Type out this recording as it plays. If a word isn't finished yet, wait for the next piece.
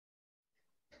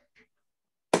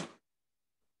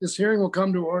This hearing will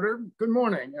come to order. Good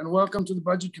morning and welcome to the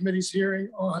Budget Committee's hearing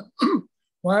on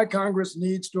why Congress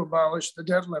needs to abolish the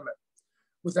debt limit.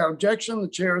 Without objection, the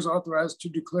chair is authorized to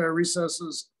declare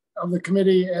recesses of the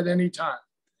committee at any time.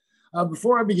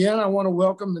 Before I begin, I want to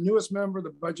welcome the newest member of the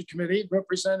Budget Committee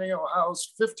representing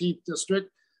Ohio's 15th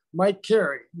District, Mike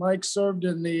Carey. Mike served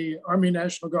in the Army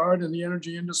National Guard and the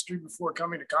energy industry before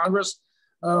coming to Congress.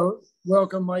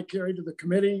 Welcome, Mike Carey, to the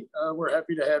committee. We're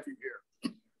happy to have you here.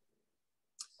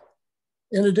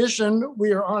 In addition,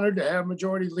 we are honored to have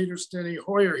Majority Leader Steny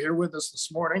Hoyer here with us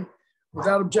this morning.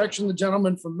 Without objection, the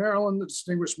gentleman from Maryland, the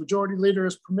distinguished Majority Leader,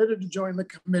 is permitted to join the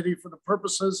committee for the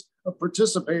purposes of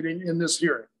participating in this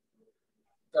hearing.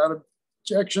 Without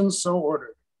objection, so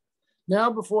ordered.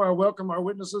 Now, before I welcome our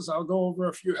witnesses, I'll go over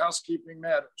a few housekeeping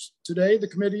matters. Today, the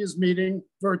committee is meeting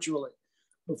virtually.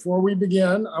 Before we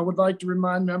begin, I would like to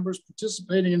remind members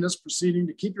participating in this proceeding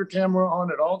to keep your camera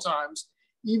on at all times,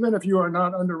 even if you are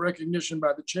not under recognition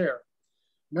by the chair.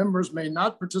 Members may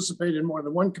not participate in more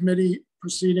than one committee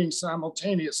proceeding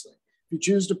simultaneously. If you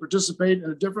choose to participate in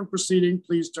a different proceeding,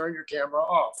 please turn your camera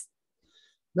off.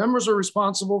 Members are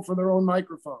responsible for their own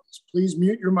microphones. Please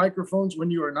mute your microphones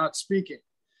when you are not speaking.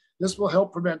 This will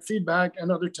help prevent feedback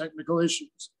and other technical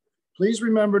issues. Please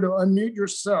remember to unmute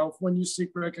yourself when you seek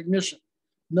recognition.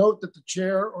 Note that the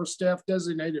chair or staff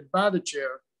designated by the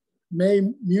chair may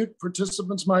mute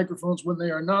participants' microphones when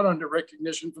they are not under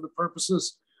recognition for the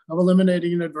purposes of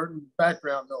eliminating inadvertent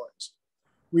background noise.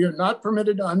 We are not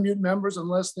permitted to unmute members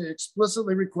unless they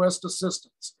explicitly request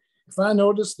assistance. If I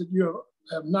notice that you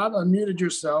have not unmuted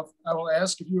yourself, I will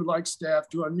ask if you would like staff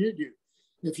to unmute you.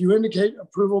 If you indicate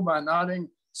approval by nodding,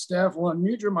 staff will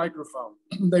unmute your microphone.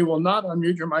 They will not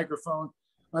unmute your microphone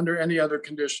under any other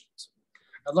conditions.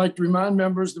 I'd like to remind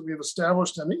members that we have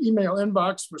established an email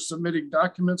inbox for submitting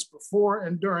documents before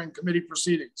and during committee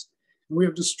proceedings. And we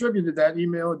have distributed that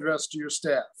email address to your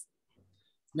staff.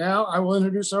 Now I will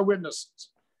introduce our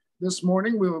witnesses. This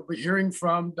morning, we will be hearing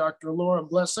from Dr. Laura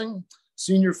Blessing,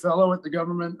 Senior Fellow at the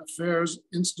Government Affairs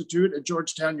Institute at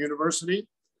Georgetown University.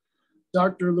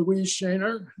 Dr. Louise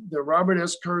Shaner, the Robert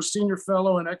S. Kerr Senior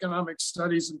Fellow in Economic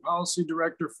Studies and Policy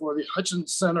Director for the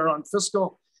Hutchins Center on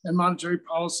Fiscal and Monetary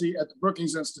Policy at the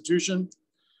Brookings Institution.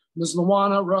 Ms.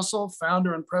 Luana Russell,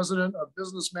 founder and president of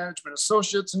Business Management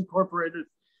Associates Incorporated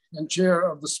and chair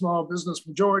of the Small Business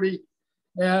Majority.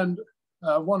 And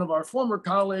one of our former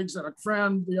colleagues and a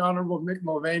friend, the Honorable Mick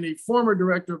Mulvaney, former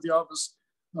director of the Office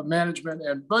of Management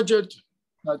and Budget,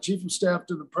 chief of staff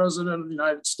to the President of the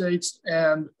United States,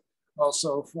 and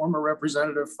also former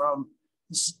representative from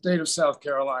the state of South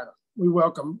Carolina. We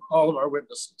welcome all of our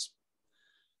witnesses.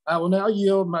 I will now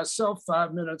yield myself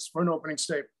 5 minutes for an opening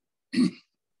statement.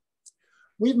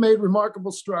 We've made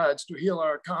remarkable strides to heal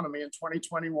our economy in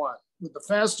 2021 with the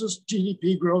fastest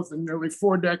GDP growth in nearly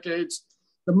 4 decades,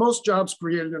 the most jobs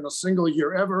created in a single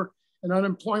year ever, and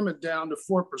unemployment down to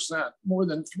 4%, more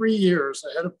than 3 years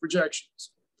ahead of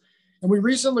projections. And we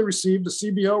recently received a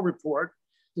CBO report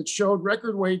that showed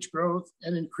record wage growth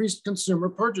and increased consumer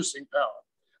purchasing power.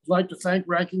 I'd like to thank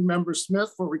Ranking Member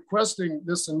Smith for requesting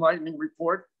this enlightening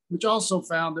report, which also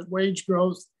found that wage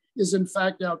growth is in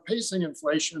fact outpacing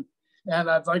inflation. And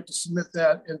I'd like to submit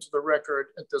that into the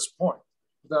record at this point.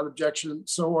 Without objection,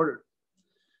 so ordered.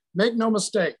 Make no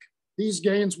mistake, these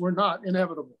gains were not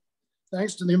inevitable.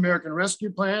 Thanks to the American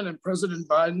Rescue Plan and President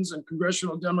Biden's and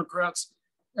congressional Democrats'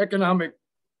 economic,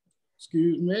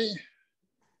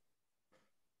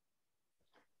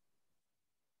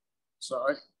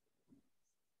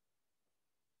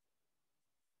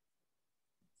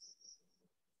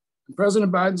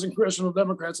 President Biden's and congressional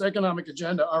Democrats' economic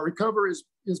agenda, our recovery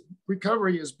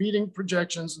is beating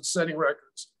projections and setting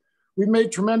records. We've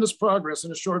made tremendous progress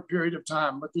in a short period of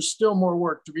time, but there's still more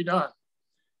work to be done.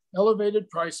 Elevated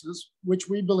prices, which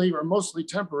we believe are mostly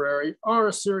temporary, are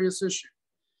a serious issue.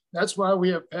 That's why we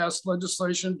have passed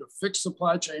legislation to fix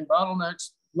supply chain bottlenecks,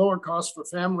 lower costs for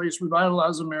families,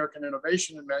 revitalize American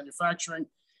innovation and manufacturing,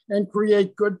 and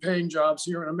create good paying jobs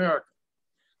here in America.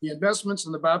 The investments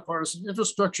in the bipartisan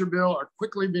infrastructure bill are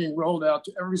quickly being rolled out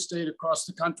to every state across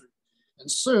the country. And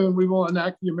soon we will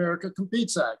enact the America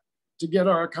Competes Act to get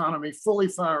our economy fully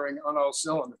firing on all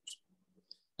cylinders.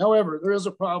 However, there is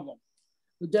a problem.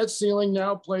 The debt ceiling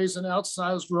now plays an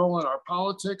outsized role in our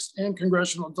politics and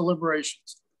congressional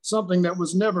deliberations, something that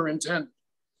was never intended.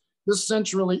 This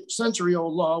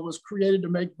century-old law was created to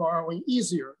make borrowing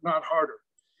easier, not harder.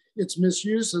 Its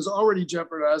misuse has already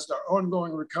jeopardized our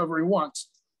ongoing recovery once,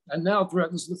 and now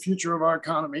threatens the future of our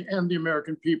economy and the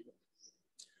American people.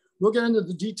 We'll get into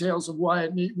the details of why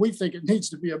we think it needs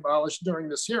to be abolished during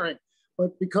this hearing,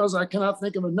 but because I cannot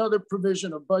think of another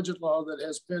provision of budget law that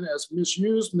has been as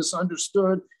misused,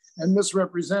 misunderstood, and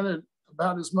misrepresented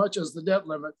about as much as the debt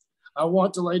limit, I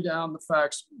want to lay down the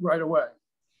facts right away.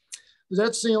 The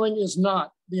debt ceiling is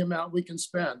not the amount we can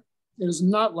spend. It is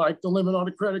not like the limit on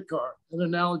a credit card, an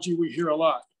analogy we hear a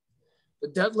lot. The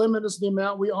debt limit is the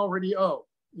amount we already owe.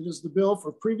 It is the bill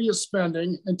for previous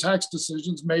spending and tax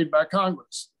decisions made by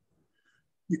Congress.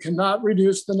 You cannot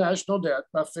reduce the national debt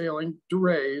by failing to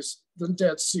raise the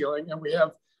debt ceiling, and we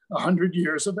have 100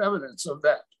 years of evidence of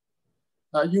that.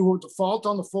 You will default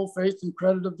on the full faith and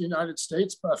credit of the United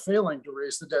States by failing to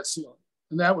raise the debt ceiling,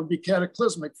 and that would be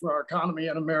cataclysmic for our economy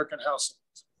and American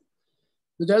households.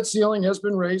 The debt ceiling has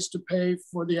been raised to pay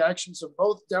for the actions of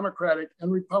both Democratic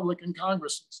and Republican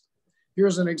Congresses.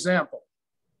 Here's an example.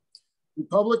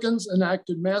 Republicans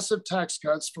enacted massive tax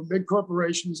cuts for big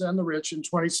corporations and the rich in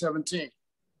 2017.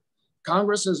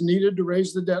 Congress has needed to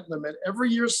raise the debt limit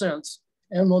every year since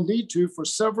and will need to for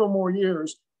several more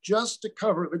years just to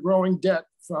cover the growing debt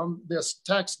from this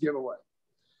tax giveaway.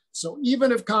 So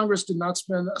even if Congress did not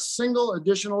spend a single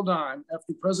additional dime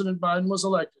after President Biden was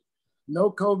elected, no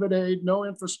COVID aid, no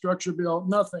infrastructure bill,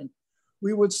 nothing,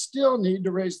 we would still need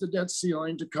to raise the debt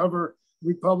ceiling to cover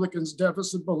Republicans'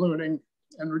 deficit ballooning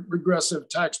and regressive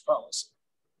tax policy.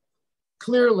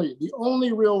 Clearly, the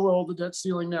only real role the debt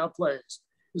ceiling now plays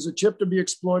is a chip to be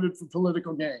exploited for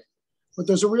political gain. But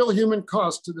there's a real human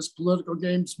cost to this political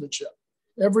gamesmanship.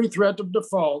 Every threat of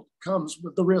default comes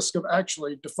with the risk of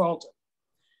actually defaulting.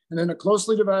 And in a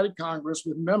closely divided Congress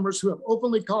with members who have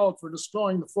openly called for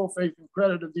destroying the full faith and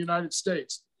credit of the United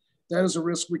States, that is a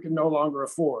risk we can no longer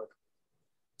afford.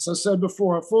 As I said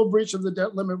before, a full breach of the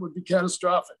debt limit would be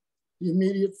catastrophic. The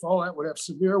immediate fallout would have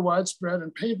severe, widespread,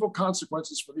 and painful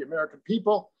consequences for the American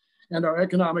people and our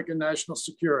economic and national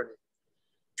security.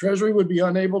 Treasury would be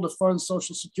unable to fund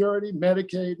Social Security,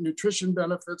 Medicaid, nutrition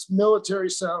benefits, military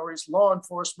salaries, law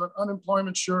enforcement,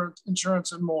 unemployment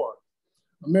insurance, and more.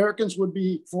 Americans would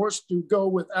be forced to go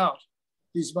without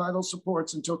these vital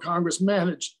supports until Congress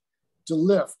managed to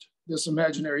lift this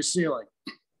imaginary ceiling.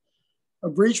 A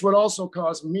breach would also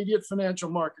cause immediate financial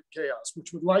market chaos,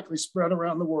 which would likely spread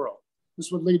around the world.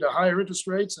 This would lead to higher interest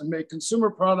rates and make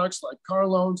consumer products like car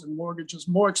loans and mortgages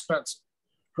more expensive,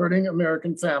 hurting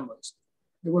American families.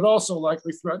 It would also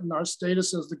likely threaten our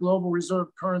status as the global reserve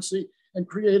currency and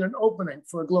create an opening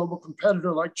for a global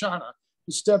competitor like China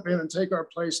to step in and take our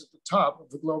place at the top of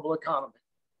the global economy.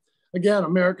 Again,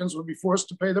 Americans would be forced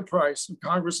to pay the price of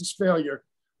Congress's failure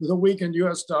with a weakened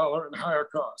US dollar and higher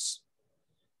costs.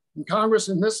 In Congress,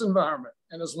 in this environment,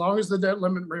 and as long as the debt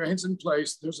limit remains in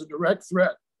place, there's a direct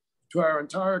threat to our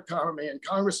entire economy, and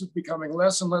Congress is becoming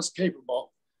less and less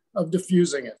capable of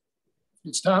diffusing it.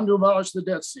 It's time to abolish the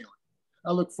debt ceiling.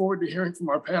 I look forward to hearing from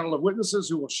our panel of witnesses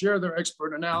who will share their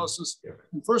expert analysis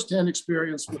and firsthand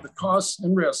experience with the costs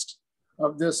and risks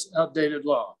of this outdated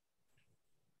law.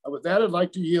 With that, I'd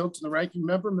like to yield to the ranking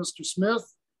member, Mr. Smith.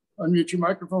 Unmute your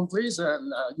microphone, please,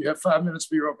 and you have 5 minutes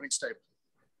for your opening statement.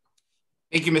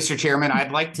 Thank you, Mr. Chairman.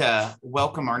 I'd like to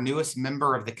welcome our newest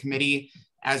member of the committee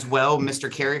as well,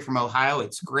 Mr. Carey from Ohio.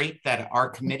 It's great that our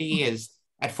committee is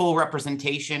at full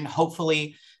representation.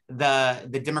 Hopefully,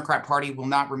 the Democrat Party will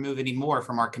not remove any more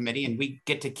from our committee, and we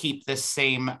get to keep this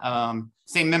same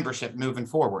membership moving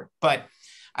forward. But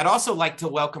I'd also like to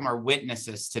welcome our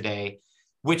witnesses today,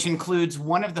 which includes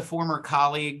one of our former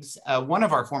colleagues,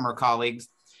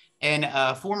 and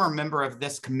a former member of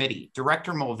this committee,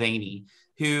 Director Mulvaney,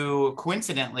 who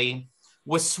coincidentally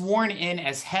was sworn in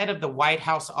as head of the White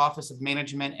House Office of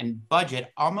Management and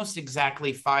Budget almost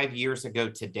exactly 5 years ago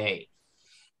today.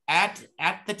 At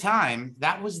the time,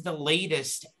 that was the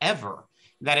latest ever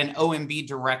that an OMB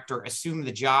director assumed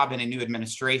the job in a new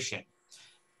administration,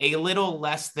 a little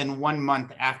less than 1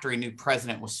 month after a new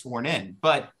president was sworn in.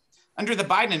 But under the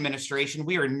Biden administration,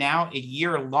 we are now a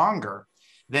year longer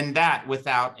than that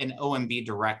without an OMB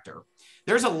director.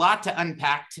 There's a lot to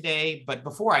unpack today, but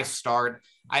before I start,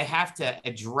 I have to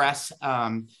address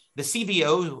the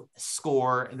CBO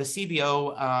score, the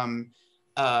CBO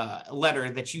letter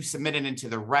that you submitted into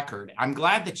the record. I'm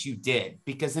glad that you did,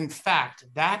 because in fact,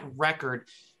 that record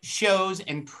shows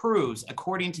and proves,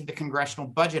 according to the Congressional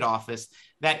Budget Office,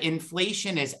 that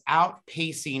inflation is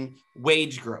outpacing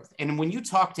wage growth. And when you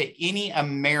talk to any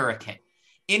American,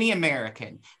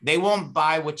 they won't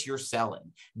buy what you're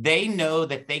selling. They know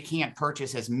that they can't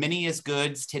purchase as many as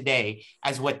goods today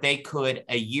as what they could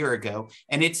a year ago.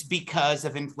 And it's because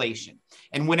of inflation.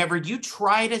 And whenever you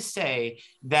try to say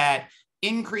that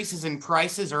increases in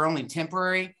prices are only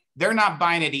temporary, they're not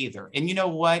buying it either. And you know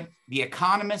what? The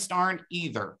economists aren't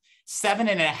either.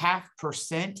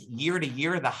 7.5% year to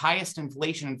year, the highest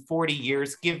inflation in 40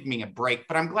 years. Give me a break,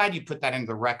 but I'm glad you put that into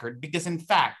the record because in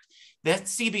fact, that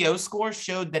CBO score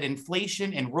showed that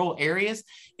inflation in rural areas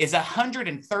is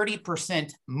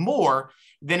 130% more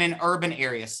than in urban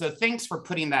areas. So thanks for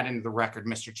putting that into the record,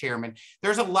 Mr. Chairman.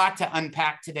 There's a lot to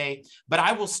unpack today, but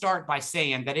I will start by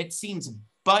saying that it seems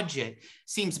budget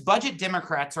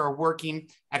Democrats are working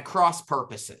at cross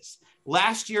purposes.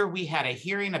 Last year, we had a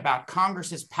hearing about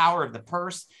Congress's power of the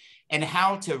purse and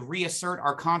how to reassert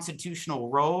our constitutional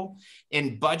role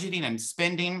in budgeting and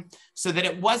spending so that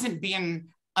it wasn't being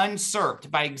usurped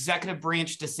by executive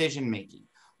branch decision-making.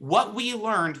 What we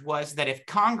learned was that if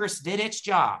Congress did its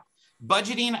job,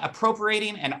 budgeting,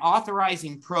 appropriating, and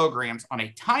authorizing programs on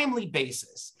a timely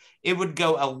basis, it would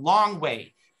go a long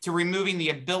way to removing the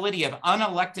ability of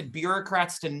unelected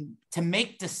bureaucrats to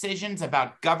make decisions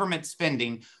about government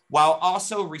spending while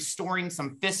also restoring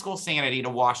some fiscal sanity to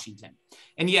Washington.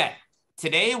 And yet,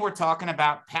 today we're talking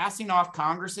about passing off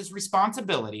Congress's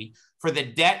responsibility for the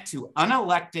debt to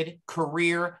unelected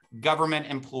career government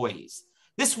employees.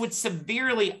 This would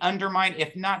severely undermine,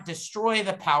 if not destroy,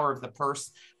 the power of the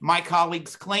purse my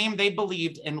colleagues claim they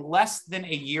believed in less than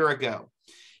a year ago.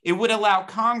 It would allow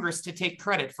Congress to take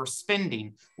credit for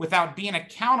spending without being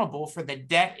accountable for the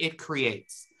debt it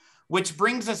creates, which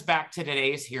brings us back to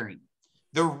today's hearing.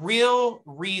 The real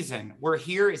reason we're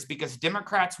here is because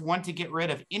Democrats want to get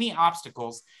rid of any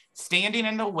obstacles standing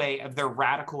in the way of their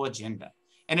radical agenda,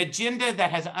 an agenda that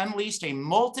has unleashed a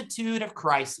multitude of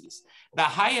crises, the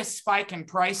highest spike in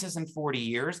prices in 40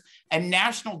 years, a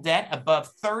national debt above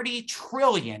 30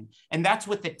 trillion, and that's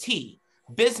with the T,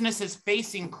 businesses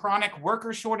facing chronic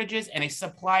worker shortages and a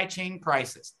supply chain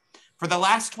crisis. For the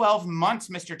last 12 months,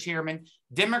 Mr. Chairman,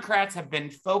 Democrats have been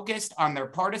focused on their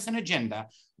partisan agenda,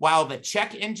 while the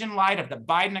check engine light of the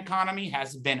Biden economy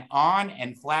has been on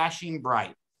and flashing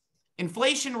bright.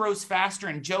 Inflation rose faster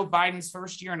in Joe Biden's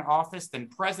first year in office than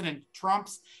President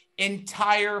Trump's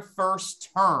entire first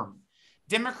term.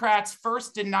 Democrats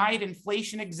first denied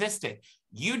inflation existed.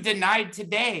 You denied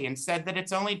today and said that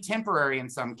it's only temporary in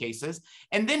some cases,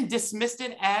 and then dismissed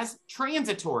it as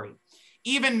transitory.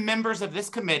 Even members of this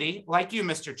committee, like you,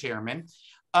 Mr. Chairman,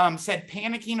 said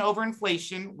panicking over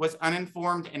inflation was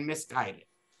uninformed and misguided.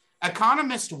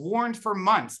 Economists warned for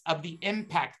months of the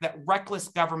impact that reckless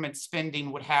government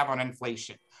spending would have on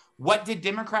inflation. What did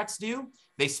Democrats do?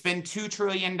 They spent $2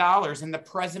 trillion in the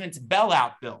president's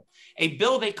bailout bill, a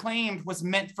bill they claimed was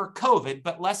meant for COVID,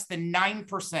 but less than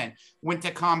 9% went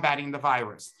to combating the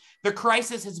virus. The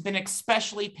crisis has been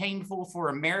especially painful for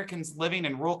Americans living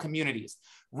in rural communities.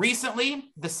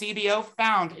 Recently, the CBO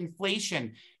found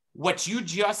inflation, what you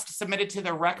just submitted to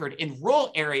the record, in rural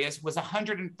areas was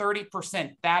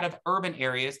 130% that of urban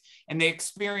areas, and they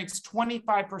experienced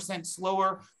 25%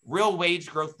 slower real wage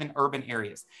growth than urban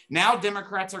areas. Now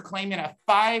Democrats are claiming a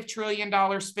 $5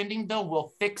 trillion spending bill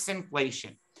will fix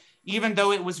inflation, even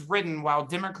though it was written while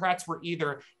Democrats were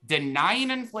either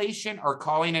denying inflation or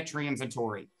calling it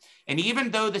transitory. And even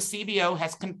though the CBO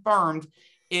has confirmed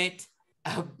it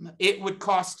would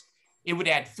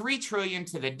add $3 trillion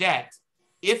to the debt,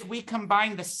 if we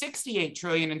combine the $68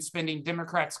 trillion in spending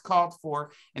Democrats called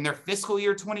for in their fiscal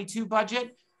year 22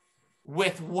 budget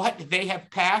with what they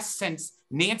have passed since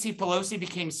Nancy Pelosi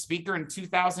became Speaker in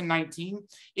 2019,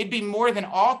 it'd be more than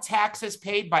all taxes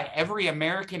paid by every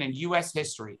American in U.S.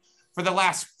 history. For the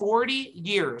last 40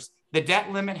 years, the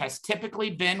debt limit has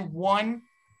typically been one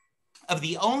of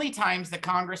the only times that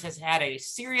Congress has had a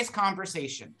serious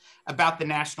conversation about the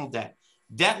national debt.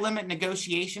 Debt limit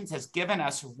negotiations has given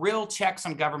us real checks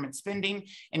on government spending,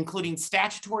 including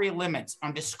statutory limits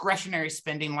on discretionary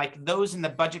spending like those in the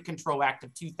Budget Control Act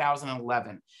of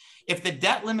 2011. If the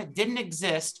debt limit didn't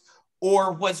exist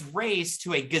or was raised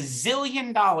to a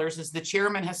gazillion dollars, as the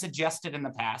chairman has suggested in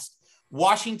the past,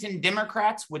 Washington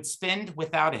Democrats would spend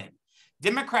without end.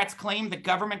 Democrats claim the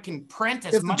government can print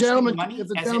as much money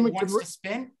as it wants to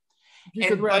spend. If you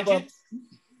could wrap up,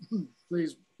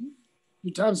 please.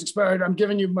 Your time's expired. I'm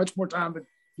giving you much more time, but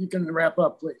you can wrap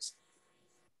up, please.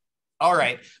 All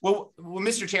right. Well,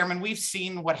 Mr. Chairman, we've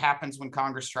seen what happens when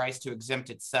Congress tries to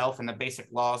exempt itself and the basic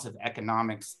laws of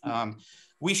economics.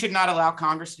 We should not allow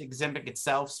Congress to exempt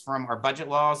itself from our budget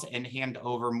laws and hand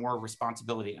over more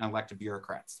responsibility to elected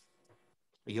bureaucrats.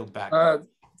 I yield back.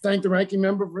 Thank the ranking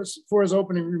member for his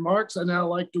opening remarks. I'd now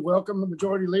like to welcome the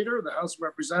Majority Leader of the House of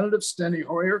Representatives, Steny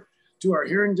Hoyer, to our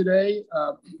hearing today,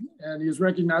 and he is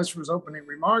recognized for his opening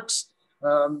remarks.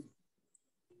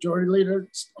 Majority Leader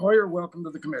Hoyer, welcome to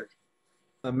the committee.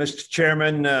 Mr.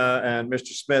 Chairman and Mr.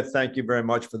 Smith, thank you very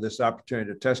much for this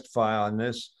opportunity to testify on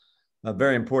this. a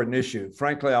very important issue.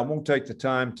 Frankly, I won't take the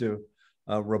time to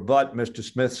rebut Mr.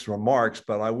 Smith's remarks,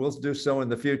 but I will do so in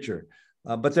the future.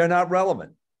 But they're not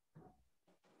relevant.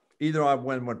 Either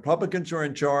when Republicans are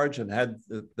in charge and had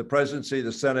the presidency,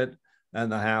 the Senate,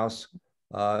 and the House,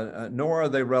 nor are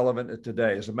they relevant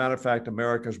today. As a matter of fact,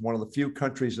 America is one of the few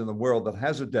countries in the world that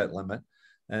has a debt limit,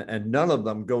 and none of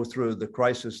them go through the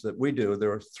crisis that we do.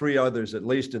 There are three others, at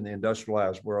least in the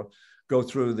industrialized world, go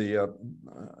through the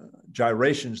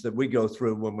gyrations that we go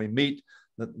through when we meet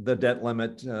the debt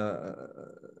limit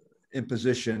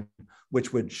imposition,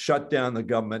 which would shut down the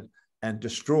government and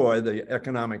destroy the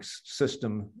economic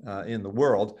system in the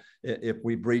world if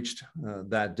we breached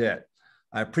that debt.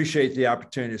 I appreciate the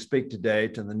opportunity to speak today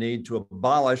to the need to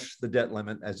abolish the debt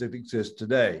limit as it exists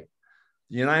today.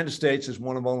 The United States is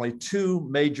one of only two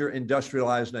major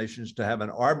industrialized nations to have an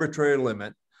arbitrary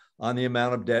limit on the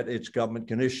amount of debt its government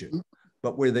can issue.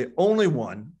 But we're the only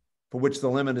one for which the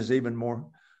limit is even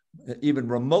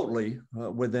remotely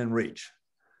within reach.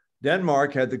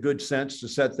 Denmark had the good sense to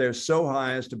set theirs so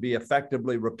high as to be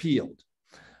effectively repealed.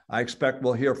 I expect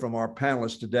we'll hear from our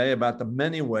panelists today about the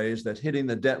many ways that hitting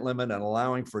the debt limit and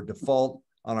allowing for default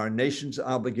on our nation's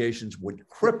obligations would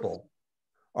cripple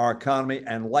our economy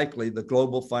and likely the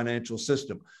global financial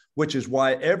system, which is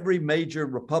why every major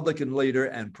Republican leader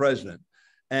and president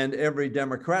and every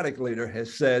Democratic leader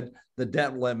has said the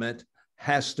debt limit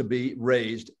has to be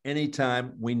raised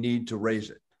anytime we need to raise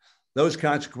it. Those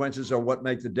consequences are what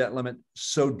make the debt limit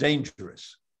so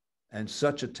dangerous and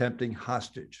such a tempting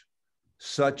hostage.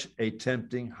 Such a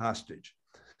tempting hostage.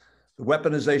 The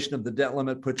weaponization of the debt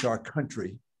limit puts our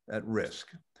country at risk.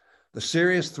 The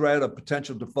serious threat of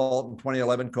potential default in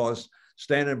 2011 caused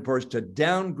Standard & Poor's to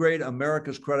downgrade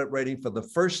America's credit rating for the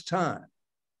first time,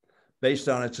 based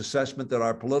on its assessment that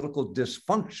our political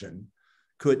dysfunction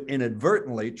could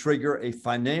inadvertently trigger a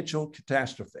financial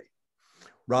catastrophe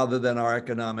rather than our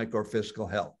economic or fiscal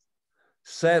health.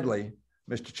 Sadly,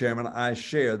 Mr. Chairman, I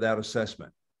share that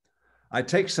assessment. I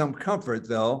take some comfort,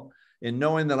 though, in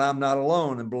knowing that I'm not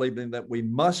alone in believing that we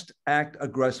must act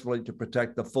aggressively to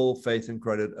protect the full faith and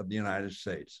credit of the United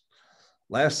States.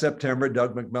 Last September,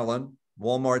 Doug McMillon,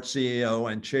 Walmart CEO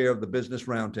and chair of the Business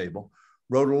Roundtable,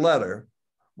 wrote a letter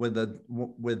with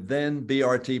then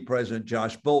BRT President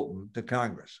Josh Bolten to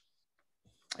Congress.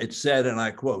 It said, and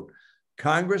I quote,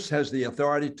 "Congress has the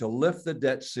authority to lift the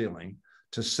debt ceiling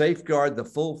to safeguard the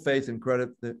full faith and credit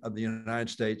of the United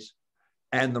States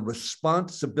and the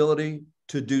responsibility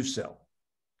to do so."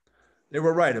 They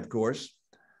were right, of course.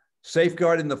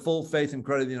 Safeguarding the full faith and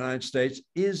credit of the United States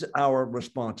is our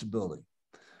responsibility.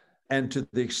 And to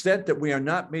the extent that we are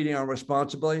not meeting our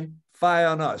responsibility, fie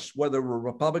on us, whether we're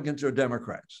Republicans or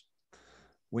Democrats.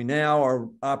 We now are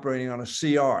operating on a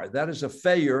CR. That is a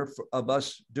failure of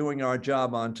us doing our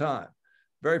job on time.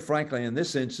 Very frankly, in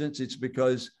this instance, it's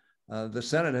because the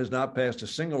Senate has not passed a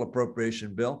single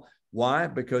appropriation bill. Why?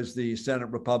 Because the Senate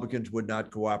Republicans would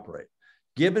not cooperate.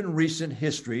 Given recent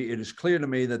history, it is clear to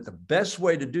me that the best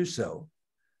way to do so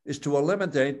is to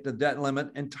eliminate the debt limit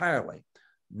entirely,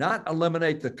 not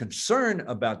eliminate the concern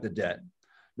about the debt,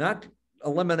 not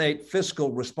eliminate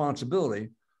fiscal responsibility,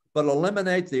 but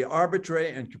eliminate the arbitrary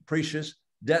and capricious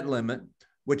debt limit,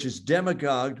 which is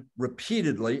demagogued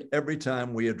repeatedly every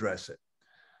time we address it.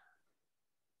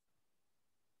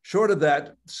 Short of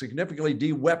that, significantly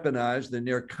de-weaponize the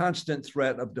near constant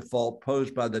threat of default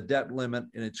posed by the debt limit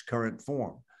in its current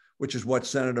form, which is what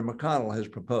Senator McConnell has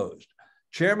proposed.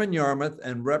 Chairman Yarmuth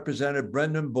and Representative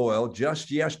Brendan Boyle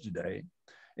just yesterday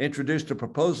introduced a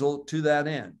proposal to that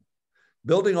end,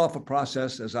 building off a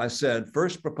process, as I said,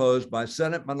 first proposed by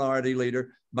Senate Minority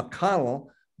Leader McConnell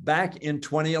back in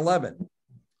 2011.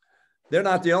 They're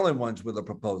not the only ones with a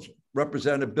proposal.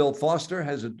 Representative Bill Foster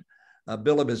has a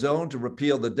bill of his own to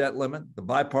repeal the debt limit. The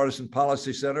Bipartisan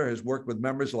Policy Center has worked with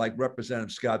members like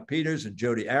Representative Scott Peters and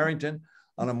Jody Arrington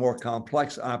on a more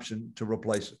complex option to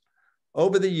replace it.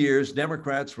 Over the years,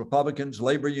 Democrats, Republicans,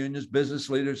 labor unions, business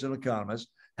leaders, and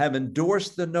economists have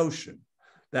endorsed the notion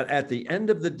that at the end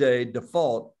of the day,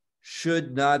 default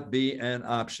should not be an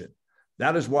option.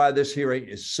 That is why this hearing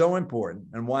is so important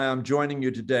and why I'm joining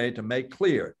you today to make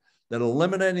clear that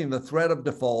eliminating the threat of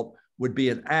default would be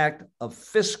an act of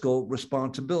fiscal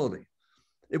responsibility.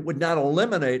 It would not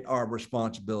eliminate our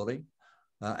responsibility,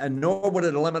 and nor would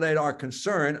it eliminate our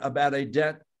concern about a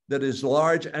debt that is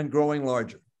large and growing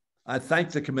larger. I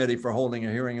thank the committee for holding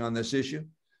a hearing on this issue,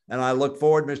 and I look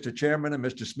forward, Mr. Chairman and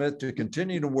Mr. Smith, to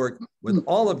continue to work with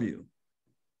all of you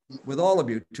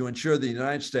to ensure the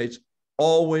United States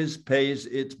always pays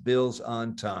its bills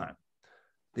on time.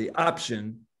 The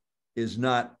option is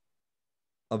not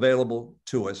available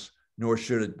to us, nor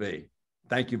should it be.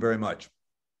 Thank you very much.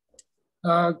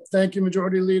 Thank you,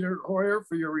 Majority Leader Hoyer,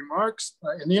 for your remarks.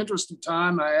 In the interest of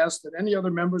time, I ask that any other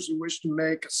members who wish to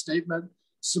make a statement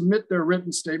submit their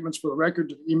written statements for the record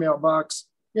to the email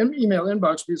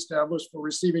inbox be established for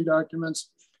receiving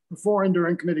documents before and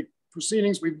during committee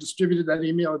proceedings. We've distributed that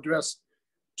email address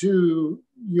to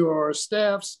your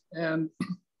staffs, and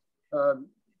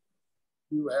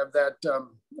you have that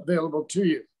available to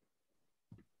you.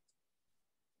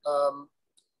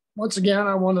 Once again,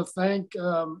 I want to thank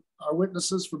our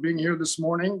witnesses for being here this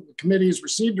morning. The committee has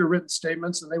received your written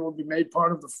statements and they will be made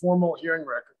part of the formal hearing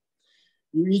record.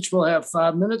 You each will have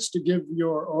 5 minutes to give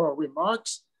your oral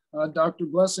remarks. Dr.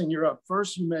 Blessing, you're up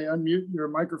first. You may unmute your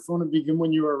microphone and begin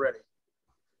when you are ready.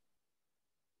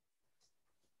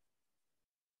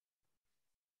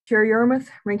 Chair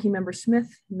Yarmouth, Ranking Member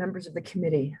Smith, members of the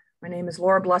committee. My name is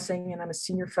Laura Blessing and I'm a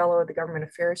senior fellow at the Government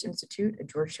Affairs Institute at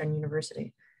Georgetown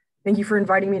University. Thank you for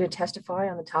inviting me to testify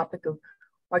on the topic of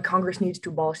why Congress needs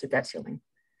to abolish the debt ceiling.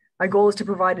 My goal is to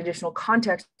provide additional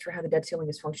context for how the debt ceiling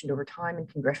has functioned over time in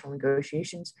congressional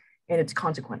negotiations and its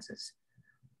consequences.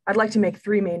 I'd like to make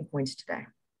 3 main points today.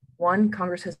 1,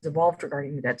 Congress has evolved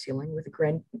regarding the debt ceiling with a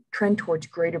trend towards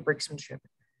greater brinksmanship.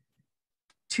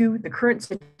 2, the current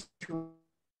situation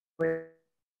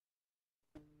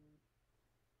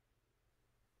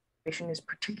is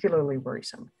particularly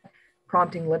worrisome,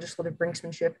 prompting legislative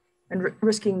brinksmanship and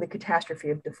risking the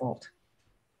catastrophe of default.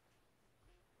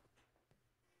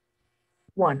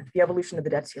 1, the evolution of the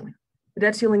debt ceiling. The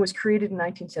debt ceiling was created in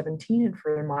 1917 and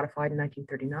further modified in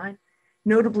 1939.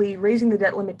 Notably, raising the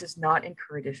debt limit does not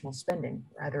incur additional spending.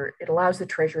 Rather, it allows the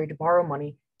Treasury to borrow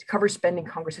money to cover spending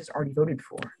Congress has already voted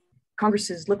for. Congress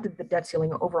has lifted the debt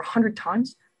ceiling over 100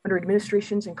 times under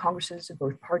administrations and Congresses of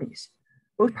both parties.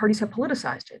 Both parties have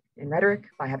politicized it in rhetoric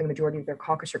by having a majority of their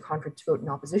caucus or conference vote in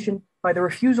opposition, by the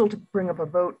refusal to bring up a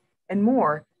vote, and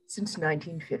more since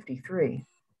 1953.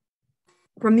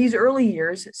 From these early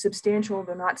years, substantial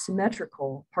though not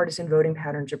symmetrical partisan voting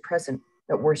patterns are present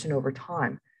that worsen over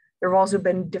time. There have also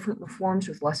been different reforms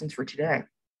with lessons for today.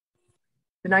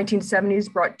 The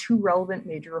 1970s brought 2 relevant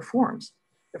major reforms.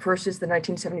 The first is the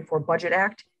 1974 Budget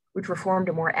Act, which reformed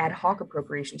a more ad hoc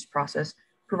appropriations process,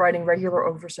 providing regular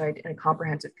oversight and a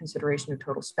comprehensive consideration of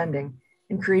total spending,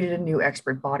 and created a new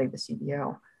expert body, the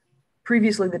CBO.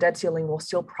 Previously, the debt ceiling, while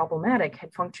still problematic,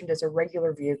 had functioned as a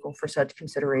regular vehicle for such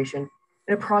consideration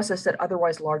in a process that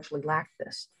otherwise largely lacked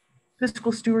this.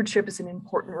 Fiscal stewardship is an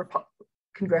important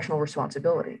congressional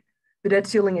responsibility. The debt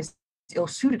ceiling is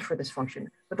ill-suited for this function,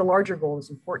 but the larger goal is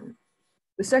important.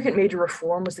 The second major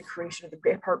reform was the creation of the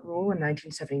Gephardt Rule in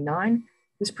 1979.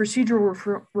 This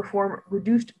procedural reform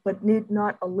reduced but did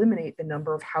not eliminate the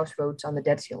number of House votes on the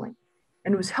debt ceiling,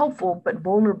 and was helpful but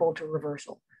vulnerable to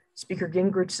reversal. Speaker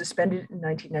Gingrich suspended it in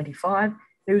 1995.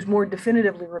 It was more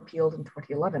definitively repealed in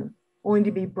 2011, only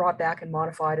to be brought back and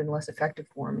modified in less effective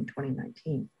form in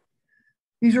 2019.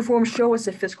 These reforms show us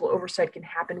that fiscal oversight can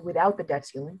happen without the debt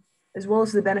ceiling, as well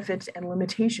as the benefits and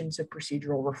limitations of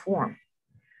procedural reform.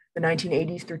 The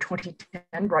 1980s through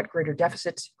 2010 brought greater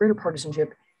deficits, greater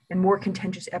partisanship, and more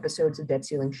contentious episodes of debt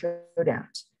ceiling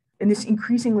showdowns. In this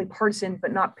increasingly partisan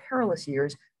but not perilous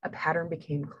years, a pattern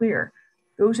became clear.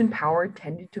 Those in power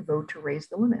tended to vote to raise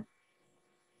the limit.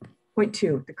 Point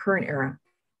 2, the current era.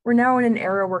 We're now in an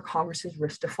era where Congress's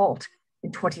risk default.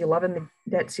 In 2011, the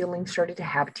debt ceiling started to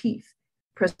have teeth.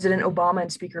 President Obama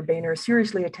and Speaker Boehner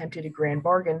seriously attempted a grand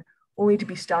bargain, only to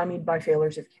be stymied by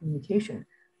failures of communication,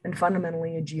 and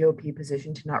fundamentally a GOP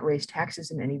position to not raise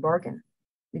taxes in any bargain.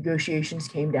 Negotiations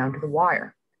came down to the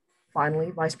wire.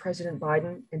 Finally, Vice President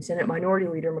Biden and Senate Minority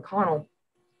Leader McConnell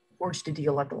forged a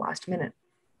deal at the last minute.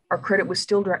 Our credit was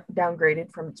still downgraded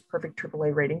from its perfect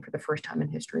AAA rating for the first time in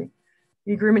history.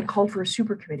 The agreement called for a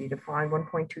super committee to find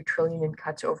 $1.2 trillion in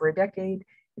cuts over a decade.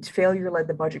 Its failure led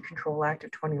the Budget Control Act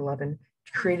of 2011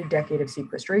 to create a decade of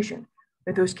sequestration,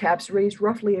 with those caps raised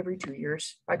roughly every 2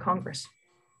 years by Congress.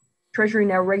 Treasury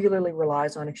now regularly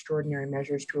relies on extraordinary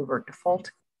measures to avert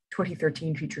default.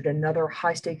 2013 featured another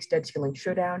high-stakes debt ceiling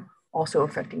showdown, also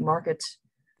affecting markets.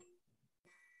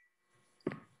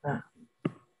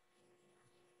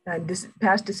 And this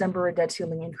past December, a debt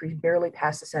ceiling increase barely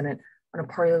passed the Senate on a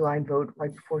party line vote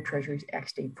right before Treasury's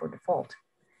ex-date for default.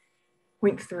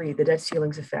 Point 3, the debt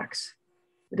ceiling's effects.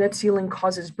 The debt ceiling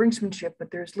causes brinksmanship,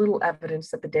 but there's little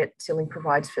evidence that the debt ceiling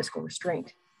provides fiscal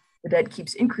restraint. The debt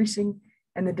keeps increasing,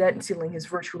 and the debt ceiling has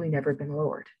virtually never been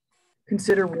lowered.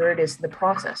 Consider where it is in the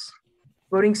process.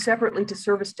 Voting separately to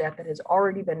service debt that has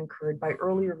already been incurred by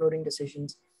earlier voting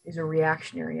decisions is a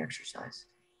reactionary exercise.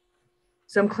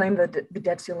 Some claim that the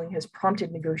debt ceiling has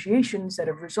prompted negotiations that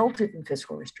have resulted in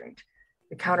fiscal restraint.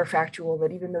 The counterfactual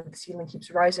that even though the ceiling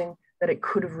keeps rising, that it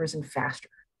could have risen faster.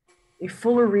 A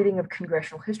fuller reading of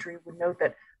congressional history would note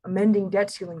that amending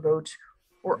debt ceiling votes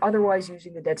or otherwise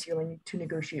using the debt ceiling to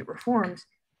negotiate reforms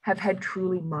have had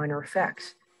truly minor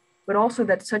effects, but also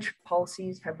that such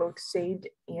policies have both saved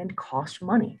and cost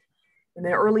money. In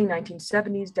the early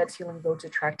 1970s, debt ceiling votes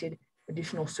attracted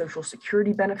additional Social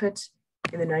Security benefits.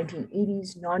 In the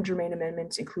 1980s, non-germane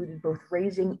amendments included both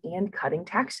raising and cutting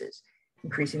taxes,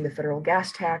 increasing the federal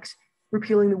gas tax,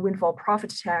 repealing the windfall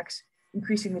profits tax,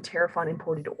 increasing the tariff on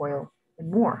imported oil, and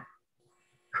more.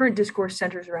 Current discourse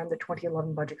centers around the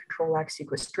 2011 Budget Control Act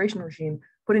sequestration regime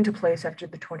put into place after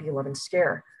the 2011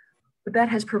 scare, but that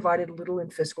has provided little in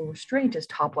fiscal restraint as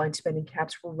top-line spending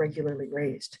caps were regularly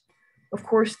raised. Of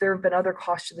course, there have been other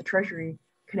costs to the Treasury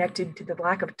connected to the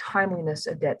lack of timeliness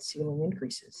of debt ceiling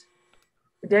increases.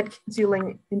 The debt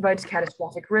ceiling invites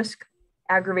catastrophic risk,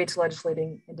 aggravates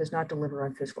legislating, and does not deliver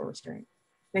on fiscal restraint.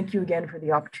 Thank you again for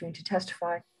the opportunity to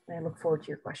testify, and I look forward to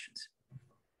your questions.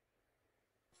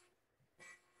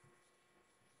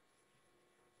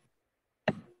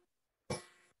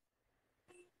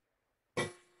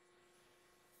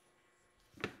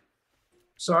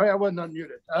 Sorry, I wasn't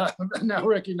unmuted. I now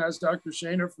recognize Dr.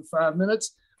 Shaner for 5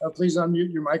 minutes. Please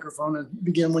unmute your microphone and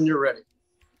begin when you're ready.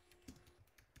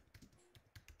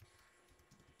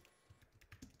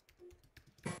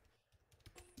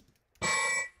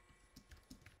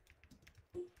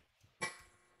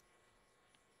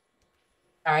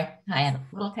 Sorry, I had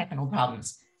little technical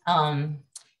problems.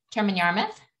 Chairman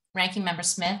Yarmouth, Ranking Member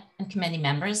Smith, and committee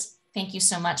members, thank you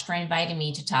so much for inviting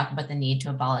me to talk about the need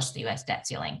to abolish the US debt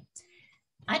ceiling.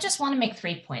 I just want to make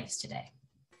 3 points today.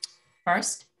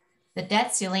 First, the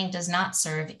debt ceiling does not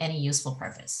serve any useful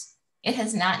purpose. It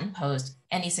has not imposed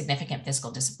any significant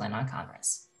fiscal discipline on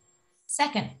Congress.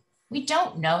 Second, we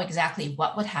don't know exactly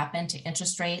what would happen to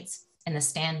interest rates and the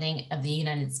standing of the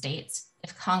United States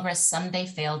if Congress someday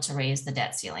failed to raise the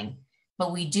debt ceiling,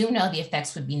 but we do know the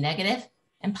effects would be negative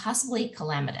and possibly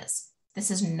calamitous.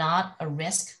 This is not a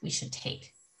risk we should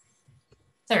take.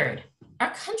 Third,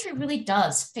 our country really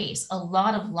does face a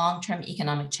lot of long-term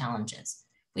economic challenges.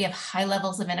 We have high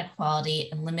levels of inequality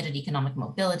and limited economic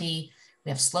mobility. We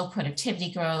have slow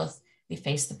productivity growth. We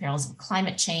face the perils of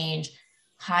climate change,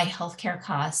 high healthcare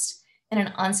costs, and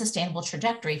an unsustainable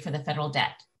trajectory for the federal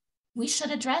debt. We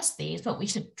should address these, but we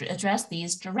should address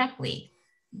these directly.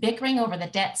 Bickering over the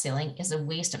debt ceiling is a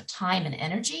waste of time and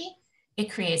energy.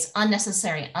 It creates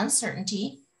unnecessary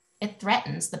uncertainty. It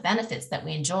threatens the benefits that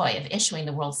we enjoy of issuing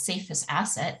the world's safest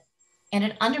asset, and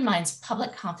it undermines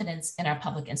public confidence in our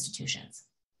public institutions.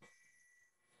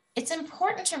 It's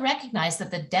important to recognize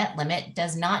that the debt limit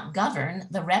does not govern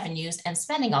the revenues and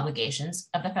spending obligations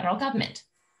of the federal government.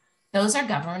 Those are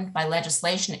governed by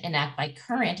legislation enacted by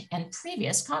current and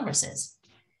previous Congresses.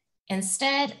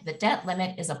 Instead, the debt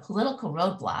limit is a political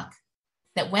roadblock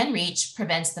that, when reached,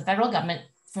 prevents the federal government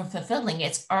from fulfilling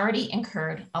its already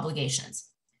incurred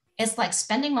obligations. It's like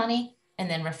spending money and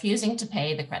then refusing to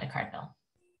pay the credit card bill.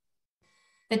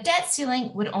 The debt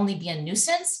ceiling would only be a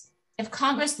nuisance if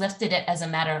Congress lifted it as a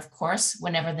matter of course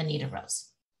whenever the need arose.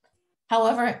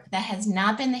 However, that has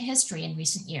not been the history in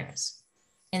recent years.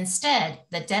 Instead,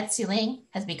 the debt ceiling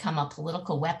has become a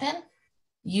political weapon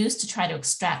used to try to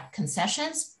extract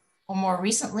concessions, or more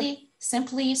recently,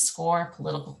 simply score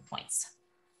political points.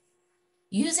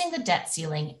 Using the debt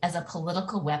ceiling as a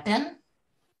political weapon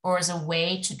or as a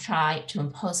way to try to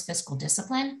impose fiscal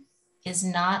discipline is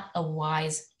not a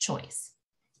wise choice.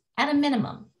 At a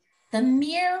minimum, the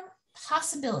mere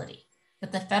possibility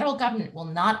that the federal government will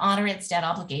not honor its debt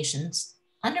obligations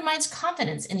undermines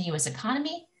confidence in the US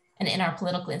economy and in our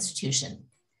political institution.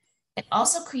 It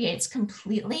also creates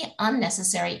completely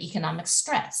unnecessary economic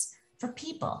stress for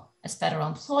people as federal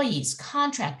employees,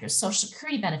 contractors, Social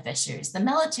Security beneficiaries, the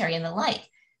military, and the like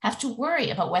have to worry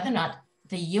about whether or not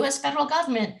the US federal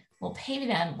government will pay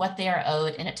them what they are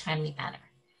owed in a timely manner.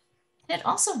 And it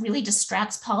also really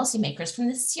distracts policymakers from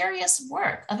the serious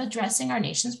work of addressing our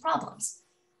nation's problems.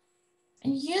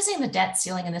 And using the debt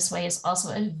ceiling in this way is also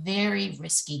a very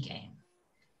risky game.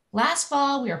 Last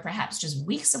fall, we were perhaps just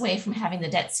weeks away from having the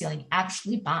debt ceiling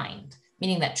actually bind,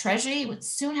 meaning that Treasury would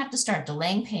soon have to start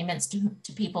delaying payments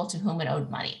to people to whom it owed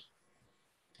money.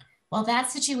 While that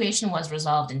situation was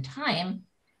resolved in time,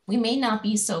 we may not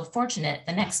be so fortunate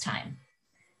the next time.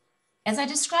 As I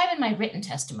describe in my written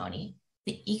testimony,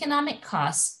 the economic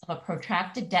costs of a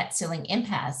protracted debt ceiling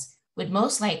impasse would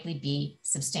most likely be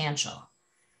substantial.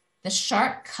 The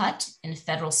sharp cut in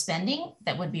federal spending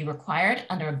that would be required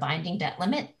under a binding debt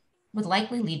limit would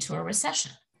likely lead to a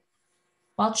recession.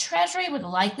 While Treasury would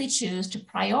likely choose to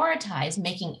prioritize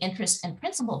making interest and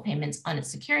principal payments on its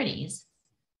securities,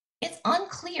 it's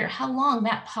unclear how long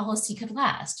that policy could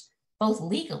last, both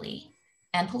legally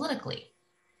and politically.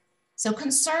 So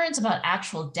concerns about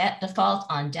actual debt default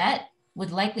on debt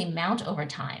would likely mount over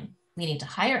time, leading to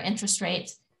higher interest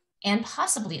rates and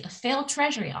possibly a failed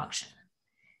Treasury auction.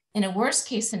 In a worst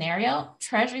case scenario,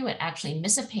 Treasury would actually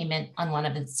miss a payment on one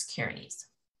of its securities.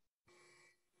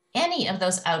 Any of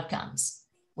those outcomes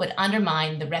would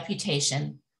undermine the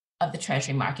reputation of the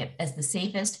Treasury market as the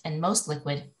safest and most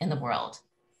liquid in the world.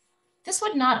 This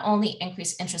would not only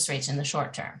increase interest rates in the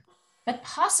short term, but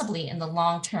possibly in the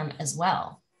long term as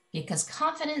well, because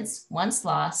confidence, once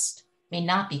lost, may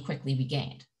not be quickly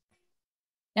regained.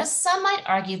 Now, some might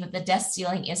argue that the debt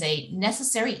ceiling is a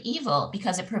necessary evil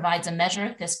because it provides a measure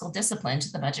of fiscal discipline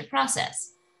to the budget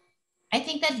process. I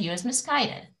think that view is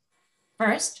misguided.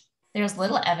 First, there's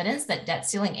little evidence that debt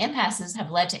ceiling impasses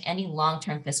have led to any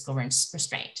long-term fiscal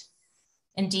restraint.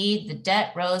 Indeed, the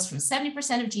debt rose from 70%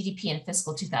 of GDP in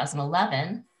fiscal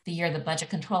 2011, the year the Budget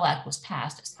Control Act was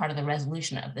passed as part of the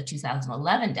resolution of the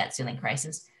 2011 debt ceiling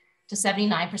crisis, to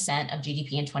 79% of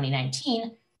GDP in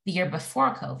 2019, the year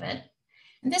before COVID.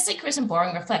 And this increase in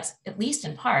borrowing reflects, at least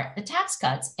in part, the tax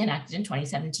cuts enacted in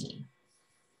 2017.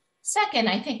 Second,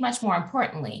 I think much more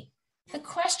importantly, the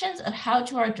questions of how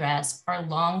to address our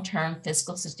long-term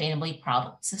fiscal sustainability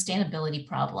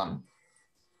problem.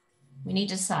 We need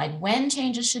to decide when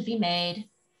changes should be made,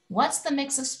 what's the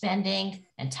mix of spending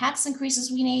and tax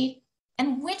increases we need,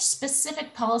 and which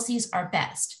specific policies are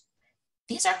best.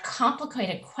 These are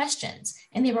complicated questions,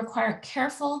 and they require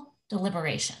careful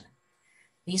deliberation.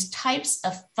 These types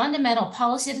of fundamental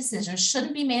policy decisions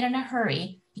shouldn't be made in a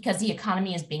hurry because the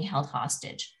economy is being held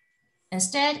hostage.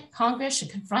 Instead, Congress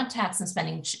should confront tax and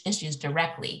spending issues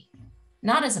directly,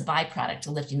 not as a byproduct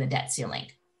to lifting the debt ceiling.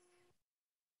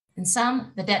 In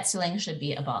sum, the debt ceiling should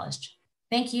be abolished.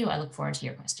 Thank you. I look forward to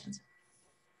your questions.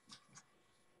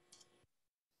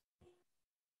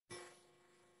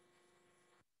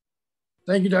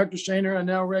 Thank you, Dr. Shaner. I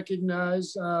now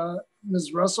recognize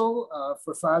Ms. Russell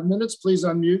for 5 minutes. Please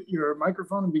unmute your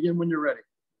microphone and begin when you're ready.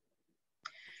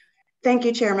 Thank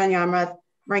you, Chairman Yarmuth,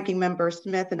 Ranking Member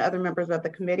Smith, and other members of the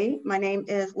committee. My name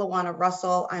is Lawana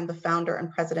Russell. I'm the founder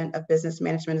and president of Business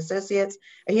Management Associates,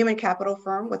 a human capital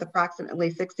firm with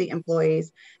approximately 60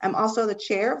 employees. I'm also the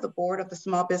chair of the board of the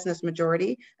Small Business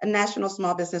Majority, a national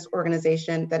small business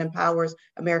organization that empowers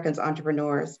Americans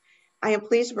entrepreneurs. I am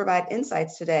pleased to provide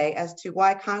insights today as to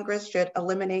why Congress should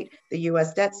eliminate the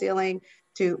U.S. debt ceiling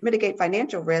to mitigate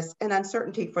financial risk and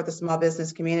uncertainty for the small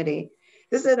business community.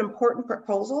 This is an important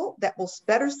proposal that will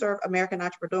better serve American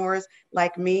entrepreneurs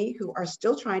like me who are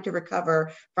still trying to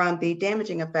recover from the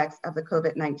damaging effects of the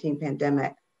COVID-19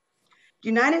 pandemic. The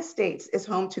United States is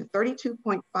home to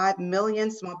 32.5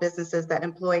 million small businesses that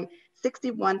employ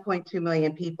 61.2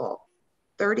 million people.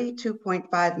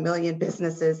 32.5 million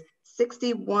businesses,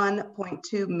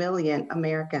 61.2 million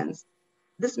Americans.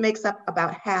 This makes up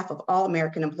about half of all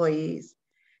American employees.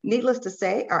 Needless to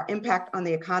say, our impact on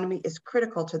the economy is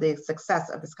critical to the success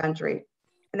of this country.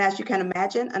 And as you can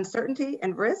imagine, uncertainty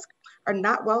and risk are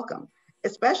not welcome,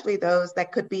 especially those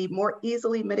that could be more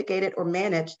easily mitigated or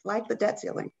managed, like the debt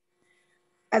ceiling.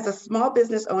 As a small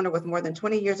business owner with more than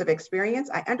 20 years of experience,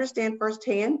 I understand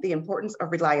firsthand the importance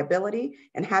of reliability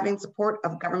and having support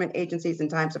of government agencies in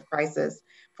times of crisis.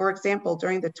 For example,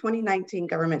 during the 2019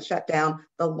 government shutdown,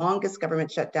 the longest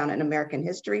government shutdown in American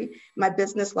history, my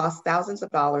business lost thousands of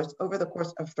dollars over the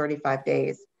course of 35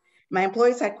 days. My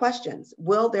employees had questions.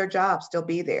 Will their jobs still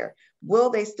be there? Will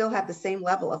they still have the same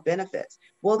level of benefits?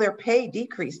 Will their pay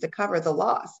decrease to cover the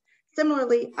loss?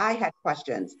 Similarly, I had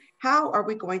questions. How are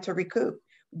we going to recoup?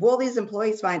 Will these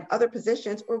employees find other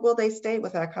positions or will they stay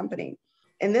with our company?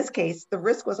 In this case, the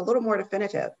risk was a little more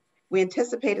definitive. We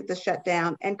anticipated the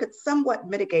shutdown and could somewhat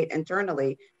mitigate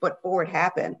internally before it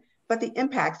happened, but the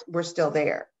impacts were still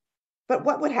there. But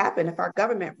what would happen if our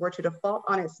government were to default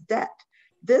on its debt?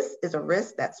 This is a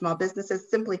risk that small businesses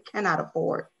simply cannot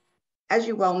afford. As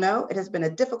you well know, it has been a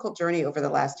difficult journey over the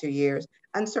last 2 years.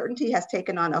 Uncertainty has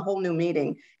taken on a whole new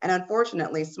meaning, and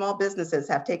unfortunately, small businesses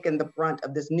have taken the brunt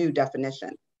of this new definition.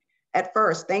 At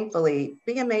first, thankfully,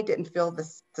 BMA didn't feel the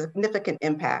significant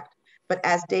impact, but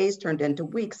as days turned into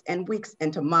weeks and weeks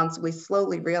into months, we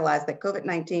slowly realized that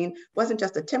COVID-19 wasn't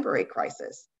just a temporary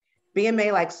crisis.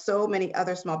 BMA, like so many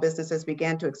other small businesses,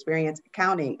 began to experience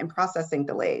accounting and processing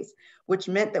delays, which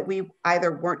meant that we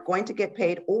either weren't going to get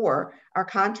paid or our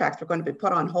contracts were going to be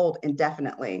put on hold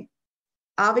indefinitely.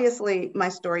 Obviously, my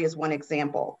story is one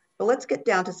example, but let's get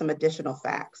down to some additional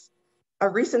facts. A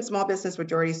recent small business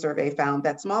majority survey found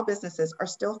that small businesses are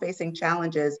still facing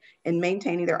challenges in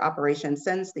maintaining their operations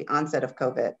since the onset of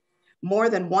COVID. More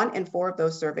than 1 in 4 of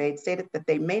those surveyed stated that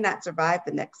they may not survive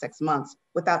the next 6 months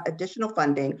without additional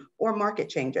funding or market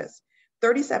changes.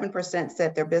 37%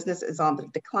 said their business is on the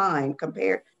decline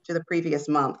compared to the previous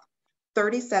month.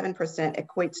 37%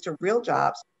 equates to real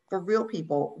jobs for real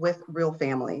people with real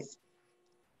families.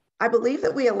 I believe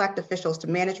that we elect officials to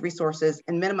manage resources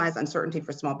and minimize uncertainty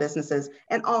for small businesses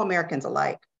and all Americans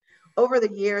alike. Over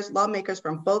the years, lawmakers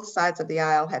from both sides of the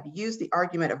aisle have used the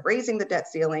argument of raising the debt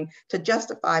ceiling to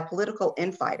justify political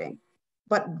infighting.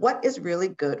 But what is really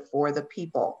good for the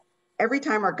people? Every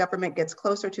time our government gets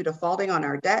closer to defaulting on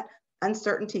our debt,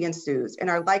 uncertainty ensues and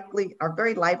our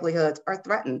very livelihoods are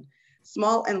threatened.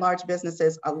 Small and large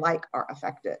businesses alike are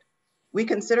affected. We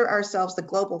consider ourselves the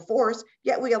global force,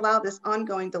 yet we allow this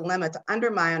ongoing dilemma to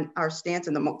undermine our stance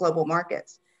in the global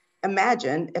markets.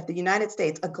 Imagine if the United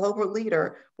States, a global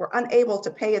leader, were unable to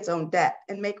pay its own debt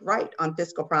and make right on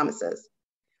fiscal promises.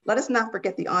 Let us not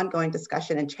forget the ongoing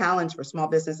discussion and challenge for small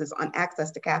businesses on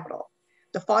access to capital.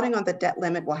 Defaulting on the debt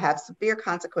limit will have severe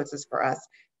consequences for us,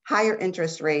 higher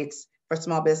interest rates for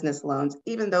small business loans,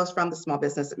 even those from the Small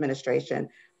Business Administration.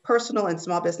 Personal and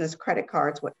small business credit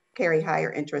cards would carry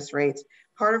higher interest rates,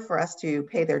 harder for us to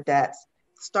pay their debts.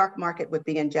 Stock market would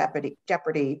be in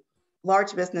jeopardy.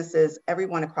 Large businesses,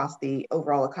 everyone across the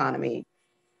overall economy.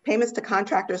 Payments to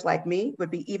contractors like me would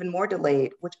be even more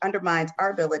delayed, which undermines our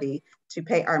ability to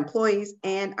pay our employees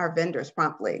and our vendors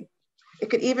promptly. It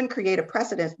could even create a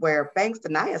precedent where banks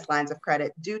deny us lines of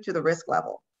credit due to the risk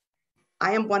level.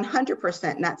 I am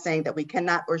 100% not saying that we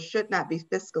cannot or should not be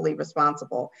fiscally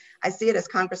responsible. I see it as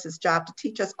Congress's job to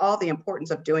teach us all the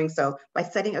importance of doing so by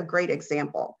setting a great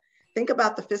example. Think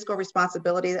about the fiscal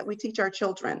responsibility that we teach our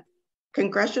children.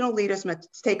 Congressional leaders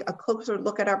must take a closer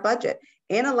look at our budget,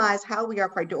 analyze how we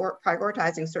are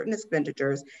prioritizing certain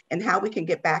expenditures, and how we can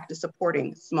get back to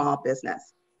supporting small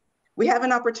business. We have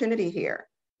an opportunity here.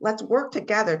 Let's work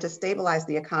together to stabilize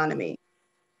the economy.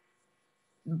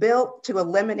 Bill to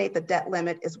eliminate the debt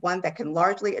limit is one that can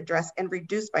largely address and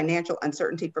reduce financial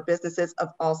uncertainty for businesses of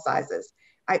all sizes.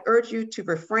 I urge you to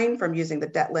refrain from using the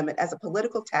debt limit as a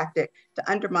political tactic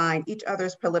to undermine each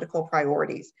other's political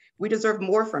priorities. We deserve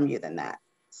more from you than that.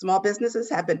 Small businesses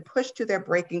have been pushed to their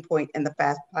breaking point in the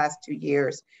past 2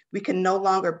 years. We can no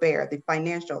longer bear the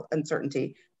financial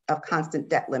uncertainty of constant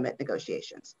debt limit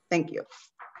negotiations. Thank you.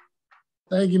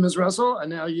 Thank you, Ms. Russell. I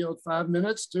now yield 5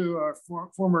 minutes to our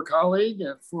former colleague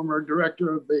and former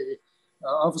director of the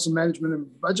Office of Management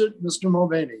and Budget, Mr.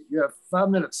 Mulvaney. You have 5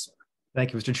 minutes, sir.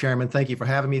 Thank you, Mr. Chairman. Thank you for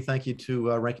having me. Thank you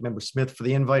to Ranking Member Smith for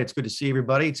the invite. It's good to see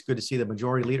everybody. It's good to see the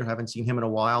majority leader. Haven't seen him in a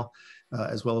while,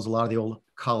 as well as a lot of the old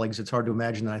colleagues. It's hard to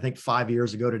imagine that I think 5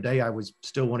 years ago today, I was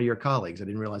still one of your colleagues. I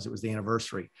didn't realize it was the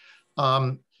anniversary.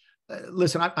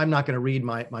 Listen, I'm not going to read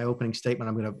my opening statement.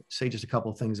 I'm going to say just a couple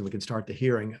of things and we can start the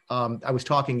hearing. I was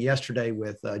talking yesterday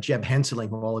with Jeb Henseling,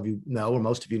 who all of you know, or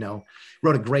most of you know,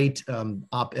 wrote a great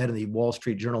op-ed in the Wall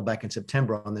Street Journal back in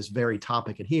September on this very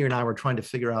topic. And he and I were trying to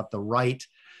figure out the right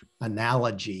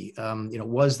analogy.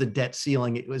 Was the debt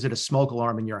ceiling, was it a smoke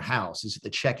alarm in your house? Is it the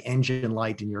check engine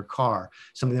light in your car?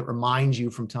 Something that reminds you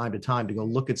from time to time to go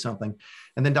look at something.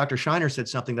 And then Dr. Shiner said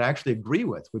something that I actually agree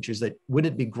with, which is that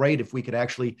wouldn't it be great if we could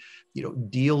actually,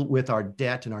 deal with our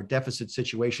debt and our deficit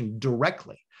situation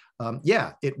directly?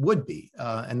 Yeah, it would be.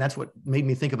 And that's what made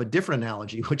me think of a different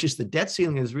analogy, which is the debt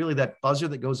ceiling is really that buzzer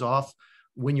that goes off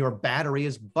when your battery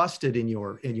is busted in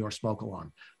your smoke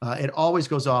alarm. It always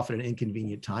goes off at an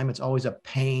inconvenient time. It's always a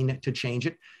pain to change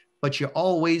it, but you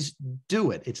always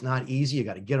do it. It's not easy. You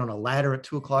got to get on a ladder at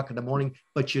 2 o'clock in the morning,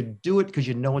 but you do it because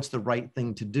you know it's the right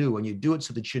thing to do. And you do it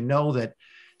so that you know that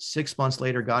 6 months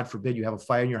later, God forbid, you have a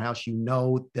fire in your house, you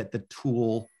know that the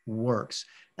tool works.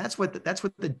 That's what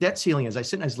the debt ceiling is. I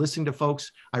was listening to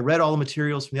folks. I read all the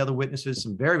materials from the other witnesses,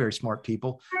 some very, very smart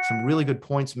people, some really good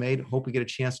points made. Hope we get a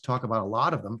chance to talk about a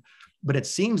lot of them. But it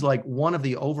seems like one of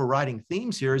the overriding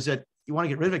themes here is that you want to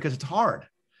get rid of it because it's hard.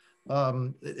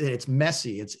 It's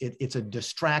messy. It's a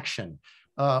distraction.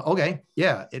 Okay,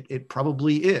 yeah, it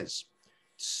probably is.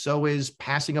 So is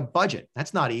passing a budget.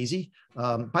 That's not easy.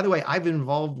 By the way, I've been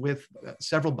involved with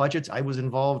several budgets. I was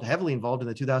heavily involved in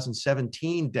the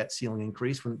 2017 debt ceiling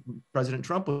increase when President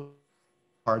Trump was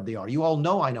how hard they are. You all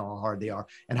know I know how hard they are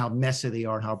and how messy they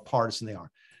are and how partisan they are.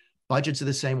 Budgets are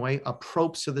the same way.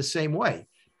 Appropes are the same way.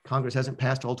 Congress hasn't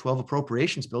passed all 12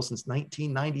 appropriations bills since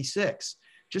 1996.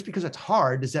 Just because it's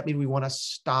hard, does that mean we want to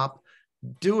stop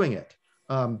doing it?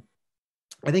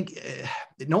 I think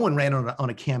no one ran on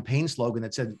a campaign slogan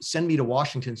that said, send me to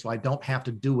Washington so I don't have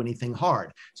to do anything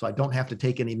hard, so I don't have to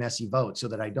take any messy votes, so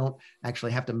that I don't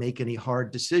actually have to make any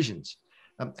hard decisions.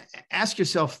 Ask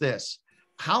yourself this: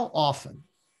 how often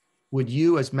would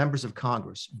you, as members of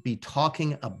Congress, be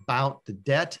talking about the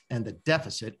debt and the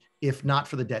deficit if not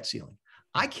for the debt ceiling?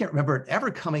 I can't remember it ever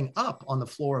coming up on the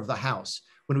floor of the House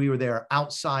when we were there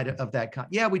outside of that.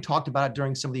 Yeah, we talked about it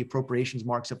during some of the appropriations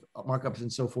markups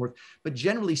and so forth, but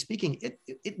generally speaking,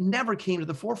 it never came to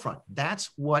the forefront. That's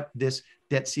what this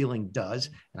debt ceiling does,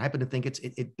 and I happen to think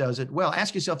it does it well.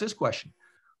 Ask yourself this question: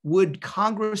 would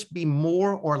Congress be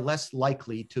more or less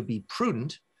likely to be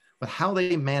prudent with how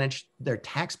they manage their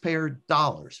taxpayer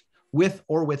dollars with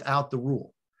or without the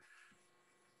rule?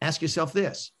 Ask yourself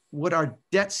this: would our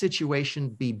debt situation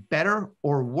be better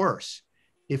or worse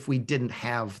if we didn't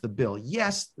have the bill?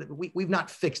 Yes, we've not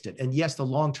fixed it. And yes, the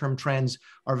long-term trends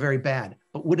are very bad.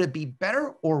 But would it be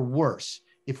better or worse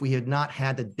if we had not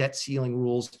had the debt ceiling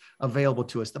rules available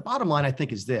to us? The bottom line, I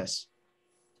think, is this: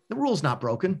 the rule's not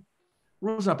broken. The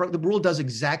rule's not broken. The rule does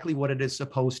exactly what it is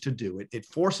supposed to do. It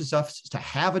forces us to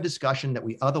have a discussion that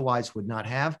we otherwise would not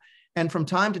have, and from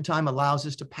time to time allows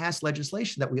us to pass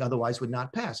legislation that we otherwise would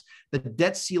not pass. The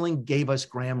debt ceiling gave us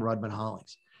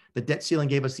Graham-Rudman-Hollings. The debt ceiling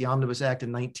gave us the Omnibus Act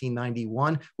in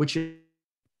 1991, which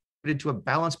led to a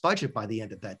balanced budget by the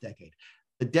end of that decade.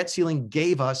 The debt ceiling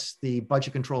gave us the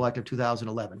Budget Control Act of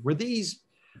 2011. Were these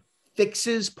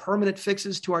fixes, permanent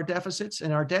fixes to our deficits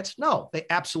and our debts? No, they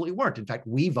absolutely weren't. In fact,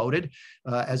 we voted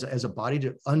as a body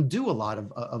to undo a lot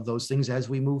of those things as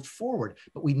we moved forward,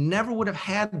 but we never would have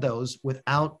had those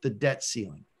without the debt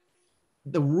ceiling.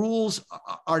 The rules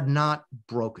are not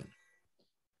broken.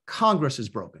 Congress is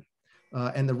broken.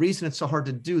 And the reason it's so hard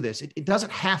to do this, it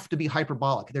doesn't have to be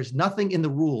hyperbolic. There's nothing in the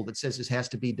rule that says this has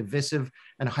to be divisive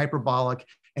and hyperbolic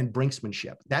and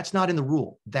brinksmanship. That's not in the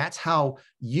rule. That's how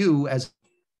you, as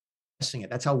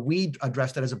that's how we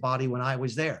addressed it as a body when I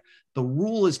was there. The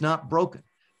rule is not broken.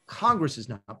 Congress is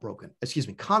not broken. Excuse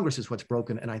me, Congress is what's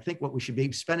broken. And I think what we should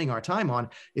be spending our time on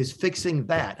is fixing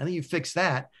that. And then you fix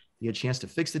that, you get a chance to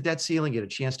fix the debt ceiling, get a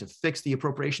chance to fix the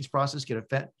appropriations process, get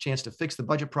a chance to fix the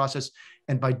budget process.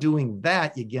 And by doing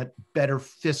that, you get better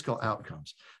fiscal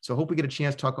outcomes. So I hope we get a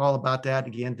chance to talk all about that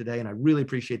again today. And I really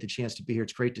appreciate the chance to be here.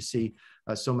 It's great to see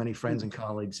so many friends and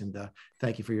colleagues. And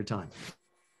thank you for your time.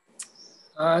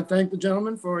 I thank the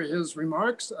gentleman for his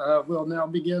remarks. We'll now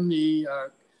begin the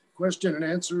question and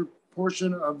answer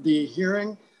portion of the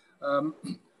hearing.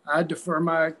 I defer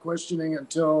my questioning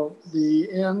until the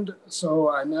end,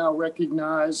 so I now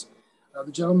recognize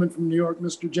the gentleman from New York,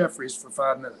 Mr. Jeffries, for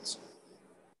 5 minutes.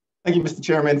 Thank you, Mr.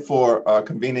 Chairman, for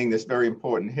convening this very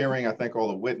important hearing. I thank all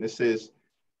the witnesses.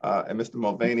 And Mr.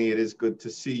 Mulvaney, it is good to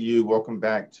see you. Welcome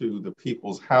back to the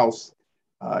People's House,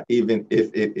 even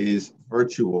if it is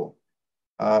virtual.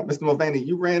 Mr. Mulvaney,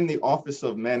 you ran the Office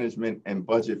of Management and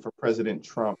Budget for President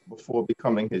Trump before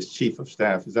becoming his chief of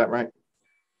staff. Is that right?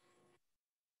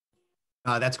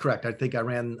 That's correct. I think I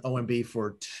ran OMB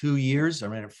for 2 years. I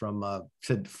ran it from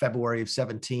February of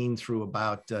 17 through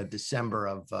about December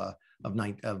of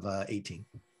 18.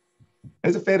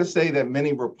 Is it fair to say that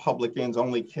many Republicans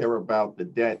only care about the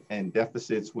debt and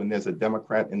deficits when there's a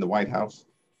Democrat in the White House?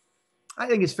 I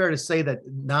think it's fair to say that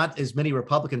not as many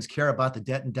Republicans care about the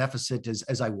debt and deficit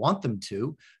as I want them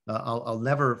to. I'll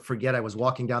never forget, I was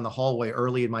walking down the hallway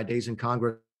early in my days in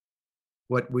Congress,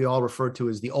 what we all refer to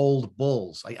as the old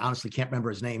bulls. I honestly can't remember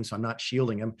his name, so I'm not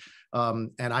shielding him.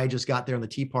 And I just got there in the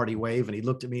Tea Party wave, and he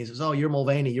looked at me and says, "Oh, you're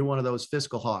Mulvaney, you're one of those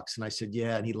fiscal hawks." And I said,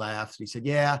 "Yeah." And he laughed. He said,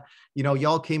 "Yeah, you know,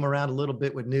 y'all came around a little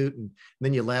bit with Newt, and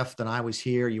then you left, and I was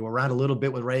here. You were around a little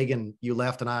bit with Reagan, you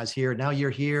left, and I was here. Now you're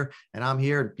here, and I'm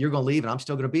here. You're going to leave, and I'm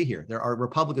still going to be here." There are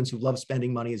Republicans who love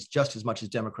spending money just as much as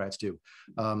Democrats do.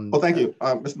 Well, thank you,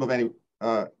 Mr. Mulvaney.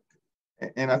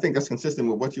 And I think that's consistent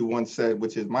with what you once said,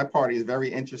 which is my party is very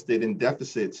interested in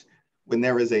deficits when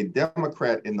there is a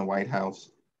Democrat in the White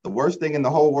House. The worst thing in the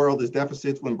whole world is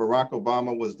deficits when Barack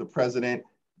Obama was the president.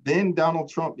 Then Donald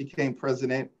Trump became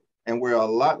president, and we're a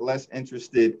lot less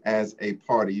interested as a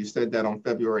party. You said that on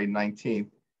February 19th,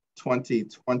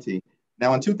 2020.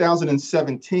 Now, in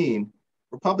 2017,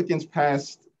 Republicans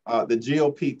passed the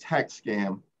GOP tax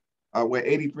scam, where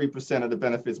 83% of the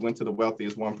benefits went to the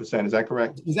wealthiest 1%. Is that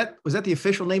correct? Was that the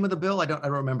official name of the bill? I don't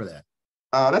remember that.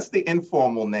 That's the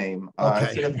informal name. Okay.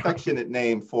 It's an affectionate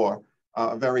name for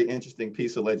a very interesting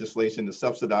piece of legislation to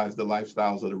subsidize the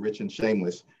lifestyles of the rich and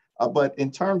shameless. But in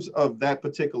terms of that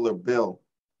particular bill,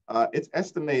 it's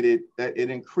estimated that it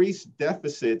increased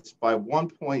deficits by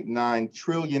 $1.9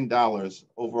 trillion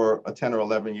over a 10 or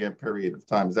 11 year period of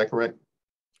time. Is that correct?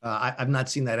 I've not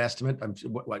seen that estimate.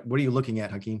 What are you looking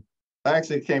at, Hakeem? I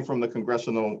actually came from the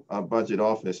Congressional Budget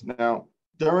Office. Now,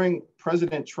 during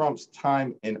President Trump's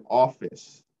time in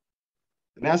office,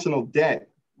 the national debt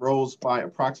rose by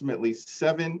approximately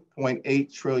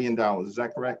 $7.8 trillion. Is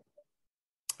that correct?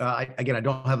 Again, I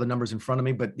don't have the numbers in front of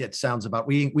me, but it sounds about,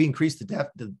 we increased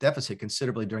the deficit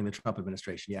considerably during the Trump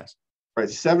administration, yes. Right,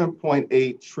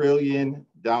 $7.8 trillion.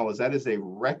 That is a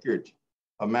record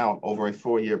amount over a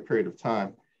 4-year period of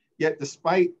time. Yet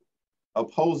despite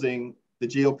opposing the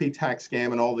GOP tax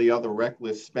scam and all the other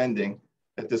reckless spending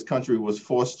that this country was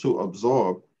forced to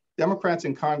absorb, Democrats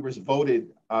in Congress voted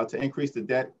to increase the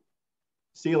debt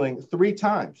ceiling 3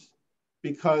 times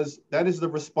because that is the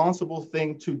responsible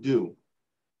thing to do,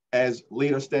 as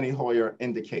Leader Steny Hoyer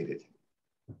indicated.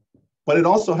 But it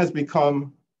also has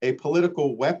become a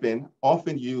political weapon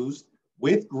often used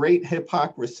with great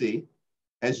hypocrisy,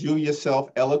 as you yourself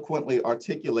eloquently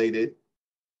articulated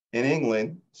in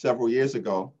England several years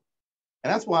ago.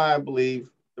 And that's why I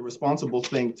believe the responsible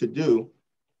thing to do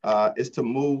is to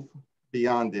move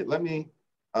beyond it. Let me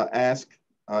ask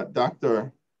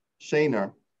Dr.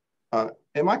 Shaner,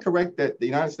 am I correct that the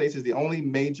United States is the only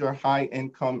major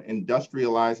high-income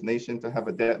industrialized nation to have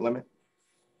a debt limit?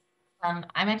 I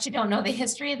actually don't know the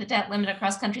history of the debt limit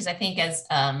across countries. I think, as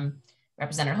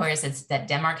Representative Hoyer says, that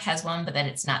Denmark has one, but that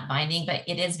it's not binding. But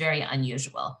it is very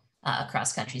unusual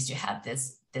across countries to have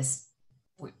this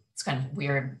it's kind of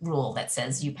weird rule that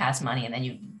says you pass money and then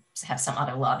you have some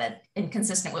other law that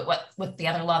inconsistent with the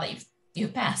other law that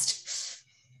you've passed.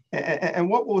 And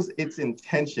what was its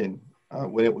intention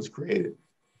when it was created?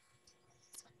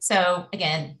 So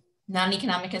again, not an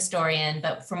economic historian,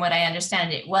 but from what I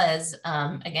understand, it was,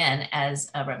 again, as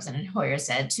Representative Hoyer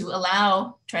said, to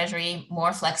allow Treasury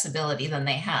more flexibility than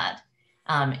they had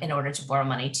in order to borrow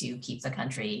money to keep the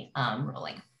country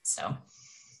rolling. So,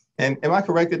 and am I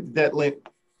correct that the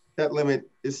debt limit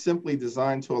is simply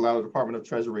designed to allow the Department of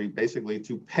Treasury basically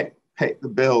to pay the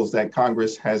bills that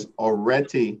Congress has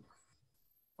already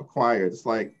acquired? It's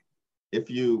like if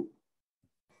you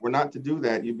were not to do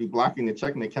that, you'd be blocking the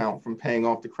checking account from paying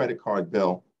off the credit card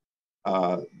bill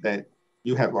that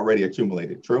you have already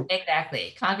accumulated, true?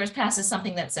 Exactly. Congress passes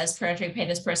something that says Treasury pay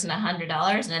this person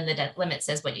 $100 and then the debt limit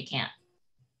says what you can't.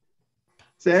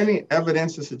 Is there any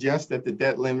evidence to suggest that the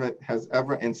debt limit has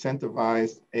ever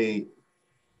incentivized a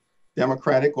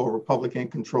Democratic or Republican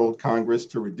controlled Congress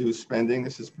to reduce spending?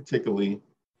 This is particularly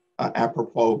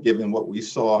apropos given what we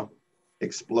saw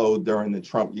explode during the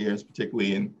Trump years,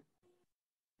 particularly in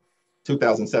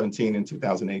 2017 and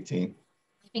 2018.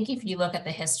 I think if you look at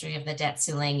the history of the debt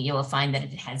ceiling, you will find that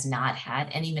it has not had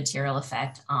any material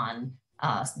effect on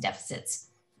deficits.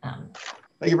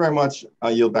 Thank you very much. I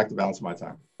yield back the balance of my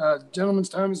time. Gentleman's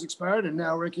time has expired, and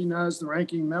now recognize the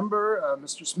ranking member,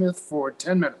 Mr. Smith, for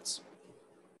 10 minutes.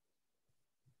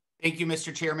 Thank you,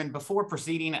 Mr. Chairman. Before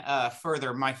proceeding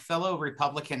further, my fellow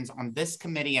Republicans on this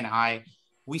committee and I,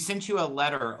 we sent you a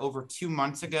letter over 2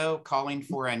 months ago calling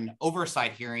for an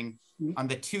oversight hearing on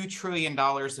the $2 trillion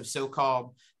of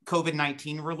so-called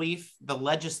COVID-19 relief, the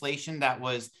legislation that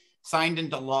was signed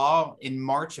into law in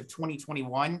March of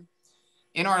 2021.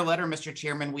 In our letter, Mr.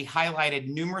 Chairman, we highlighted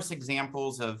numerous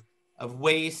examples of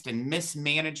waste and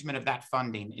mismanagement of that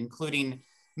funding, including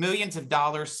millions of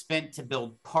dollars spent to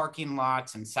build parking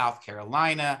lots in South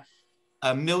Carolina,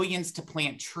 millions to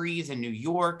plant trees in New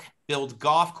York, build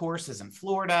golf courses in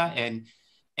Florida, and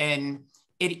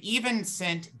it even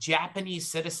sent Japanese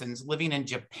citizens living in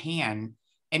Japan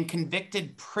and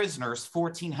convicted prisoners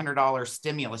 $1,400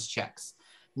 stimulus checks,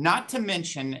 not to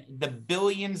mention the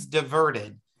billions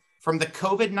diverted from the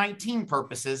COVID-19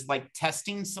 purposes like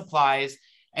testing supplies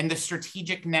and the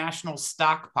strategic national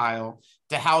stockpile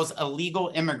to house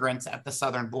illegal immigrants at the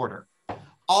southern border.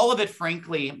 All of it,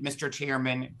 frankly, Mr.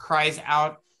 Chairman, cries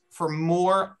out for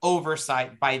more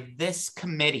oversight by this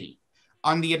committee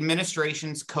on the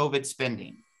administration's COVID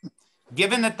spending.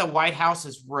 Given that the White House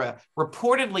is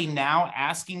reportedly now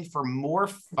asking for more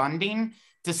funding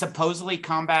to supposedly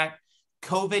combat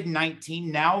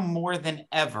COVID-19, now more than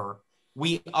ever,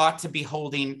 we ought to be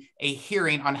holding a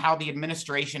hearing on how the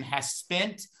administration has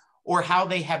spent or how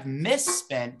they have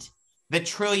misspent the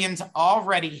trillions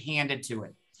already handed to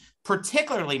it.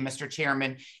 Particularly, Mr.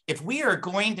 Chairman, if we are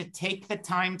going to take the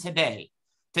time today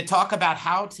to talk about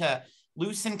how to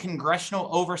loosen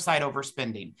congressional oversight over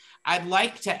spending, I'd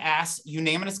like to ask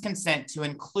unanimous consent to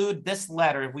include this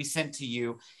letter we sent to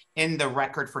you in the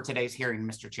record for today's hearing,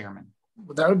 Mr. Chairman.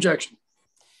 Without objection.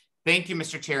 Thank you,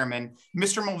 Mr. Chairman.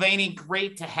 Mr. Mulvaney,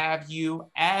 great to have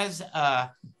you. As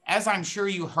I'm sure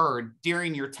you heard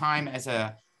during your time as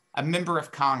a a member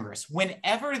of Congress,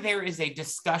 whenever there is a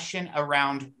discussion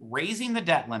around raising the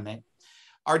debt limit,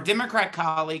 our Democrat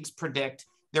colleagues predict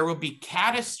there will be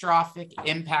catastrophic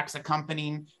impacts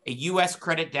accompanying a U.S.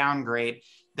 credit downgrade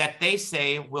that they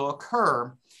say will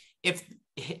occur if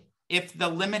the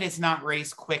limit is not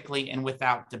raised quickly and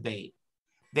without debate.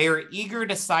 They are eager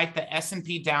to cite the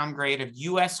S&P downgrade of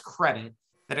U.S. credit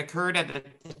that occurred at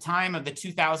the time of the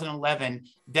 2011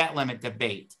 debt limit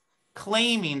debate,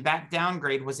 claiming that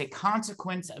downgrade was a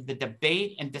consequence of the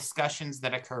debate and discussions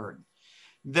that occurred.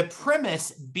 The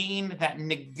premise being that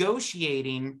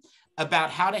negotiating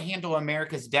about how to handle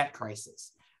America's debt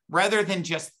crisis, rather than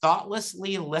just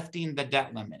thoughtlessly lifting the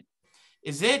debt limit,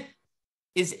 is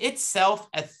itself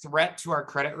a threat to our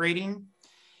credit rating?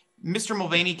 Mr.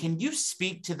 Mulvaney, can you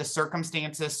speak to the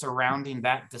circumstances surrounding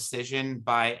that decision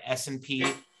by S&P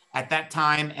at that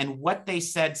time and what they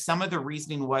said some of the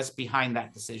reasoning was behind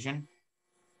that decision?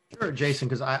 Sure, Jason,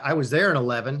 because I was there in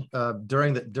 11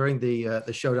 during the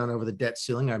showdown over the debt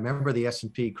ceiling. I remember the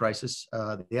S&P crisis,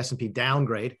 the S&P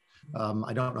downgrade.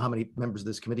 I don't know how many members of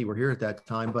this committee were here at that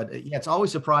time, but yeah, it's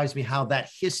always surprised me how that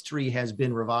history has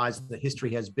been revised. The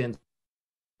history has been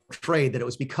portrayed that it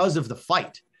was because of the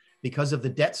fight, because of the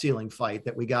debt ceiling fight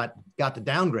that we got the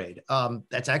downgrade.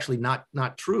 That's actually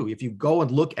not true. If you go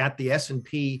and look at the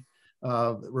S&P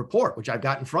report, which I've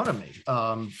got in front of me,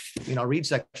 I'll read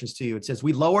sections to you. It says,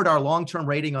 we lowered our long-term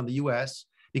rating on the U.S.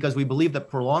 because we believe that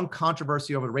prolonged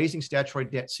controversy over raising statutory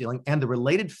debt ceiling and the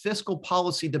related fiscal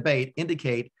policy debate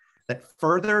indicate that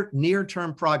further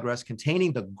near-term progress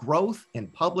containing the growth in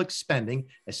public spending,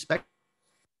 especially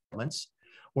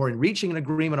or in reaching an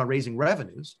agreement on raising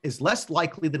revenues, is less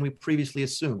likely than we previously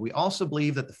assumed. We also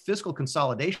believe that the fiscal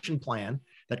consolidation plan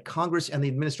that Congress and the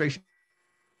administration,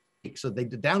 so they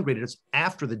downgraded us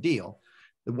after the deal,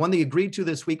 the one they agreed to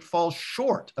this week falls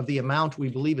short of the amount we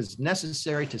believe is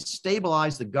necessary to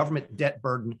stabilize the government debt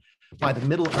burden by the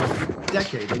middle of the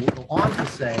decade. They will go on to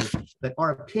say that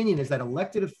our opinion is that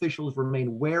elected officials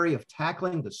remain wary of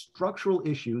tackling the structural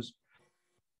issues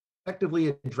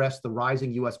effectively address the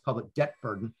rising U.S. public debt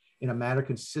burden in a manner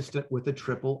consistent with the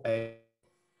AAA.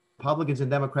 Republicans and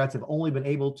Democrats have only been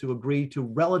able to agree to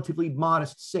relatively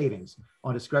modest savings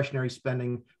on discretionary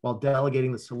spending while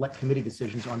delegating the select committee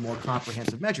decisions on more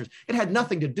comprehensive measures. It had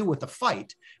nothing to do with the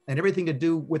fight and everything to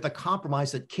do with the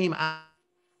compromise that came out.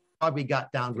 We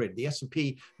got downgraded. The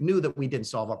S&P knew that we didn't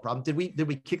solve our problem. Did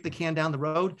we kick the can down the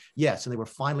road? Yes, and they were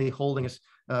finally holding us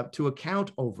to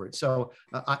account over it. So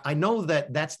I know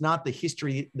that that's not the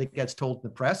history that gets told in the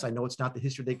press. I know it's not the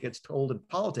history that gets told in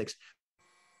politics.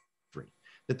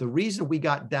 That the reason we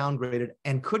got downgraded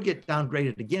and could get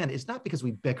downgraded again is not because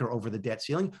we bicker over the debt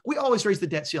ceiling. We always raise the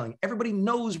debt ceiling. Everybody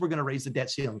knows we're going to raise the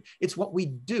debt ceiling. It's what we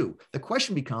do. The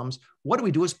question becomes, what do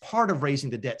we do as part of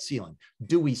raising the debt ceiling?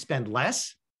 Do we spend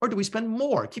less or do we spend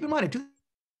more? Keep in mind,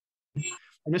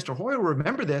 and Mr. Hoyer will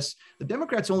remember this, the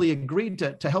Democrats only agreed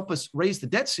to help us raise the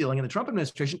debt ceiling in the Trump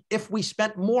administration if we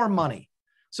spent more money.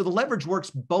 So the leverage works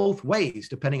both ways,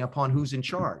 depending upon who's in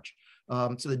charge.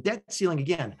 So the debt ceiling,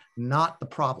 again, not the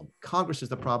problem. Congress is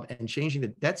the problem, and changing the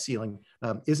debt ceiling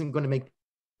isn't going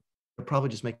to probably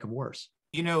just make them worse.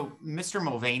 You know, Mr.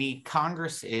 Mulvaney,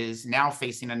 Congress is now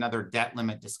facing another debt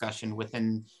limit discussion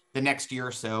within the next year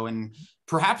or so, and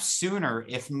perhaps sooner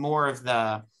if more of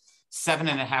the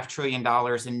 $7.5 trillion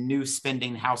in new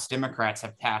spending House Democrats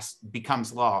have passed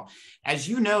becomes law. As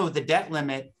you know, the debt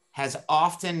limit has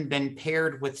often been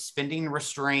paired with spending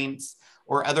restraints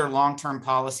or other long-term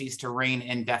policies to rein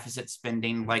in deficit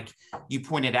spending, like you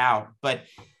pointed out. But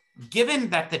given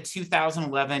that the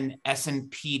 2011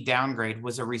 S&P downgrade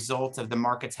was a result of the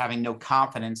markets having no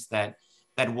confidence that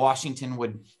Washington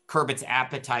would curb its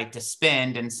appetite to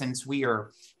spend, and since we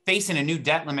are facing a new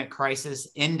debt limit crisis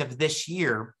end of this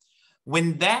year,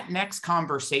 when that next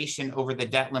conversation over the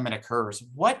debt limit occurs,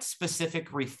 what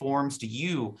specific reforms do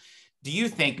you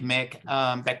think, Mick,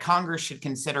 that Congress should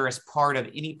consider as part of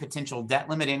any potential debt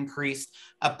limit increase,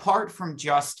 apart from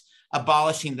just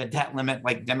abolishing the debt limit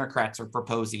like Democrats are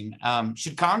proposing?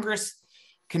 Should Congress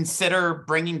consider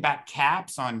bringing back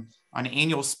caps on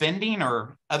annual spending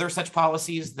or other such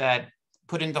policies that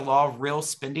put into law real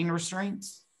spending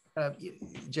restraints?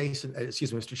 Jason,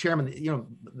 excuse me, Mr. Chairman,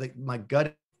 my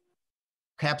gut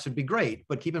caps would be great,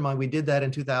 but keep in mind we did that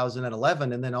in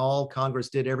 2011, and then all Congress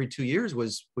did every 2 years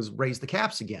was raise the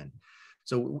caps again.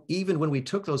 So even when we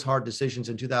took those hard decisions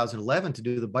in 2011 to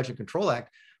do the Budget Control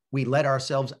Act, we let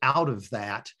ourselves out of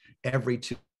that every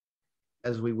 2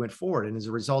 as we went forward, and as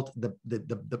a result,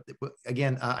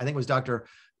 again, I think it was Dr.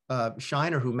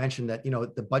 Shiner, who mentioned that,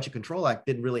 the Budget Control Act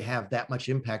didn't really have that much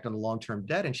impact on the long-term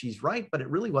debt. And she's right, but it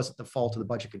really wasn't the fault of the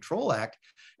Budget Control Act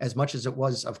as much as it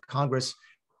was of Congress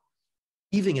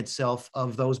relieving itself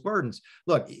of those burdens.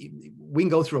 Look, we can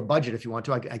go through a budget if you want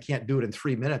to. I can't do it in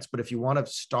 3 minutes, but if you want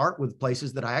to start with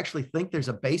places that I actually think there's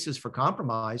a basis for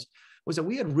compromise, was that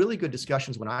we had really good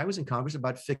discussions when I was in Congress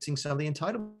about fixing some of the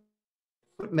entitlements.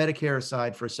 Put Medicare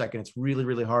aside for a second. It's really,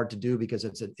 really hard to do because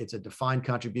it's a defined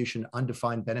contribution,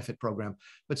 undefined benefit program.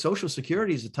 But Social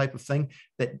Security is the type of thing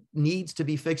that needs to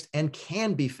be fixed and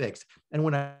can be fixed. And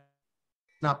when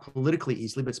not politically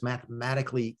easily, but it's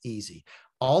mathematically easy.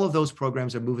 All of those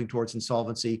programs are moving towards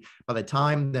insolvency. By the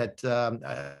time that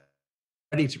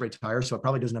ready to retire, so it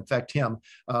probably doesn't affect him.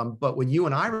 But when you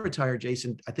and I retire,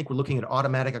 Jason, I think we're looking at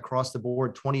automatic across the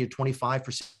board 20 to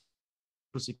 25%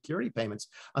 security payments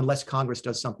unless Congress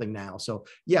does something now. So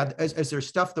yeah, as there's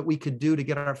stuff that we could do to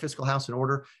get our fiscal house in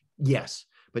order, yes.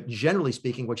 But generally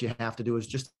speaking, what you have to do is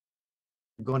just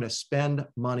going to spend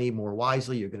money more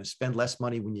wisely. You're going to spend less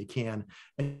money when you can.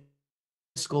 And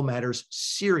fiscal matters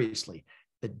seriously.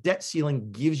 The debt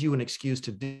ceiling gives you an excuse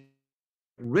to get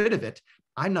rid of it.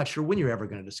 I'm not sure when you're ever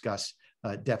going to discuss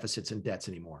deficits and debts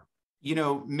anymore.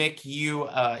 Mick,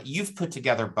 you've put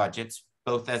together budgets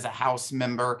both as a House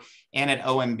member and at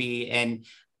OMB. And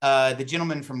the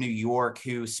gentleman from New York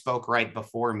who spoke right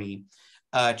before me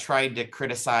tried to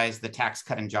criticize the Tax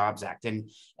Cut and Jobs Act. And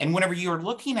whenever you're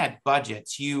looking at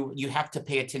budgets, you have to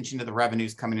pay attention to the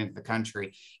revenues coming into the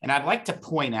country. And I'd like to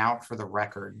point out for the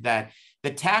record that the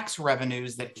tax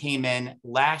revenues that came in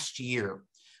last year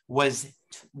was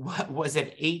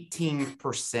at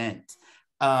 18%.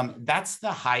 That's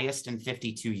the highest in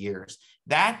 52 years.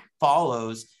 That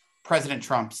follows President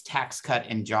Trump's Tax Cut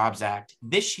and Jobs Act.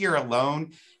 This year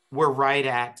alone, we're right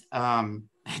at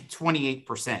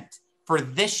 28% for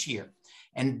this year.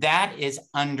 And that is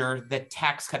under the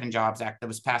Tax Cut and Jobs Act that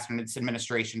was passed under this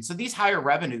administration. So these higher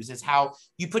revenues is how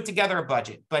you put together a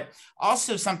budget. But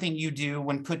also something you do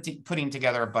when putting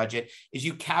together a budget is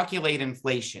you calculate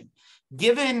inflation.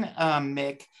 Given,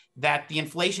 Mick, that the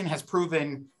inflation has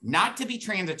proven not to be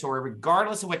transitory,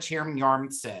 regardless of what Chairman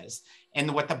Yarmouth says,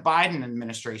 and what the Biden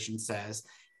administration says,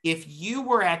 if you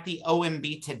were at the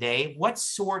OMB today, what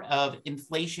sort of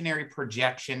inflationary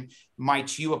projection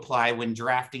might you apply when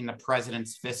drafting the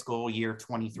president's fiscal year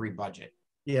 23 budget?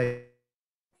 Yeah,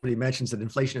 he mentions that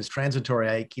inflation is transitory.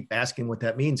 I keep asking what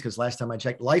that means because last time I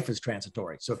checked, life is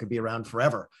transitory. So it could be around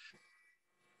forever.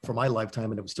 For my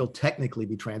lifetime, and it would still technically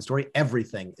be transitory.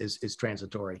 Everything is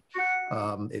transitory.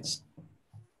 It's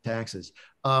taxes.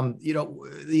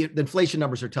 The inflation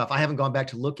numbers are tough. I haven't gone back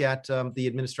to look at the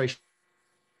administration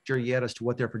yet as to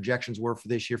what their projections were for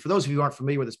this year. For those of you who aren't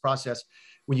familiar with this process,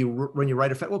 when you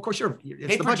write a, well, of course,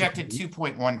 they projected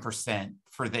 2.1%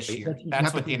 for this year.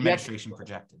 That's what the administration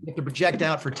projected. You have to project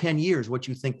out for 10 years what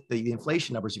you think the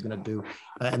inflation numbers are going to do,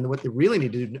 and what they really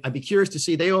need to do. I'd be curious to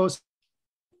see. They owe us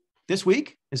this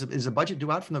week. Is a budget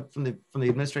due out from the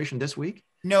administration this week?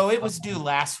 No, it was due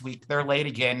last week. They're late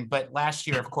again, but last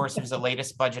year, of course, it was the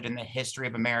latest budget in the history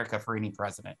of America for any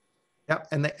president. Yeah,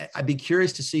 and I'd be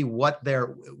curious to see what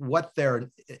their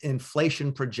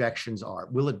inflation projections are.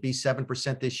 Will it be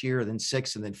 7% this year, then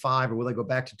 6%, and then 5%, or will they go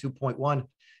back to 2.1%?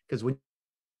 Because when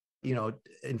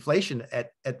inflation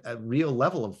at a real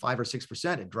level of 5 or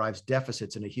 6%, it drives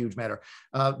deficits in a huge manner.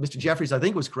 Mr. Jeffries, I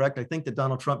think was correct. I think that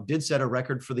Donald Trump did set a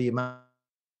record for the amount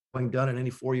done in any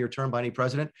 4-year term by any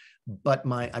president, but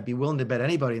I'd be willing to bet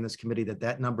anybody in this committee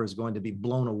that number is going to be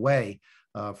blown away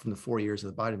from the 4 years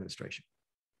of the Biden administration.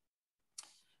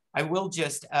 I will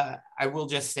just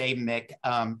say, Mick,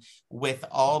 with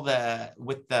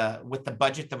the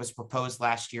budget that was proposed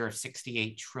last year of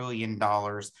 $68 trillion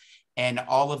and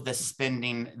all of the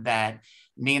spending that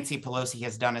Nancy Pelosi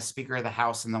has done as Speaker of the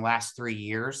House in the last 3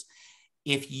 years,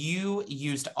 if you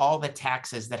used all the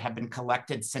taxes that have been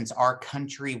collected since our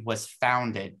country was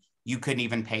founded, you couldn't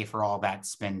even pay for all that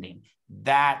spending.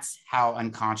 That's how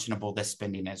unconscionable this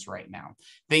spending is right now.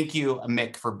 Thank you,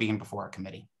 Mick, for being before our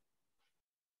committee.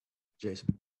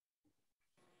 Jason.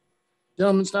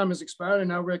 Gentleman's time has expired. I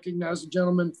now recognize the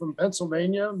gentleman from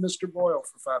Pennsylvania, Mr. Boyle,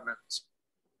 for 5 minutes.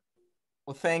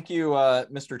 Well, thank you,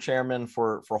 Mr. Chairman,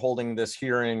 for holding this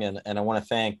hearing, and I want to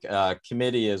thank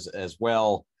committee as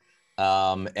well.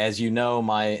 As you know,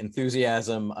 my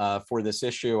enthusiasm for this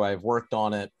issue, I've worked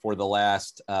on it for the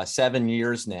last 7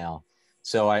 years now.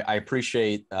 So I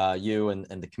appreciate you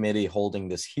and the committee holding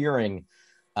this hearing.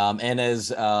 And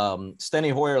as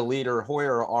Steny Hoyer leader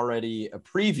Hoyer already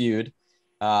previewed,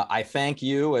 I thank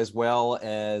you as well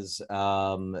as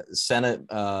Senate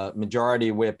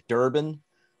Majority Whip Durbin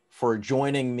for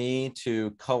joining me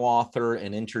to co-author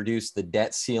and introduce the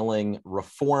Debt Ceiling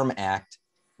Reform Act,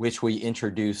 which we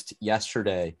introduced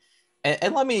yesterday.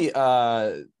 And let me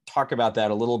talk about that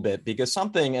a little bit, because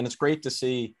something, and it's great to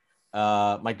see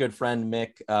my good friend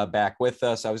Mick back with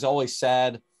us. I was always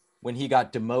sad when he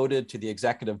got demoted to the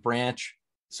executive branch.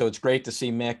 So it's great to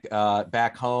see Mick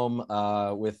back home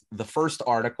with the first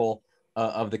article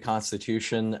of the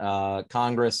Constitution,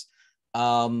 Congress.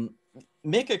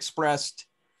 Mick expressed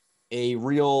a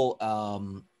real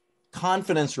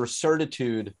confidence or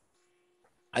certitude.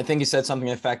 I think he said something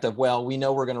to the effect of, well, we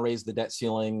know we're going to raise the debt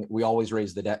ceiling. We always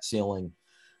raise the debt ceiling.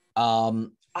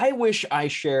 I wish I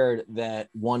shared that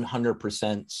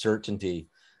 100% certainty.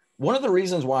 One of the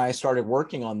reasons why I started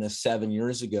working on this 7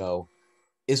 years ago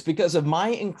is because of my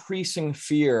increasing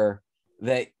fear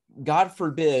that, God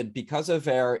forbid, because of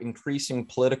our increasing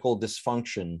political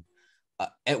dysfunction,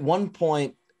 at one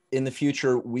point in the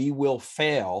future, we will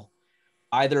fail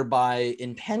either by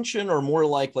intention or more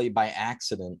likely by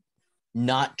accident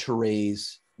not to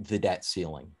raise the debt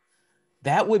ceiling.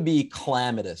 That would be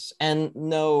calamitous. And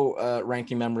no,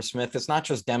 Ranking Member Smith, it's not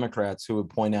just Democrats who would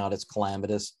point out it's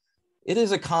calamitous. It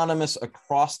is economists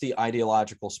across the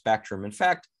ideological spectrum. In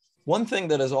fact, one thing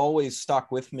that has always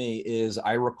stuck with me is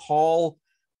I recall,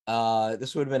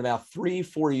 this would have been about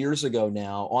 3-4 years ago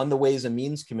now, on the Ways and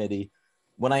Means Committee,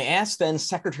 when I asked then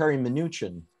Secretary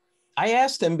Mnuchin, I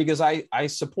asked him because I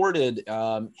supported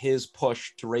his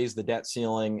push to raise the debt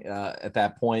ceiling at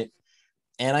that point.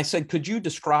 And I said, could you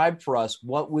describe for us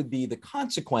what would be the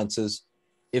consequences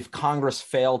if Congress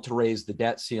failed to raise the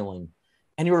debt ceiling?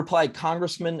 And he replied,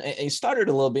 Congressman, and he stuttered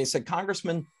a little bit. He said,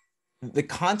 Congressman, the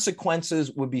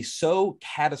consequences would be so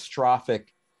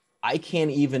catastrophic, I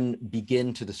can't even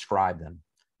begin to describe them.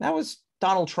 That was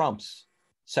Donald Trump's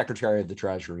Secretary of the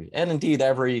Treasury. And indeed,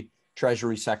 every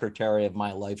Treasury Secretary of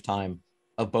my lifetime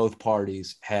of both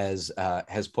parties has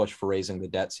pushed for raising the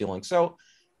debt ceiling. So,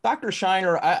 Dr.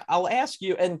 Shiner, I'll ask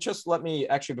you, and just let me,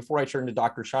 actually, before I turn to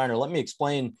Dr. Shiner, let me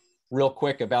explain real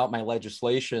quick about my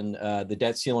legislation, the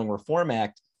Debt Ceiling Reform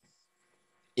Act.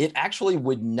 It actually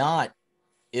would not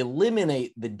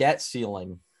eliminate the debt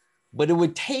ceiling, but it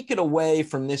would take it away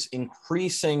from this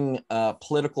increasing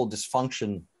political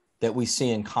dysfunction that we see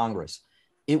in Congress.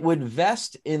 It would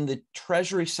vest in the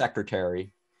Treasury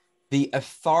Secretary the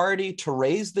authority to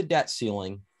raise the debt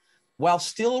ceiling while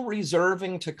still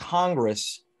reserving to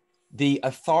Congress the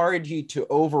authority to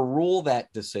overrule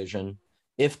that decision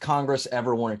if Congress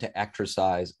ever wanted to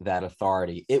exercise that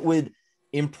authority. It would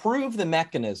improve the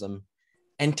mechanism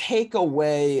and take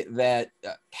away that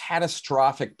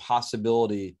catastrophic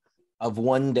possibility of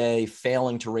one day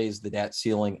failing to raise the debt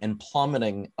ceiling and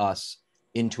plummeting us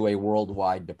into a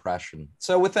worldwide depression.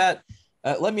 So with that,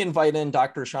 let me invite in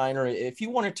Dr. Shiner. If you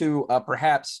wanted to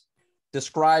perhaps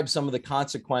describe some of the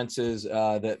consequences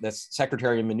that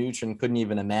Secretary Mnuchin couldn't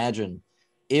even imagine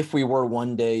if we were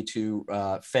one day to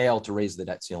fail to raise the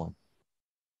debt ceiling.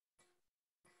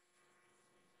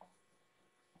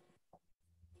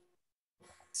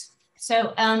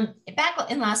 So back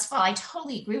in last fall, I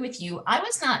totally agree with you. I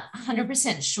was not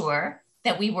 100% sure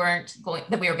that we were going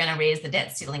to raise the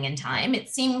debt ceiling in time. It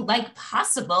seemed like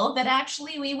possible that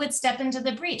actually we would step into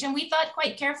the breach. And we thought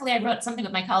quite carefully. I wrote something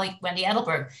with my colleague, Wendy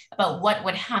Edelberg, about what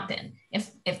would happen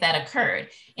if that occurred.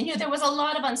 And there was a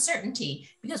lot of uncertainty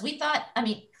because we thought,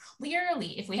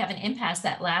 clearly, if we have an impasse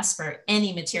that lasts for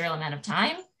any material amount of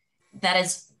time, that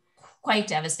is quite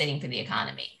devastating for the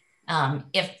economy.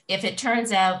 If it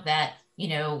turns out that,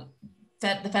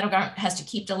 that the federal government has to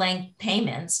keep delaying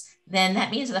payments, then that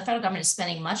means that the federal government is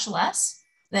spending much less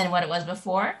than what it was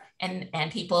before,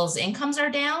 and people's incomes are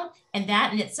down, and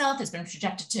that in itself has been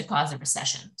projected to cause a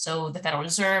recession. So the Federal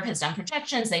Reserve has done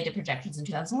projections. They did projections in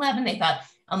 2011. They thought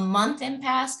a month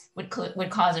impasse would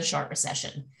cause a short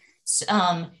recession.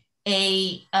 What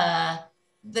we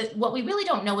really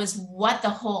don't know is what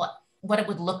it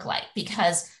would look like,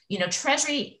 because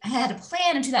Treasury had a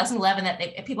plan in 2011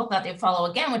 that people thought they'd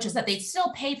follow again, which is that they'd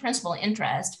still pay principal and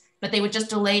interest, but they would just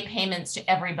delay payments to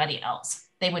everybody else.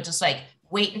 They would just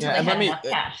wait until they had enough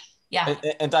cash. Yeah.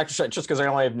 And Dr. Shiner, just because I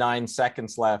only have 9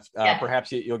 seconds left,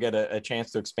 perhaps you'll get a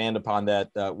chance to expand upon that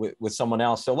with someone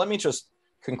else. So let me just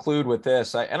conclude with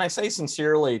this. I say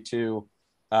sincerely to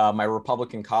my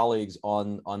Republican colleagues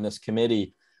on this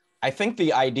committee, I think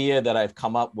the idea that I've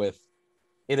come up with,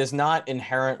 it is not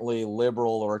inherently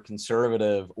liberal or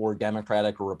conservative or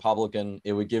Democratic or Republican.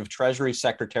 It would give Treasury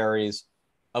secretaries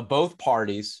of both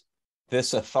parties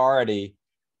this authority.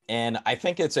 And I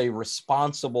think it's a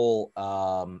responsible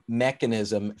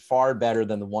mechanism, far better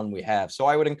than the one we have. So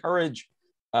I would encourage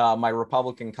my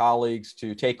Republican colleagues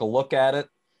to take a look at it.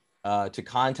 to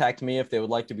contact me if they would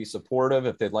like to be supportive,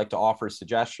 if they'd like to offer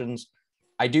suggestions.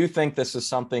 I do think this is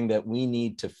something that we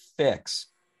need to fix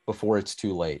before it's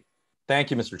too late. Thank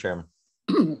you, Mr. Chairman.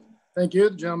 Thank you.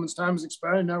 The gentleman's time has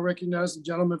expired. Now recognize the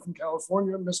gentleman from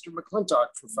California, Mr. McClintock,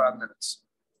 for 5 minutes.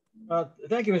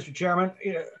 Thank you, Mr. Chairman.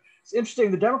 It's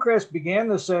interesting. The Democrats began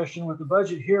the session with the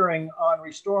budget hearing on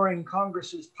restoring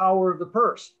Congress's power of the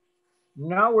purse.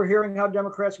 Now we're hearing how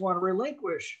Democrats want to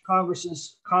relinquish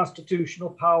Congress's constitutional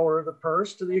power of the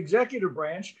purse to the executive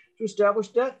branch to establish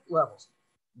debt levels.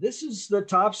 This is the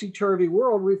topsy-turvy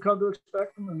world we've come to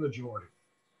expect from the majority.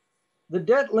 The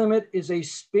debt limit is a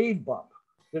speed bump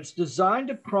that's designed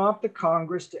to prompt the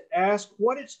Congress to ask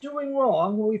what it's doing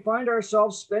wrong when we find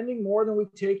ourselves spending more than we're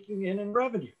taking in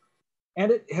revenue.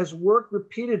 And it has worked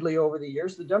repeatedly over the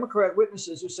years. The Democrat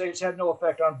witnesses who say it's had no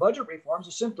effect on budget reforms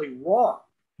are simply wrong.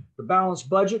 The Balanced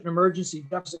Budget and Emergency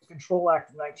Deficit Control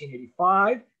Act of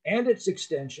 1985 and its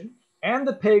extension, and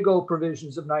the pay-go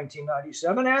provisions of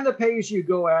 1997, and the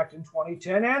Pay-As-You-Go Act in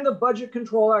 2010, and the Budget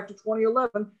Control Act of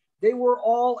 2011, they were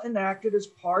all enacted as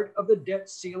part of the debt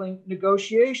ceiling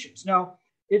negotiations. Now,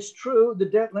 it's true the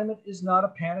debt limit is not a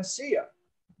panacea,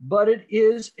 but it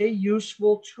is a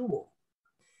useful tool.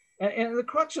 And the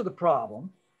crux of the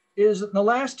problem is that in the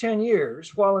last 10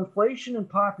 years, while inflation and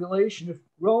population have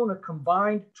grown a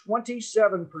combined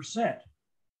 27%,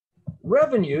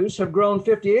 revenues have grown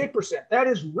 58%. That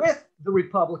is with the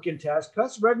Republican tax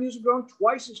cuts. Revenues have grown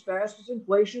twice as fast as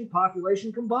inflation and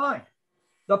population combined.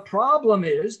 The problem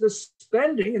is the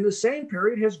spending in the same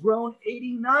period has grown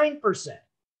 89%.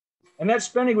 And that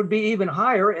spending would be even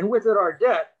higher, and with it our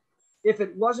debt, if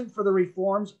it wasn't for the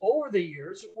reforms over the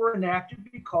years that were enacted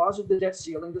because of the debt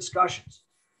ceiling discussions.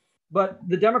 But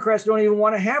the Democrats don't even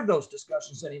want to have those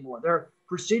discussions anymore. They're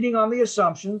proceeding on the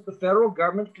assumption that the federal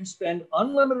government can spend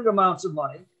unlimited amounts of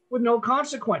money with no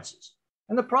consequences.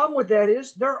 And the problem with that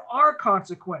is there are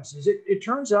consequences. It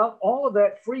turns out all of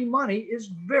that free money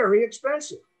is very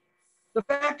expensive. The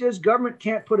fact is government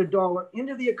can't put a dollar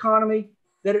into the economy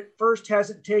that it first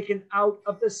hasn't taken out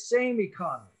of the same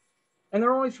economy. And there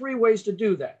are only three ways to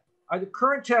do that. Either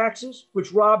current taxes,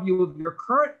 which rob you of your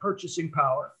current purchasing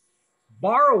power,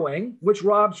 borrowing, which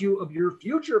robs you of your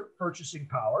future purchasing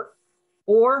power,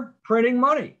 or printing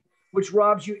money, which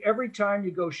robs you every time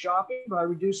you go shopping by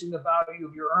reducing the value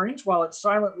of your earnings while it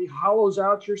silently hollows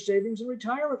out your savings and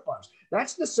retirement funds.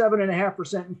 That's the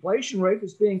 7.5% inflation rate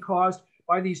that's being caused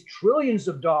by these trillions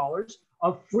of dollars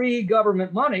of free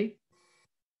government money.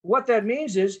 What that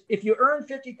means is if you earn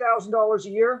 $50,000 a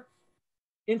year,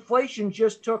 inflation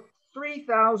just took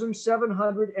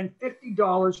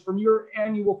 $3,750 from your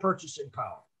annual purchasing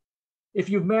power. If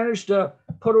you've managed to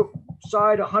put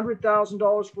aside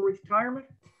 $100,000 for retirement,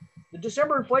 the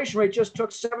December inflation rate just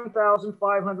took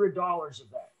 $7,500 of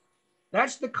that.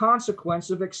 That's the consequence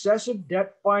of excessive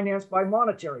debt financed by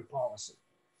monetary policy.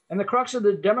 And the crux of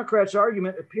the Democrats'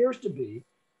 argument appears to be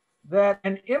that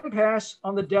an impasse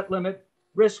on the debt limit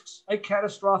risks a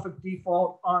catastrophic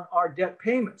default on our debt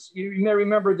payments. You may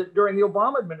remember that during the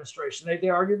Obama administration, they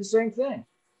argued the same thing.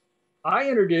 I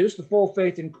introduced the Full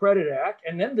Faith and Credit Act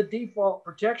and then the Default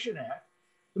Protection Act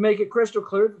to make it crystal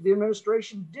clear that the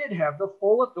administration did have the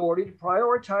full authority to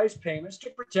prioritize payments to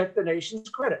protect the nation's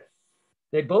credit.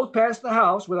 They both passed the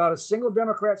House without a single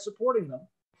Democrat supporting them.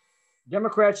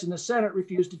 Democrats in the Senate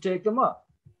refused to take them up.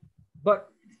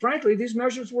 But frankly, these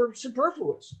measures were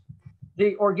superfluous.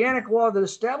 The organic law that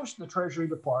established the Treasury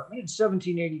Department in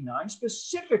 1789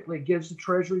 specifically gives the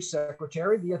Treasury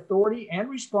Secretary the authority and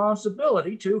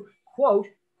responsibility to, quote,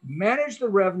 manage the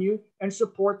revenue and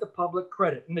support the public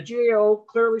credit. And the GAO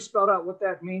clearly spelled out what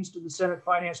that means to the Senate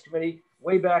Finance Committee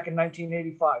way back in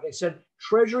 1985. They said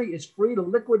Treasury is free to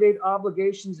liquidate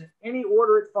obligations in any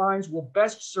order it finds will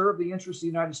best serve the interests of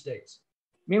the United States.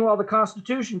 Meanwhile, the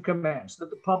Constitution commands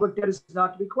that the public debt is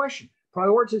not to be questioned.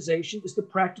 Prioritization is the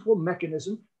practical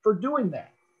mechanism for doing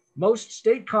that. Most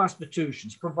state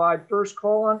constitutions provide first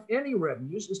call on any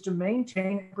revenues is to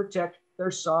maintain and protect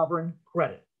their sovereign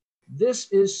credit.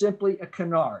 This is simply a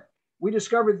canard. We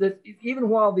discovered that even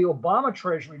while the Obama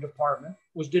Treasury Department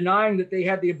was denying that they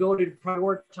had the ability to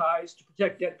prioritize to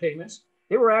protect debt payments,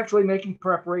 they were actually making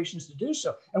preparations to do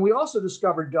so. And we also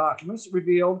discovered documents that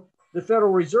revealed the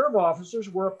Federal Reserve officers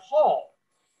were appalled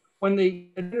when the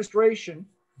administration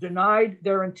denied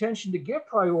their intention to give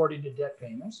priority to debt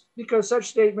payments because such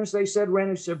statements, they said,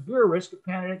 ran a severe risk of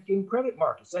panicking credit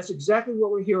markets. That's exactly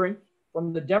what we're hearing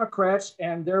from the Democrats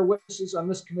and their witnesses on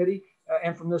this committee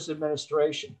and from this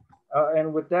administration.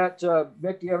 And with that,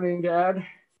 Mick, do you have anything to add?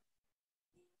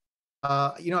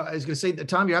 I was going to say,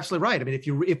 Tom, you're absolutely right. I mean,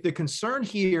 if the concern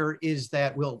here is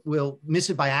that we'll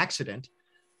miss it by accident,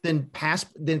 then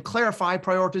clarify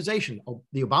prioritization.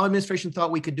 The Obama administration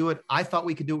thought we could do it. I thought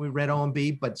we could do it with Red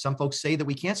OMB, but some folks say that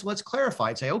we can't. So let's clarify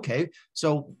and say, okay,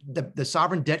 so the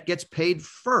sovereign debt gets paid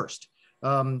first.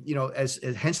 As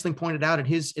Hensling pointed out in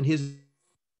his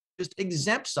just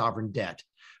exempt sovereign debt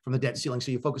from the debt ceiling.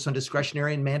 So you focus on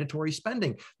discretionary and mandatory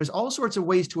spending. There's all sorts of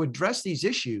ways to address these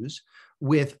issues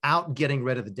without getting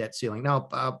rid of the debt ceiling.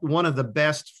 Now, one of the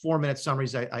best 4-minute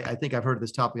summaries I think I've heard of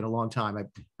this topic in a long time.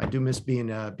 I do miss being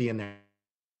there.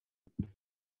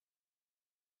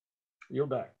 You're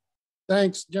back.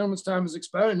 Thanks. Gentleman's time has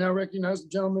expired. I now recognize the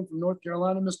gentleman from North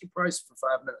Carolina, Mr. Price, for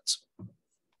 5 minutes.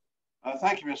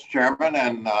 Thank you, Mr. Chairman,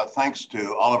 and thanks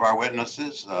to all of our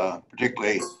witnesses,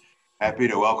 particularly happy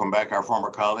to welcome back our former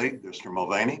colleague, Mr.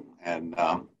 Mulvaney, and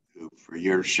who for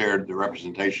years shared the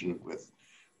representation with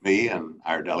me and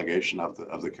our delegation of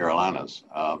the Carolinas.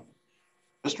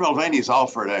 Mr. Mulvaney's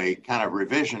offered a kind of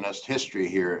revisionist history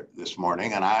here this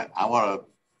morning, and I want to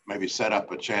maybe set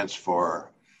up a chance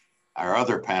for our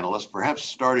other panelists, perhaps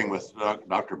starting with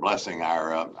Dr. Blessing,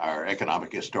 our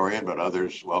economic historian, but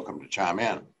others welcome to chime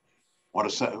in. Want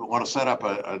to set up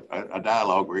a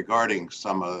dialogue regarding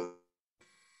some of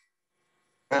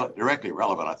directly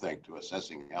relevant, I think, to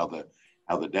assessing how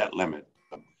the debt limit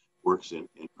works in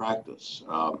practice.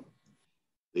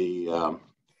 The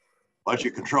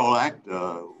Budget Control Act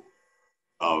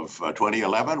of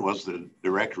 2011 was the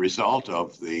direct result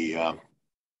of the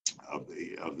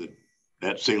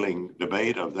debt ceiling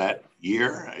debate of that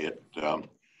year.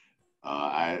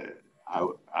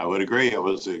 I would agree it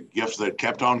was a gift that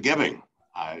kept on giving.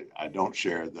 I don't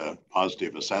share the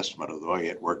positive assessment of the way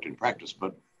it worked in practice,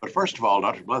 but first of all,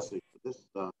 Dr. Blessing,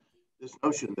 this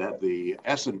notion that the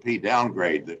S&P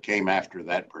downgrade that came after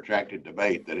that protracted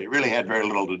debate, that it really had very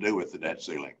little to do with the debt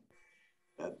ceiling.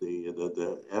 That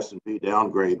the S&P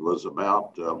downgrade was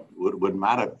about,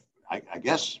 might have, I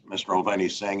guess Mr.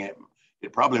 Mulvaney's saying it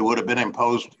probably would have been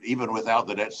imposed even without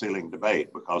the debt ceiling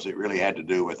debate, because it really had to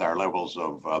do with our levels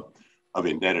of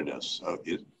indebtedness.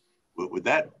 Would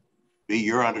that be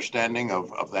your understanding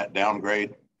of that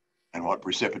downgrade and what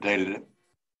precipitated it?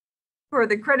 Sure.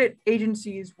 The credit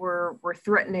agencies were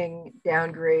threatening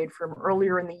downgrade from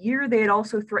earlier in the year. They had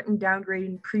also threatened downgrade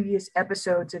in previous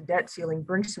episodes of debt ceiling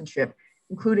brinksmanship,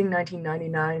 including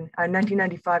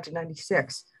 1995 to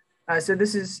 96. So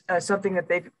this is something that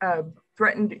they've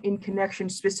threatened in connection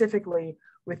specifically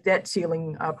with debt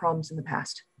ceiling problems in the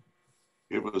past.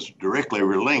 It was directly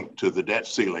linked to the debt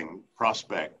ceiling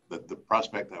prospect, the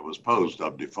prospect that was posed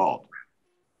of default.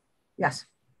 Yes.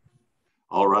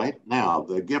 All right. Now,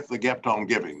 the gift that kept on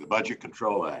giving, the Budget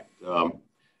Control Act.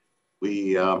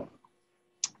 The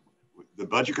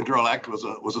Budget Control Act was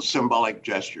a symbolic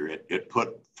gesture. It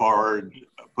put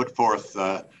forth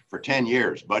for 10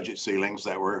 years budget ceilings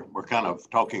that were kind of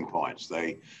talking points.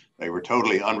 They were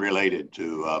totally unrelated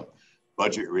to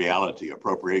budget reality,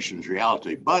 appropriations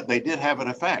reality, but they did have an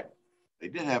effect. They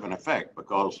did have an effect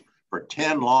because for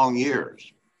 10 long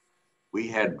years, we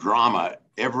had drama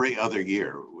every other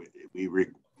year. We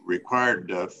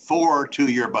required 4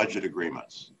 two-year budget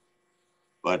agreements,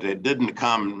 but it didn't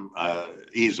come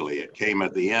easily. It came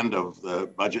at the end of the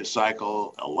budget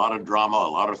cycle, a lot of drama,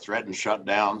 a lot of threatened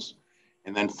shutdowns,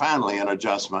 and then finally an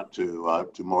adjustment to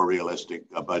more realistic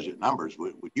budget numbers.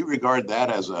 Would you regard that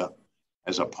as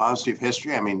a positive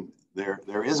history? I mean,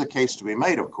 there is a case to be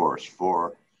made, of course,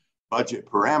 for budget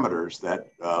parameters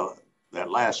that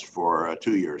last for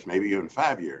 2 years, maybe even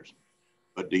 5 years.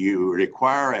 But do you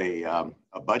require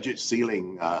a budget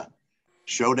ceiling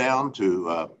showdown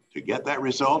to get that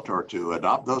result or to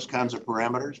adopt those kinds of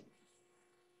parameters?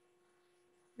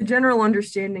 The general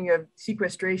understanding of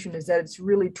sequestration is that it's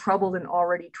really troubled an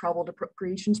already troubled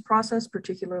appropriations process,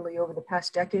 particularly over the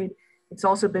past decade. It's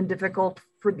also been difficult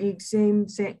for the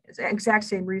exact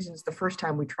same reasons the first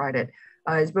time we tried it.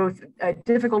 It's both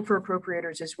difficult for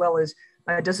appropriators as well as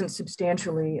doesn't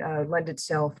substantially lend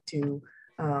itself to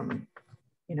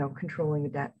controlling the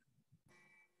debt.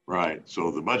 Right.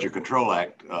 So the Budget Control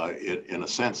Act, in a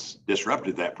sense,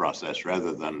 disrupted that process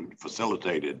rather than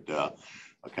facilitated a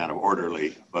kind of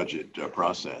orderly budget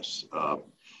process.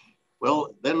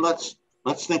 Well, then let's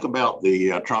think about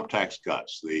the Trump tax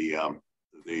cuts, the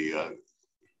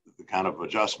kind of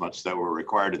adjustments that were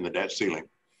required in the debt ceiling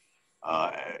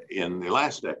in the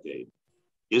last decade.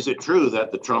 Is it true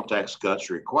that the Trump tax cuts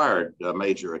required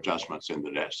major adjustments in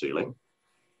the debt ceiling?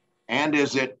 And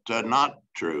is it not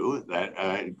true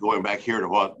that, going back here to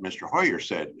what Mr. Hoyer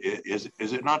said, is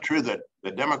it not true that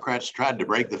the Democrats tried to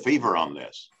break the fever on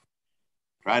this?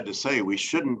 Tried to say we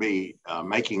shouldn't be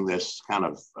making this kind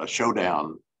of a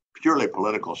showdown, purely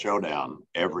political showdown,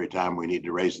 every time we need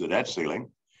to raise the debt ceiling.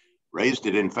 raised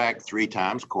it, in fact, 3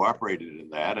 times, cooperated in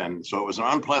that. And so it was an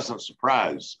unpleasant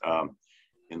surprise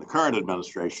in the current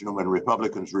administration when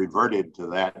Republicans reverted to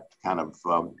that kind of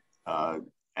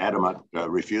adamant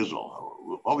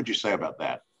refusal. What would you say about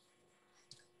that?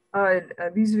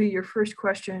 Vis-a-vis your first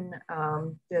question,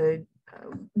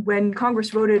 when Congress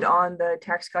voted on the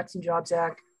Tax Cuts and Jobs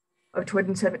Act of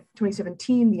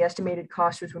 2017, the estimated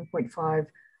cost was 1.5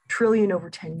 trillion over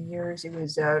 10 years. It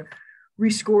was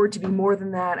rescored to be more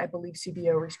than that. I believe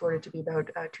CBO rescored it to be about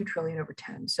 2 trillion over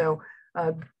 10. So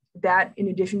that, in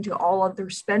addition to all other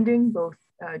spending, both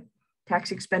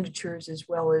tax expenditures as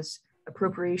well as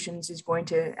appropriations, is going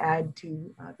to add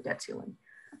to the debt ceiling.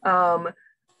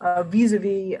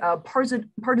 Vis-a-vis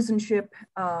partisanship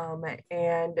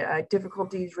and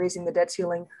difficulties raising the debt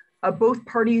ceiling, both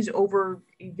parties over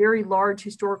a very large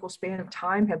historical span of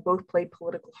time have both played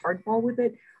political hardball with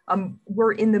it.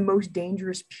 We're in the most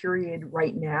dangerous period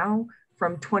right now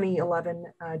from 2011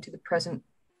 to the present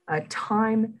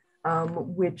time,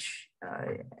 which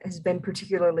has been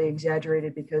particularly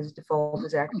exaggerated because default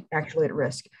is actually at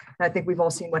risk. And I think we've all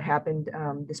seen what happened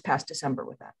this past December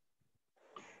with that.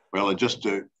 Well, and just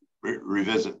to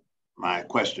revisit my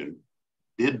question,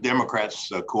 did Democrats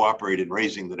cooperate in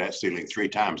raising the debt ceiling 3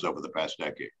 times over the past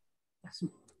decade? Yes.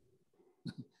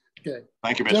 Okay.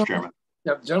 Thank you, Mr. Chairman.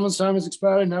 Yep, the gentleman's time has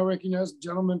expired. Now recognize the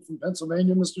gentleman from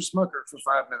Pennsylvania, Mr. Smucker, for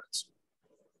 5 minutes.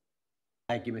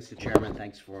 Thank you, Mr. Chairman.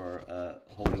 Thanks for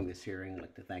holding this hearing. I'd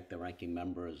like to thank the ranking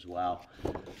member as well.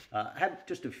 I have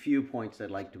just a few points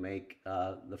I'd like to make.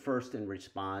 The first, in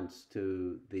response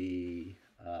to the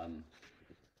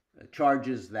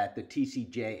charges that the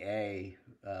TCJA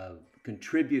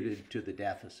contributed to the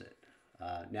deficit.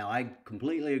 Now, I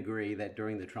completely agree that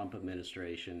during the Trump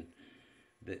administration,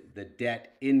 the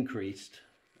debt increased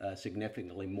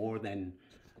significantly more than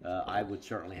I would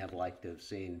certainly have liked to have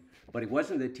seen. But it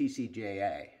wasn't the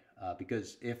TCJA,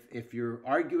 because if you're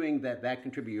arguing that that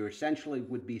contributed, you essentially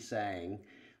would be saying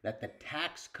that the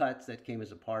tax cuts that came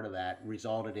as a part of that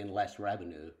resulted in less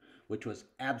revenue, which was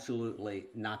absolutely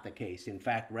not the case. In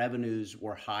fact, revenues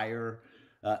were higher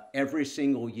every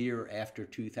single year after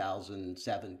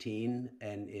 2017,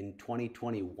 and in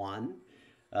 2021,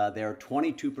 they're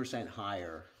 22%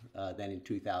 higher than in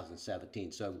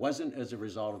 2017. So it wasn't as a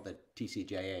result of the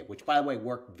TCJA, which, by the way,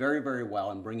 worked very, very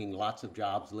well in bringing lots of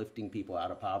jobs, lifting people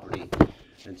out of poverty,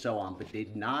 and so on, but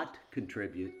did not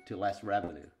contribute to less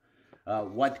revenue.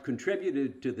 What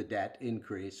contributed to the debt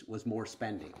increase was more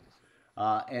spending.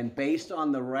 And based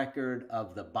on the record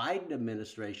of the Biden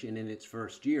administration in its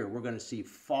first year, we're going to see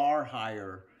far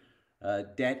higher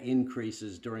debt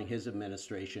increases during his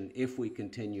administration if we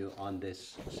continue on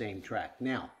this same track.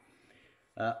 Now,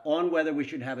 on whether we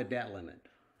should have a debt limit,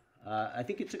 I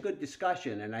think it's a good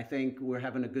discussion, and I think we're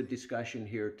having a good discussion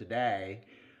here today,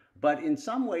 but in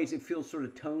some ways it feels sort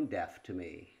of tone deaf to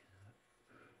me.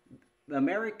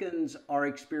 Americans are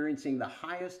experiencing the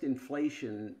highest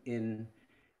inflation in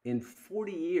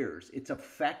 40 years. It's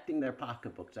affecting their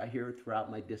pocketbooks. I hear it throughout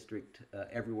my district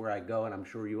everywhere I go, and I'm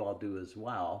sure you all do as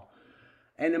well.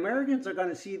 And Americans are going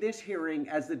to see this hearing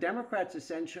as the Democrats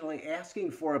essentially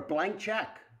asking for a blank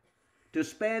check to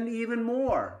spend even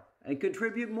more and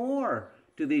contribute more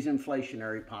to these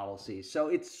inflationary policies. So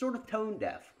it's sort of tone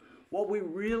deaf. What we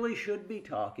really should be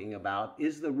talking about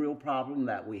is the real problem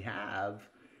that we have.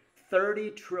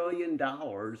 $30 trillion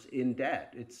in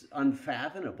debt. It's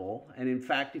unfathomable. And in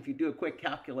fact, if you do a quick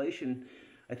calculation,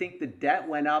 I think the debt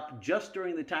went up just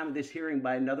during the time of this hearing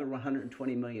by another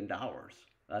 $120 million.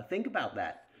 Think about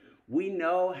that. We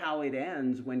know how it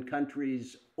ends when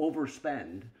countries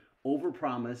overspend,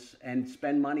 overpromise, and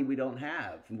spend money we don't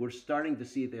have. And we're starting to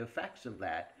see the effects of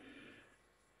that.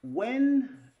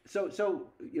 So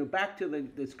back to the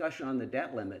discussion on the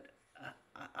debt limit,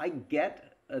 I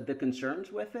get the concerns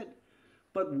with it.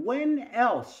 But when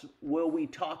else will we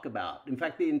talk about? In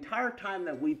fact, the entire time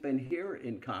that we've been here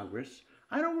in Congress,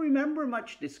 I don't remember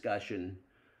much discussion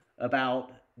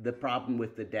about the problem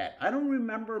with the debt. I don't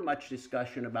remember much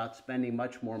discussion about spending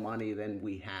much more money than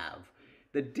we have.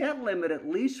 The debt limit at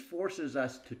least forces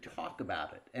us to talk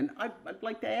about it. And I'd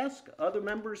like to ask other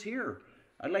members here,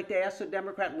 I'd like to ask the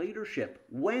Democrat leadership,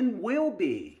 when will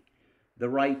be the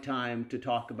right time to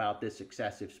talk about this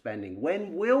excessive spending?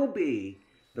 When will be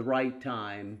the right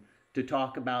time to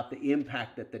talk about the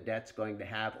impact that the debt's going to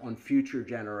have on future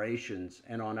generations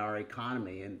and on our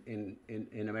economy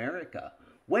in America?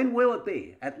 When will it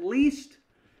be? At least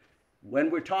when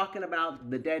we're talking about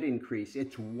the debt increase,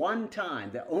 it's one time,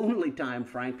 the only time,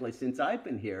 frankly, since I've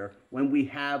been here, when we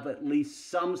have at least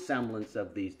some semblance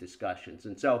of these discussions.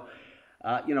 And so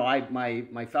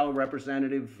My fellow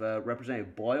representative,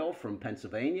 Representative Boyle from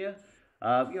Pennsylvania,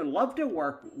 love to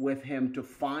work with him to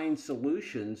find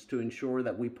solutions to ensure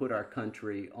that we put our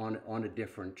country on a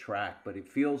different track. But it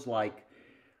feels like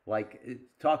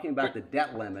talking about the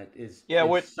debt limit is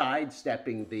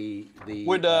sidestepping the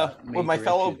would my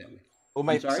fellow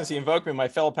since he invoked me, my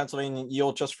fellow Pennsylvanian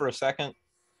yield just for a second?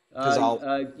 I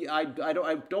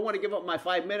don't want to give up my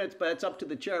 5 minutes, but it's up to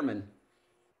the chairman.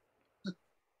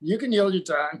 You can yield your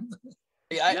time.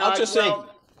 I'll just say,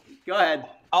 go ahead.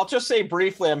 I'll just say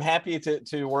briefly, I'm happy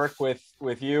to work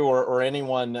with you or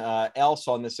anyone else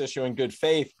on this issue in good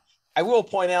faith. I will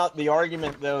point out the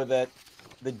argument, though, that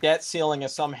the debt ceiling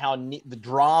is somehow the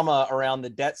drama around the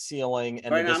debt ceiling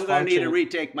and I'm going to need to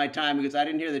retake my time because I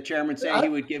didn't hear the chairman say he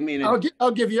would give me an.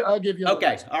 I'll give you.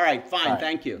 Okay. All right. Fine. All right.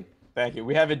 Thank you. Thank you.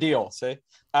 We have a deal. See,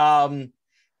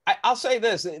 I'll say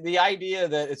this: the idea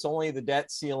that it's only the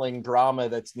debt ceiling drama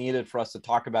that's needed for us to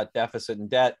talk about deficit and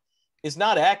debt is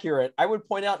not accurate. I would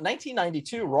point out, in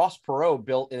 1992, Ross Perot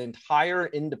built an entire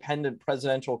independent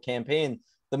presidential campaign,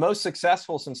 the most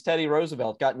successful since Teddy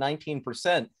Roosevelt, got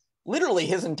 19%. Literally,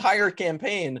 his entire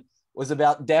campaign was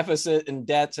about deficit and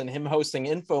debts and him hosting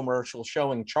infomercials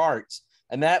showing charts.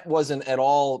 And that wasn't at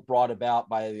all brought about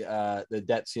by the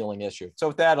debt ceiling issue. So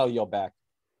with that, I'll yield back.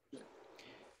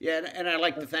 Yeah, and I'd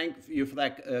like to thank you for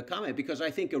that comment, because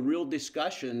I think a real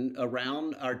discussion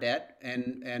around our debt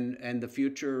and the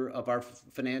future of our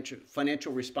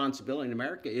financial responsibility in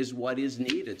America is what is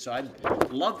needed. So I'd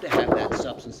love to have that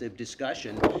substantive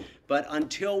discussion. But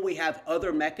until we have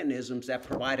other mechanisms that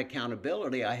provide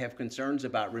accountability, I have concerns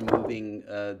about removing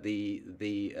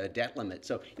the debt limit.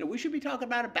 So we should be talking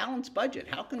about a balanced budget.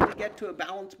 How can we get to a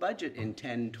balanced budget in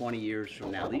 10, 20 years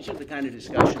from now? These are the kind of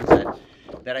discussions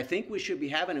that I think we should be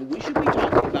having, and we should be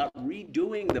talking about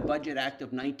redoing the Budget Act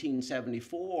of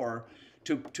 1974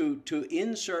 to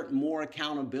insert more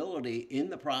accountability in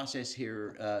the process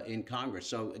here in Congress.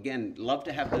 So again, love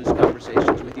to have those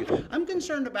conversations with you. I'm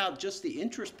concerned about just the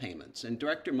interest payments, and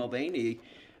Director Mulvaney,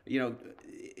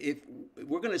 if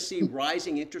we're going to see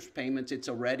rising interest payments, it's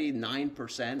already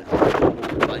 9% of the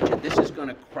total budget. This is going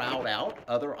to crowd out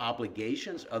other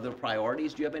obligations, other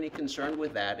priorities. Do you have any concern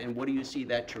with that? And what do you see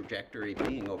that trajectory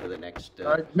being over the next?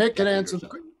 Mick can answer.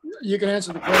 You can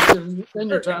answer the question in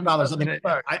your time. I'm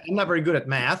not very good at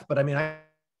math, but I mean,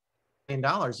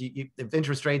 if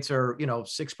interest rates are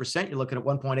 6%, you're looking at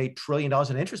 $1.8 trillion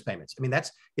in interest payments. I mean,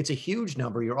 it's a huge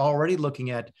number. You're already looking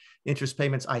at interest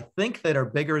payments, I think, that are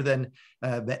bigger than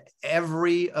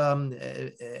every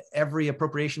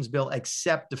appropriations bill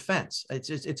except defense.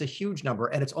 It's a huge number,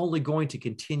 and it's only going to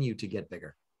continue to get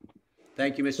bigger.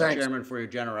 Thank you, Mr. Chairman, for your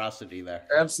generosity there.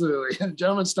 Absolutely. And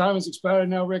gentleman's time has expired. I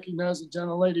now recognize the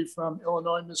gentlelady from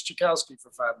Illinois, Ms. Chakowski,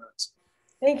 for 5 minutes.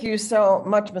 Thank you so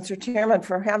much, Mr. Chairman,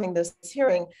 for having this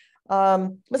hearing.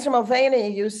 Mr. Mulvaney,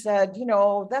 you said,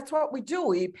 that's what we do.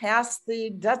 We pass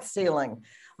the debt ceiling.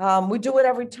 We do it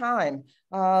every time.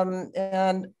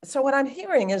 And so what I'm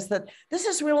hearing is that this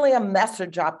is really a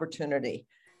message opportunity.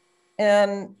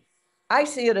 And I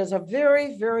see it as a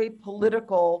very, very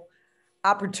political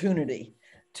opportunity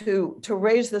to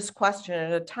raise this question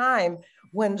at a time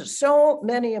when so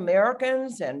many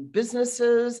Americans and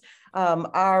businesses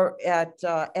are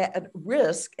at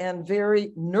risk and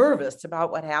very nervous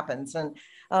about what happens. And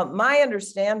my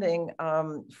understanding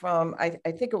from,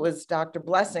 I think it was Dr.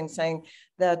 Blessing, saying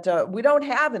that we don't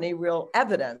have any real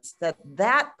evidence that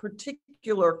that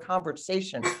particular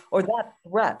conversation or that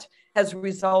threat has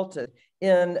resulted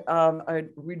in a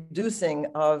reducing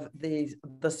of the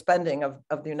spending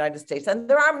of the United States. And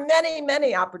there are many,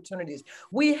 many opportunities.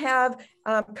 We have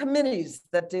committees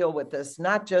that deal with this,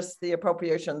 not just the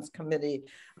Appropriations Committee,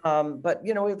 but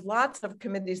we have lots of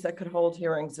committees that could hold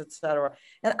hearings, et cetera.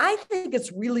 And I think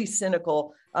it's really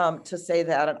cynical to say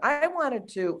that. And I wanted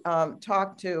to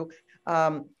talk to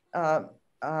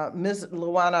Ms.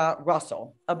 Luana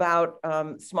Russell about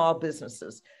small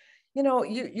businesses.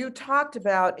 You talked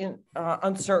about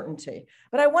uncertainty,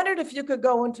 but I wondered if you could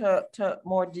go into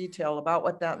more detail about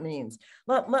what that means.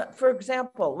 For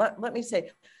example, let me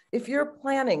say, if you're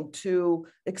planning to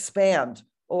expand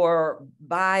or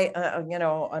buy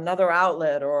another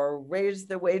outlet or raise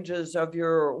the wages of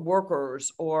your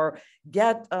workers or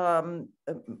get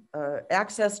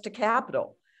access to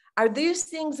capital, are these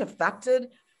things affected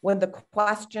when the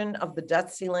question of the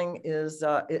debt ceiling is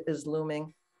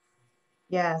looming?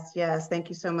 Yes. Thank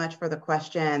you so much for the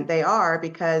question. They are,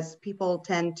 because people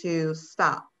tend to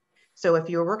stop. So if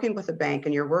you're working with a bank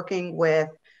and you're working with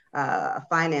a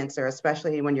financer,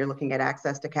 especially when you're looking at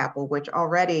access to capital, which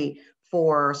already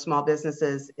for small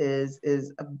businesses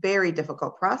is a very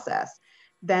difficult process,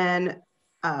 then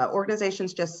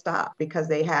organizations just stop because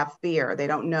they have fear. They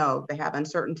don't know, they have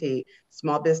uncertainty.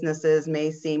 Small businesses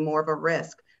may seem more of a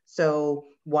risk. So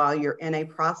while you're in a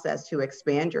process to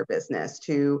expand your business,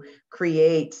 to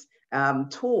create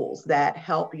tools that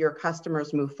help your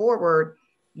customers move forward,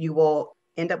 you will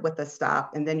end up with a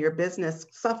stop, and then your business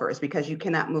suffers because you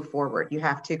cannot move forward. You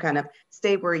have to kind of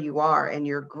stay where you are, and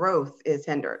your growth is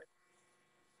hindered.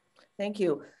 Thank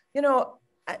you. You know,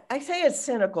 I say it's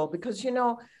cynical because, you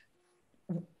know,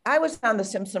 I was on the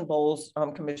Simpson-Bowles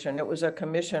Commission. It was a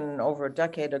commission over a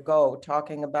decade ago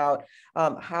talking about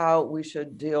how we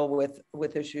should deal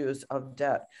with issues of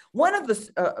debt. One of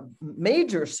the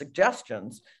major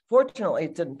suggestions, fortunately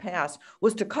it didn't pass,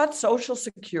 was to cut Social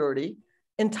Security.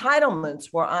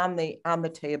 Entitlements were on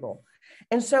the table.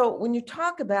 And so when you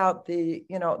talk about the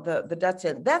debt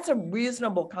ceiling, that's a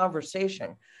reasonable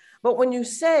conversation. But when you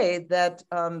say that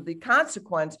the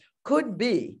consequence could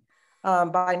be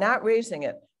by not raising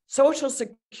it, Social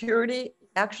Security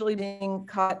actually being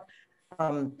cut,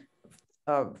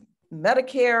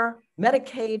 Medicare,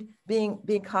 Medicaid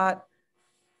being cut,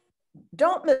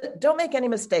 don't make any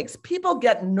mistakes. People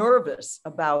get nervous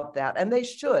about that, and they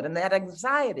should. And that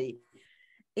anxiety,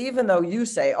 even though you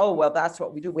say, oh, well, that's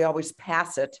what we do, we always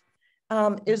pass it,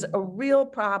 is a real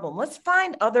problem. Let's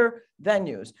find other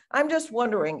venues. I'm just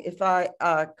wondering if I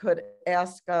could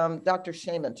ask Dr.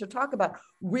 Shaman to talk about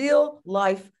real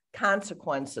life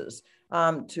consequences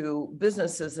to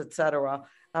businesses, et cetera,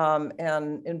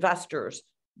 and investors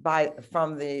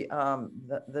from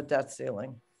the debt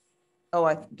ceiling.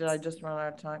 Oh, did I just run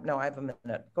out of time? No, I have a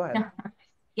minute. Go ahead.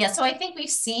 Yeah, so I think we've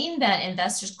seen that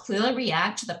investors clearly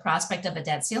react to the prospect of a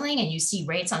debt ceiling, and you see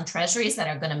rates on treasuries that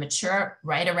are going to mature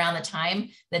right around the time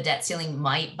the debt ceiling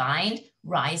might bind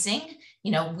rising.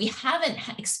 You know, we've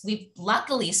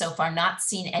luckily so far not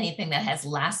seen anything that has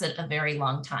lasted a very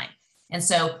long time. And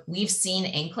so we've seen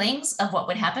inklings of what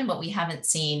would happen, but we haven't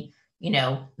seen,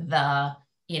 the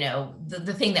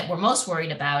thing that we're most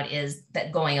worried about is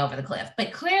that going over the cliff.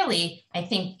 But clearly, I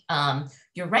think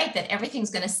you're right that everything's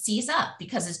going to seize up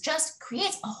because it just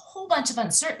creates a whole bunch of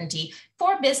uncertainty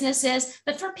for businesses,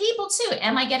 but for people too.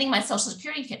 Am I getting my Social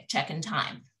Security check in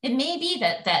time? It may be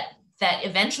that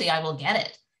eventually I will get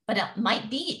it, but it might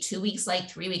be 2 weeks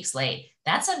late, 3 weeks late.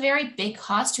 That's a very big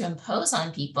cost to impose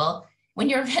on people when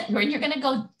you're going to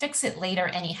go fix it later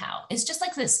anyhow. It's just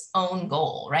like this own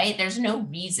goal, right? There's no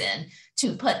reason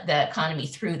to put the economy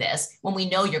through this when we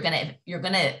know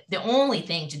the only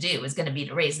thing to do is going to be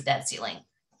to raise the debt ceiling.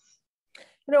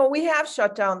 You know, we have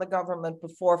shut down the government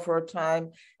before for a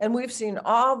time, and we've seen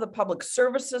all the public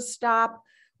services stop.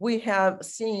 We have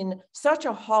seen such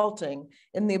a halting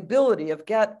in the ability of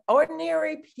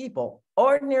ordinary people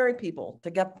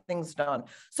to get things done.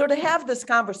 So to have this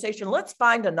conversation, let's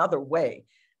find another way.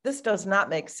 This does not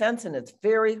make sense, and it's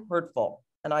very hurtful.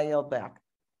 And I yield back.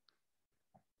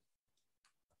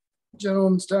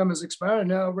 Gentleman's time has expired.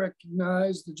 Now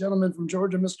recognize the gentleman from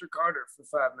Georgia, Mr. Carter, for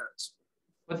 5 minutes.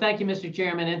 Well, thank you, Mr.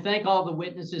 Chairman, and thank all the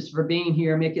witnesses for being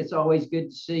here. Mick, it's always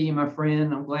good to see you, my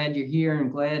friend. I'm glad you're here and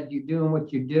glad you're doing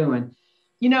what you're doing.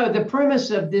 You know, the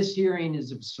premise of this hearing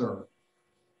is absurd.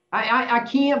 I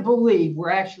can't believe we're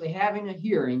actually having a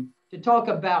hearing to talk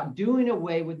about doing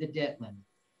away with the debt limit.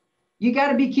 You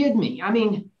got to be kidding me. I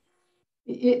mean,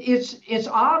 it's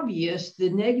obvious the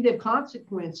negative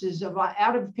consequences of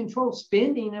out of control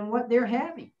spending and what they're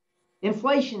having.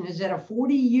 Inflation is at a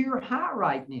 40-year high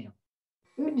right now.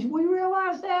 Do we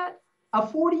realize that? A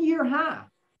 40-year high.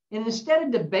 And instead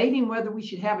of debating whether we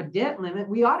should have a debt limit,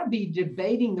 we ought to be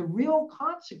debating the real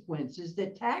consequences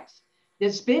that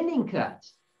spending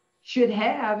cuts should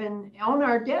have on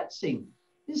our debt ceiling.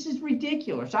 This is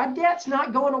ridiculous. Our debt's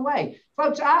not going away.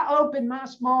 Folks, I opened my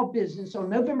small business on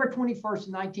November 21st,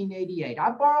 1988. I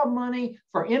borrowed money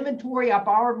for inventory. I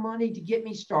borrowed money to get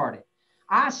me started.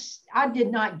 I did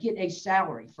not get a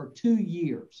salary for 2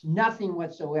 years, nothing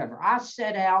whatsoever. I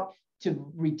set out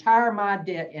to retire my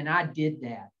debt, and I did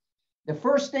that. The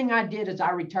first thing I did is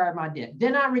I retired my debt.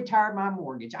 Then I retired my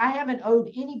mortgage. I haven't owed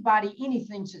anybody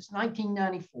anything since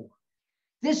 1994.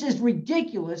 This is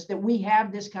ridiculous that we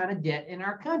have this kind of debt in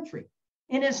our country.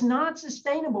 And it's not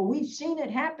sustainable. We've seen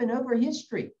it happen over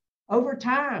history, over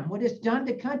time, what it's done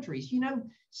to countries. You know,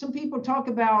 some people talk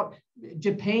about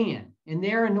Japan and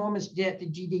their enormous debt to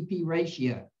GDP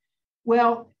ratio.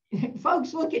 Well,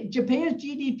 folks, look at Japan's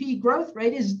GDP growth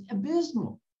rate is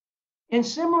abysmal. And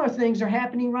similar things are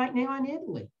happening right now in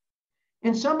Italy.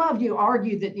 And some of you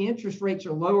argue that the interest rates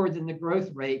are lower than the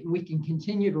growth rate and we can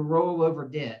continue to roll over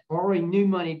debt, borrowing new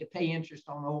money to pay interest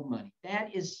on old money.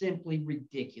 That is simply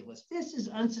ridiculous. This is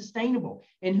unsustainable.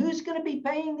 And who's going to be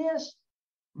paying this?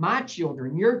 my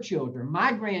children, your children,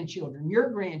 my grandchildren, your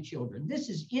grandchildren. This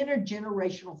is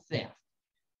intergenerational theft.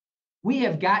 We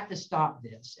have got to stop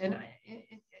this.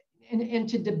 And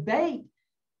to debate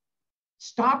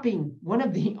stopping one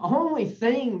of the only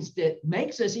things that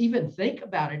makes us even think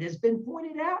about it has been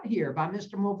pointed out here by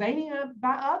Mr. Mulvaney and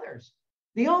by others.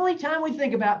 The only time we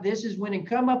think about this is when it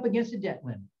come up against a debt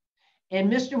limit.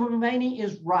 And Mr. Mulvaney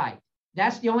is right.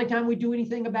 That's the only time we do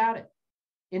anything about it.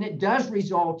 And it does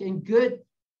result in good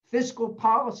fiscal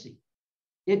policy.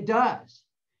 It does.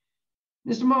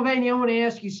 Mr. Mulvaney, I want to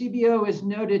ask you, CBO has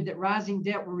noted that rising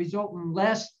debt will result in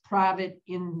less private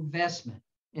investment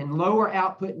and lower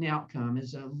output and outcome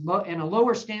and a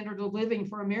lower standard of living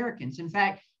for Americans. In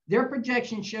fact, their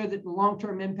projections show that the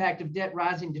long-term impact of debt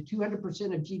rising to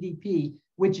 200% of GDP,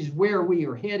 which is where we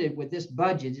are headed with this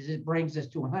budget, as it brings us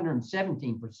to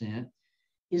 117%,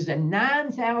 is a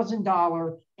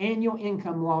 $9,000 annual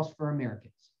income loss for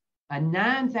Americans. A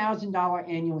 $9,000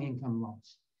 annual income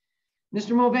loss.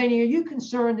 Mr. Mulvaney, are you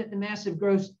concerned that the massive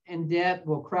growth in debt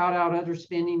will crowd out other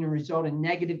spending and result in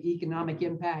negative economic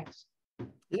impacts?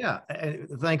 Yeah,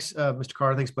 thanks, Mr.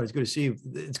 Carter. Thanks, buddy. It's good to see you.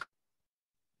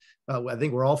 I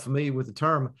think we're all familiar with the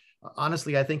term.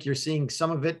 Honestly, I think you're seeing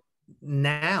some of it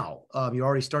now. You're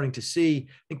already starting to see,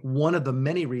 I think one of the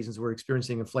many reasons we're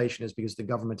experiencing inflation is because the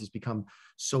government has become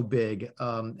so big.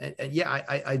 And yeah,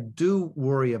 I do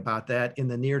worry about that in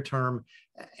the near term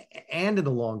and in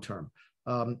the long term.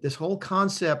 This whole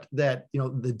concept that,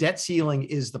 the debt ceiling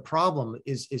is the problem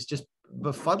is just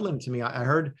befuddling to me. I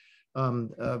heard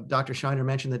Dr. Shiner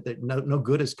mentioned that no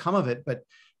good has come of it, but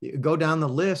go down the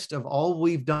list of all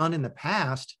we've done in the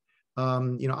past.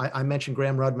 I mentioned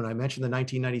Graham Rudman. I mentioned the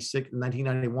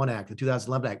 1991 Act, the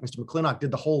 2011 Act. Mr. McClintock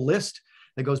did the whole list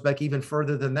that goes back even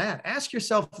further than that. Ask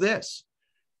yourself this.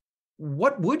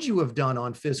 What would you have done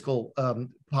on fiscal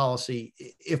policy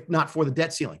if not for the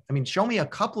debt ceiling? I mean, show me a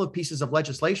couple of pieces of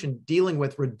legislation dealing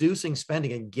with reducing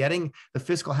spending and getting the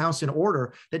fiscal house in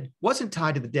order that wasn't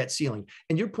tied to the debt ceiling.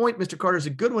 And your point, Mr. Carter, is a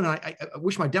good one. I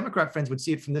wish my Democrat friends would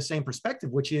see it from the same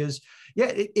perspective, which is,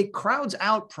 yeah, it crowds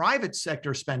out private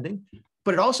sector spending,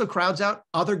 but it also crowds out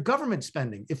other government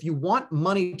spending. If you want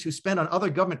money to spend on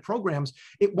other government programs,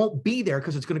 it won't be there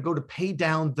because it's going to go to pay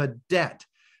down the debt.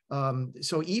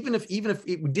 So even if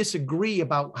we disagree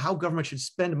about how government should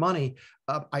spend money,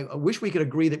 I wish we could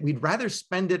agree that we'd rather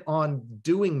spend it on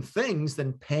doing things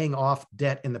than paying off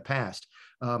debt in the past.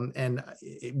 And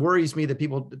it worries me that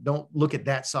people don't look at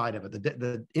that side of it.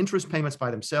 The interest payments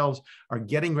by themselves are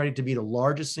getting ready to be the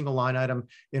largest single line item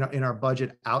in our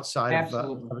budget outside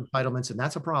of entitlements, and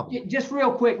that's a problem. Just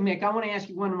real quick, Mick, I want to ask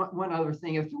you one other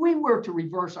thing. If we were to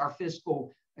reverse our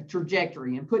fiscal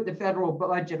trajectory and put the federal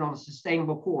budget on a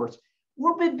sustainable course,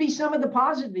 what would be some of the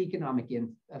positive economic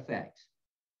effects?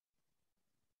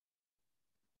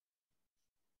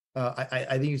 I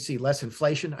think you see less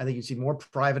inflation. I think you see more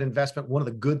private investment. One of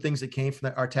the good things that came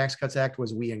from our Tax Cuts Act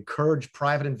was we encourage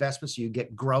private investment so you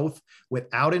get growth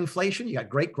without inflation. You got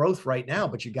great growth right now,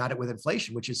 but you got it with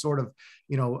inflation, which is sort of,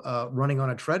 running on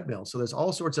a treadmill. So there's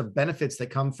all sorts of benefits that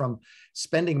come from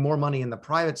spending more money in the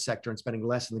private sector and spending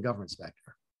less in the government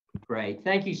sector. Great.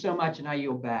 Thank you so much, and I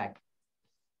yield back.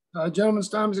 Gentleman's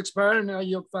time has expired, and I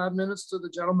yield 5 minutes to the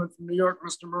gentleman from New York,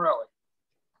 Mr. Morelli.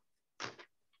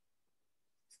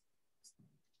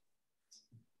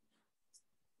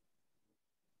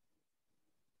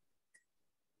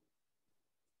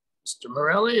 Mr.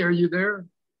 Morelli, are you there?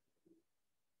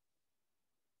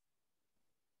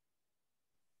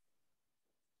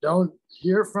 Don't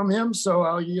hear from him, so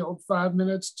I'll yield 5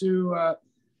 minutes to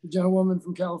the gentlewoman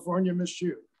from California, Ms.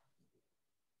 Hsu.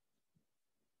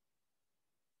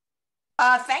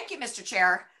 Thank you, Mr.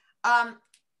 Chair.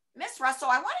 Ms. Russell,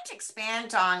 I wanted to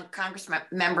expand on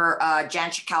Congressmember Jan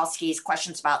Schakowsky's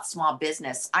questions about small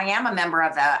business. I am a member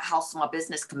of the House Small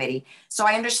Business Committee, so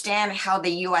I understand how the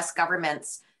U.S.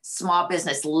 government's small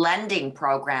business lending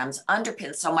programs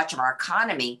underpin so much of our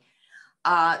economy,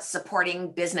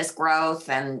 supporting business growth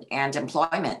and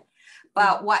employment.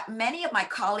 But what many of my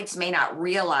colleagues may not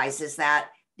realize is that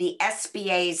the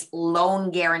SBA's loan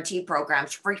guarantee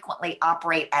programs frequently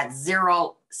operate at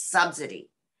zero subsidy.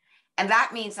 And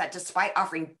that means that despite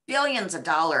offering billions of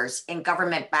dollars in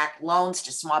government-backed loans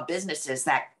to small businesses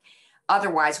that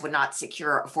otherwise would not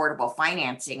secure affordable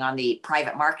financing on the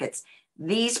private markets,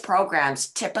 these programs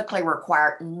typically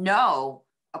require no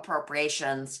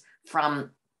appropriations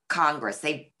from Congress.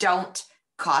 They don't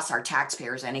cost our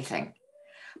taxpayers anything.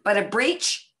 But a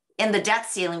breach in the debt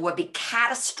ceiling would be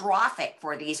catastrophic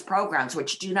for these programs,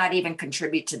 which do not even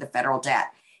contribute to the federal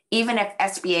debt. Even if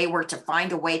SBA were to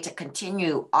find a way to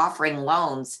continue offering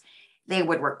loans they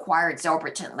would require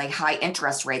exorbitantly high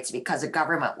interest rates because the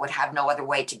government would have no other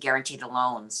way to guarantee the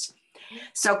loans.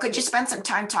 So could you spend some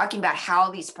time talking about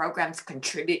how these programs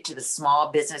contribute to the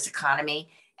small business economy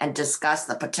and discuss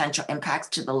the potential impacts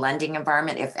to the lending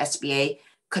environment if SBA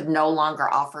could no longer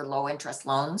offer low interest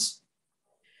loans?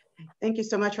 Thank you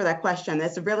so much for that question.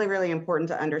 It's really, really important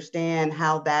to understand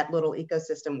how that little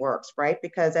ecosystem works, right?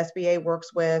 Because SBA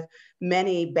works with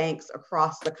many banks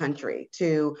across the country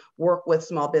to work with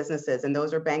small businesses. And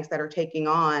those are banks that are taking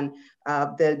on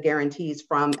the guarantees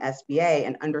from SBA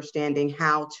and understanding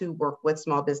how to work with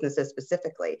small businesses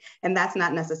specifically. And that's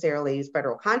not necessarily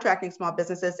federal contracting small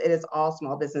businesses, it is all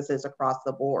small businesses across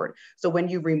the board. So when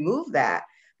you remove that,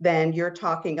 then you're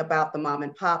talking about the mom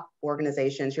and pop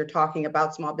organizations. You're talking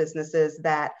about small businesses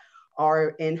that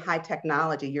are in high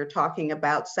technology. You're talking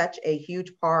about such a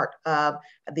huge part of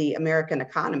the American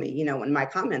economy. You know, in my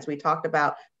comments, we talked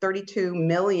about 32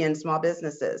 million small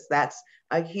businesses. That's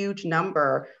a huge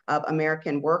number of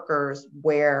American workers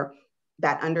where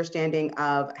that understanding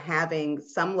of having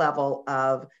some level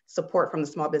of support from the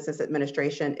Small Business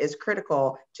Administration is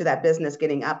critical to that business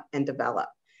getting up and develop.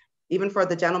 Even for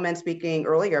the gentleman speaking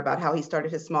earlier about how he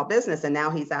started his small business and now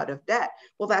he's out of debt.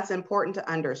 Well, that's important to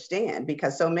understand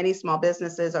because so many small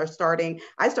businesses are starting.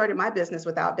 I started my business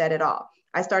without debt at all.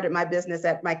 I started my business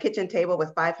at my kitchen table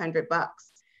with $500,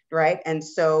 right? And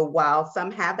so while some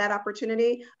have that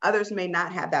opportunity, others may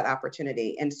not have that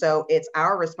opportunity. And so it's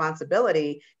our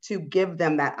responsibility to give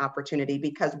them that opportunity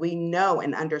because we know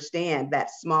and understand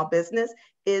that small business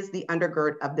is the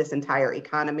undergird of this entire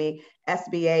economy.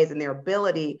 SBAs and their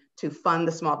ability to fund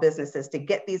the small businesses to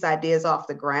get these ideas off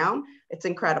the ground, it's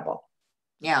incredible.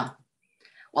 Yeah.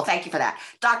 Well, thank you for that.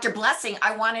 Dr. Blessing,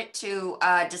 I wanted to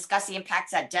discuss the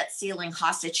impacts that debt ceiling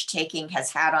hostage taking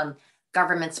has had on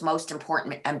government's most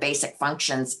important and basic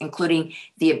functions, including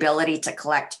the ability to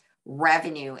collect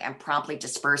revenue and promptly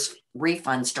disperse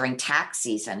refunds during tax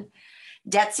season.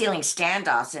 Debt ceiling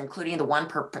standoffs, including the one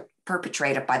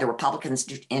perpetrated by the Republicans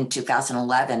in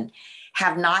 2011,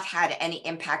 have not had any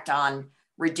impact on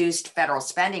reduced federal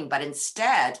spending, but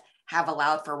instead have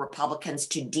allowed for Republicans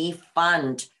to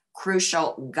defund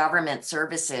crucial government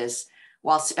services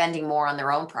while spending more on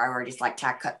their own priorities like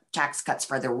tax cuts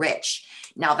for the rich.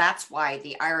 Now, that's why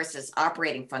the IRS's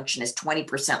operating function is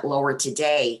 20% lower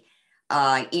today,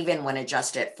 even when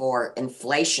adjusted for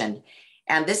inflation.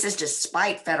 And this is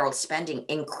despite federal spending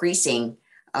increasing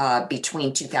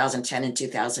between 2010 and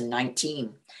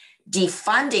 2019.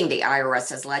 Defunding the IRS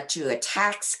has led to a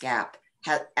tax gap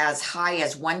as high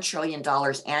as $1 trillion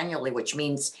annually, which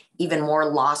means even more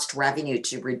lost revenue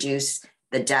to reduce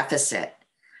the deficit.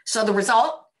 So the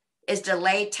result is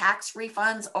delayed tax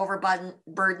refunds,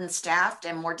 overburdened staff,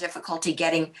 and more difficulty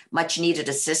getting much needed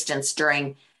assistance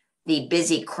during the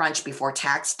busy crunch before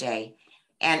tax day.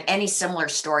 And any similar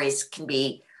stories can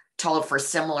be told for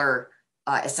similar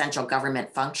essential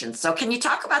government functions. So can you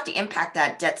talk about the impact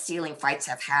that debt ceiling fights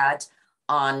have had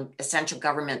on essential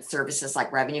government services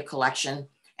like revenue collection,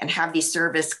 and have these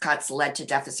service cuts led to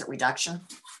deficit reduction?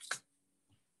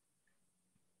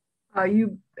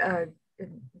 You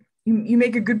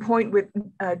make a good point with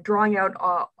drawing out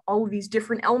all of these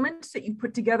different elements that you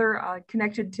put together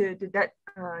connected to debt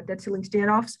ceiling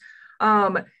standoffs.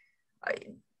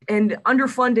 And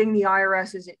underfunding the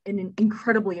IRS is an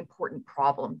incredibly important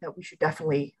problem that we should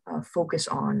definitely focus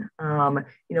on.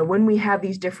 You know, when we have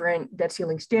these different debt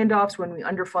ceiling standoffs, when we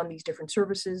underfund these different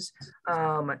services,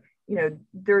 you know,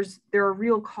 there are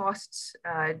real costs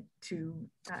to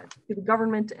the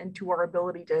government and to our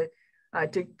ability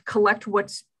to collect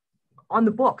what's on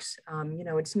the books. You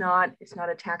know, it's not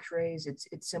a tax raise. It's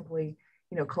simply,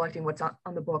 you know, collecting what's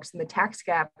on the books. And the tax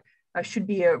gap should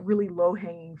be a really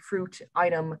low-hanging fruit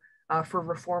item for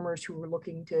reformers who are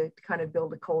looking to kind of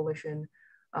build a coalition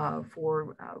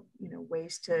for you know,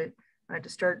 ways to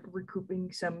start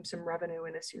recouping some revenue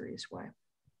in a serious way.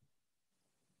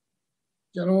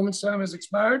 Gentlewoman's time has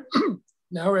expired.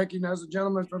 Now recognize the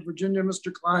gentleman from Virginia,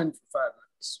 Mr. Klein, for 5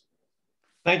 minutes.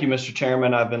 Thank you, Mr.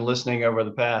 Chairman. I've been listening over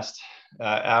the past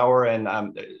hour, and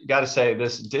I'm got to say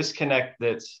this disconnect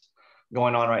that's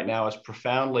going on right now is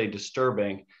profoundly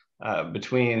disturbing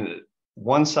between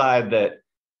one side that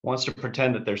wants to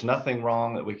pretend that there's nothing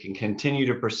wrong, that we can continue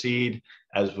to proceed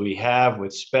as we have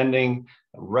with spending,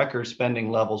 record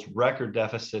spending levels, record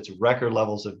deficits, record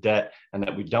levels of debt, and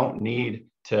that we don't need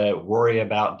to worry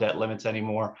about debt limits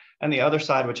anymore. And the other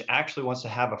side, which actually wants to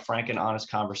have a frank and honest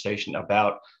conversation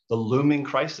about the looming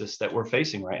crisis that we're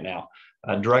facing right now.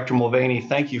 Director Mulvaney,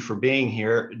 thank you for being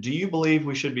here. Do you believe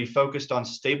we should be focused on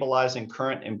stabilizing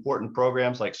current important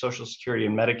programs like Social Security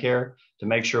and Medicare to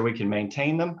make sure we can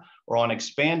maintain them, or on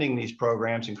expanding these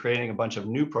programs and creating a bunch of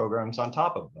new programs on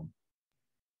top of them?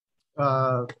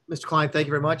 Mr. Klein, thank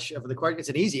you very much for the question. It's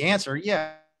an easy answer.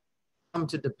 Yeah,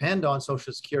 to depend on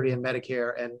Social Security and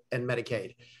Medicare and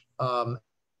Medicaid.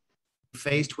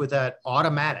 Faced with that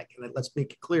automatic, and let's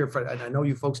make it clear, and I know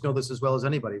you folks know this as well as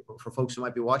anybody, but for folks who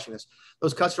might be watching this,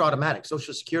 those cuts are automatic.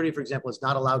 Social Security, for example, is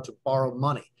not allowed to borrow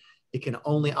money. It can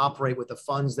only operate with the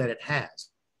funds that it has.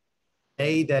 The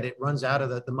day that it runs out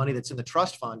of the money that's in the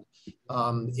trust fund,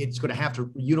 it's going to have to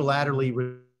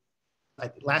unilaterally,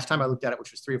 last time I looked at it,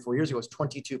 which was 3 or 4 years ago, was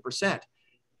 22%.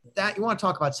 That, you want to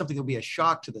talk about something that will be a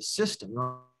shock to the system.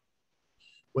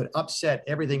 Would upset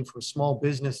everything from small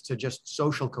business to just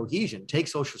social cohesion. Take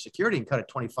Social Security and cut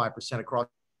it 25% across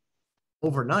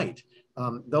overnight.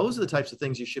 Those are the types of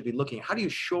things you should be looking at. How do you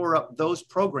shore up those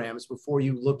programs before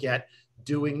you look at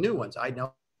doing new ones? I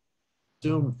know,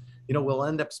 we'll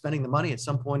end up spending the money at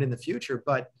some point in the future,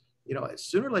 but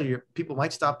sooner or later, people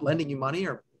might stop lending you money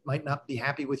or might not be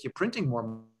happy with you printing more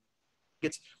money.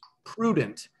 It's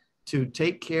prudent to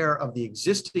take care of the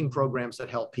existing programs that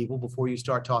help people before you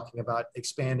start talking about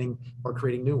expanding or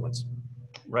creating new ones.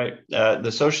 Right.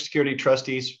 The Social Security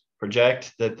trustees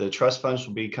project that the trust funds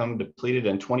will become depleted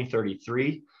in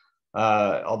 2033.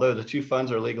 Although the two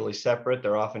funds are legally separate,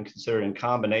 they're often considered in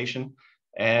combination.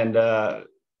 And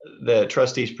the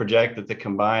trustees project that the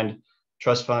combined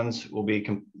trust funds will be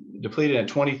depleted in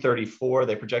 2034.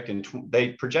 They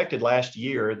projected last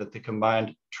year that the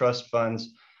combined trust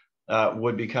funds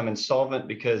would become insolvent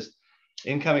because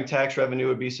incoming tax revenue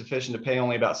would be sufficient to pay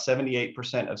only about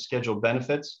 78% of scheduled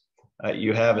benefits.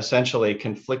 You have essentially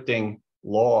conflicting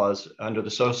laws. Under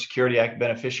the Social Security Act,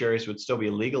 beneficiaries would still be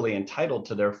legally entitled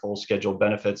to their full scheduled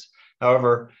benefits.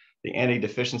 However, the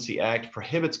Anti-Deficiency Act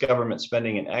prohibits government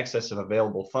spending in excess of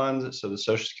available funds, so the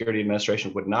Social Security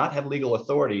Administration would not have legal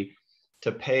authority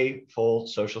to pay full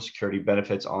Social Security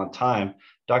benefits on time.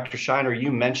 Dr. Shiner,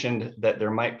 you mentioned that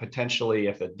there might potentially,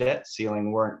 if the debt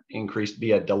ceiling weren't increased,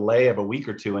 be a delay of a week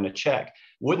or two in a check.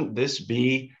 Wouldn't this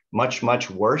be much, much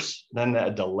worse than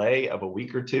a delay of a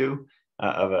week or two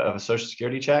of a Social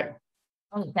Security check?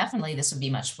 Oh, definitely this would be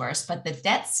much worse, but the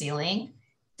debt ceiling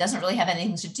doesn't really have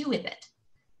anything to do with it,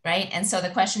 right? And so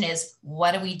the question is,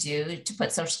 what do we do to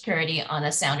put Social Security on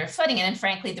a sounder footing? And then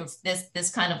frankly,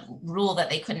 this kind of rule that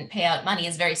they couldn't pay out money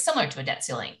is very similar to a debt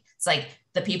ceiling. It's like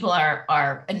the people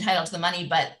are entitled to the money,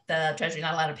 but the Treasury is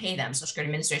not allowed to pay them. Social Security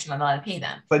Administration not allowed to pay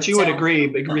them. But you would agree,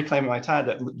 reclaiming my time,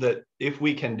 that if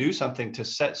we can do something to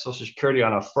set Social Security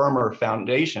on a firmer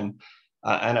foundation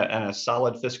and a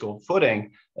solid fiscal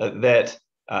footing, that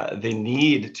the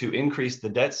need to increase the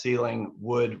debt ceiling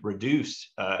would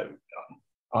reduce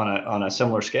on a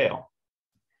similar scale.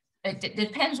 It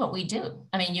depends what we do.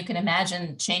 I mean, you can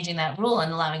imagine changing that rule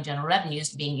and allowing general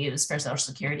revenues being used for Social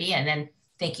Security, and then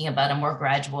thinking about a more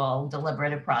gradual,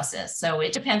 deliberative process. So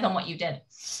it depends on what you did.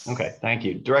 Okay, thank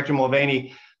you. Director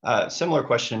Mulvaney, similar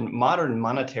question. Modern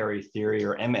monetary theory,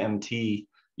 or MMT,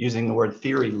 using the word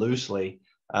theory loosely,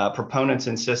 proponents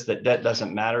insist that debt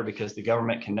doesn't matter because the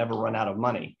government can never run out of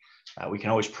money. We can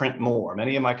always print more.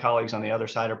 Many of my colleagues on the other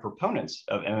side are proponents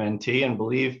of MMT and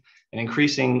believe an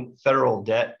increasing federal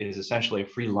debt is essentially a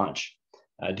free lunch.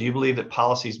 Do you believe that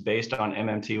policies based on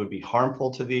MMT would be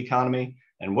harmful to the economy?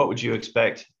 And what would you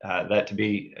expect that to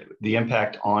be the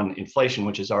impact on inflation,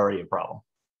 which is already a problem?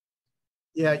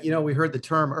 Yeah, we heard the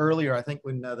term earlier, I think,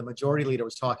 when the majority leader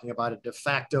was talking about a de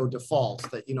facto default,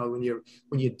 that,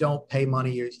 when you don't pay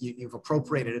money, you've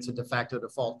appropriated, it's a de facto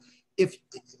default. If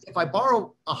I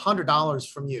borrow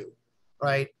 $100 from you,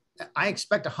 right, I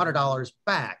expect $100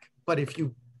 back. But if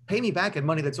you pay me back in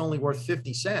money that's only worth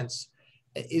 50 cents,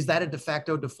 is that a de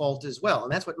facto default as well?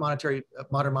 And that's what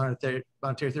modern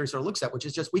monetary theory sort of looks at, which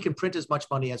is just we can print as much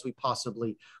money as we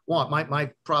possibly want.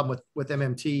 My problem with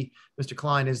MMT, Mr.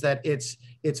 Klein, is that it's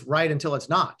right until it's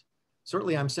not.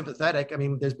 Certainly, I'm sympathetic. I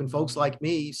mean, there's been folks like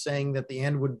me saying that the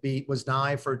end was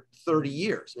nigh for 30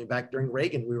 years. I mean, back during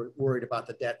Reagan, we were worried about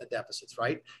the debt and the deficits,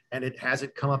 right? And it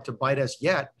hasn't come up to bite us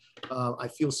yet. I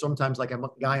feel sometimes like I'm a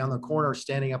guy on the corner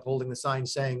standing up holding the sign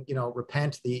saying,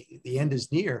 repent, the end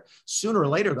is near. Sooner or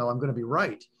later, though, I'm going to be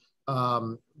right.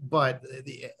 But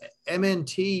the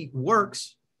MMT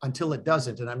works until it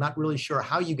doesn't. And I'm not really sure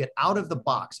how you get out of the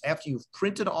box after you've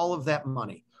printed all of that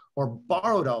money or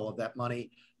borrowed all of that money.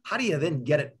 How do you then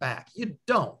get it back? You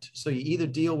don't. So you either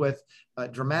deal with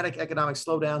dramatic economic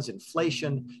slowdowns,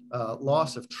 inflation,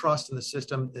 loss of trust in the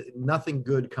system. Nothing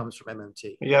good comes from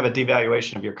MMT. You have a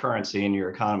devaluation of your currency and your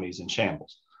economy's in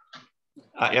shambles.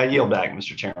 I yield back,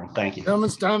 Mr. Chairman. Thank you.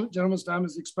 Gentleman's time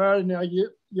has expired. Now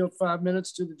yield 5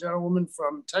 minutes to the gentlewoman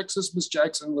from Texas, Ms.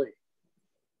 Jackson Lee.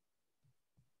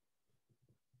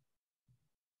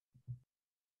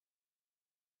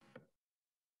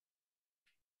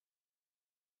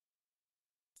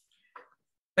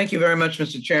 Thank you very much,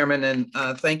 Mr. Chairman, and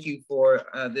thank you for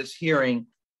this hearing.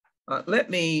 Let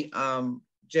me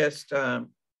just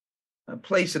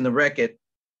place in the record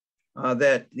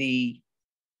that the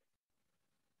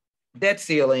debt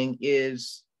ceiling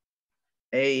is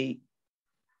a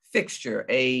fixture,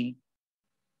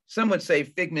 some would say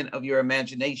figment of your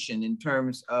imagination in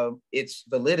terms of its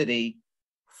validity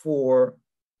for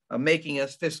making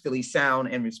us fiscally sound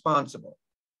and responsible.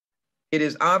 It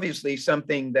is obviously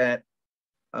something that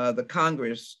the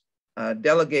Congress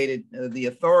delegated the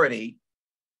authority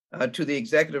to the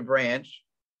executive branch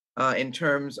in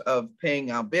terms of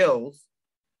paying our bills,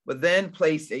 but then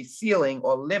place a ceiling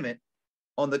or limit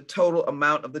on the total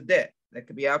amount of the debt that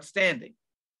could be outstanding.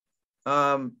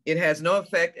 It has no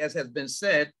effect, as has been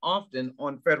said often,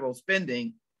 on federal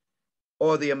spending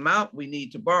or the amount we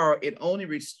need to borrow. It only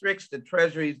restricts the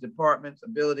Treasury Department's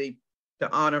ability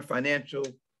to honor financial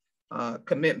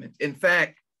commitments. In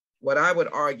fact, what I would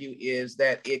argue is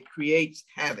that it creates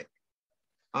havoc,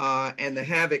 and the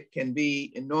havoc can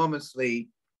be enormously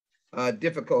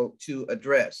difficult to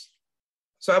address.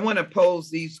 So I want to pose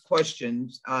these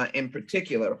questions in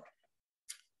particular.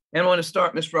 And I want to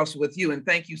start, Ms. Russell, with you, and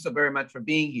thank you so very much for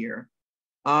being here.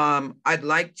 I'd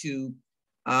like to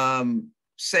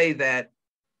say that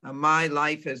my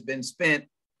life has been spent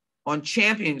on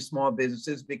championing small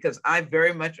businesses because I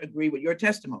very much agree with your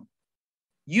testimony.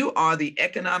 You are the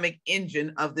economic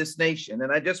engine of this nation.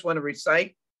 And I just want to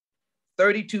recite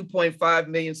 32.5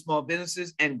 million small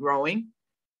businesses and growing,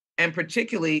 and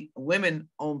particularly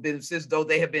women-owned businesses, though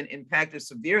they have been impacted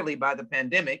severely by the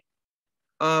pandemic,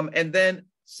 and then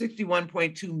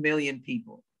 61.2 million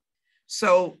people.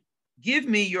 So give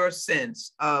me your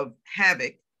sense of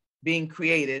havoc being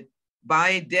created by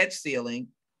a debt ceiling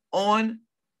on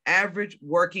average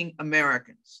working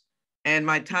Americans. And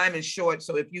my time is short,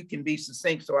 so if you can be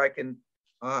succinct so I can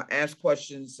ask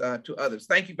questions to others.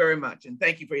 Thank you very much, and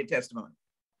thank you for your testimony.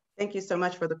 Thank you so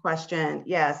much for the question.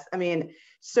 Yes, I mean,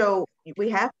 so we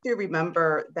have to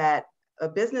remember that a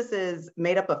business is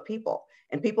made up of people,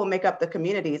 and people make up the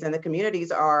communities, and the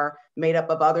communities are made up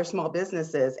of other small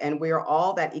businesses, and we are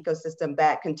all that ecosystem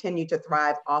that continue to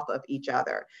thrive off of each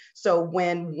other. So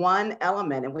when one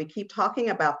element, and we keep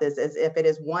talking about this as if it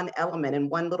is one element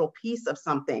and one little piece of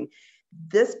something,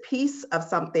 this piece of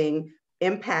something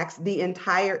impacts the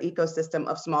entire ecosystem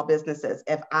of small businesses.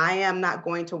 If I am not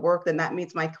going to work, then that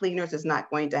means my cleaners is not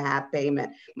going to have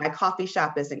payment. My coffee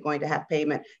shop isn't going to have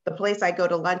payment. The place I go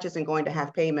to lunch isn't going to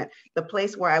have payment. The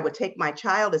place where I would take my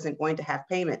child isn't going to have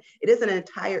payment. It is an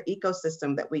entire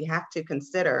ecosystem that we have to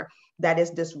consider that is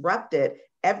disrupted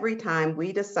every time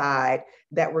we decide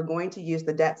that we're going to use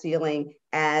the debt ceiling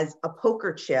as a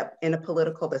poker chip in a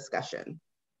political discussion.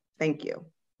 Thank you.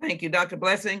 Thank you, Dr.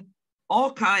 Blessing.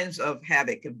 All kinds of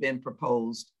havoc have been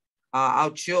proposed.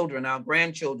 Our children, our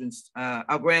grandchildren's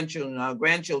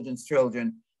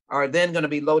children are then going to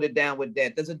be loaded down with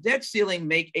debt. Does a debt ceiling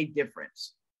make a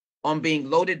difference on being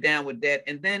loaded down with debt?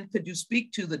 And then could you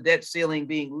speak to the debt ceiling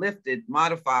being lifted,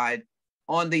 modified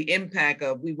on the impact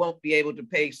of we won't be able to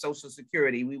pay Social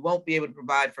Security, we won't be able to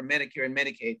provide for Medicare and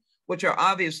Medicaid, which are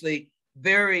obviously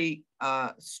very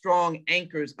strong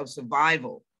anchors of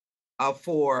survival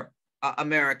for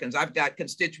Americans. I've got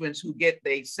constituents who get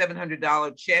a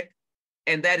 $700 check,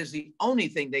 and that is the only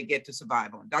thing they get to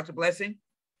survive on. Dr. Blessing?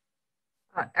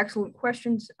 Excellent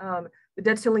questions. The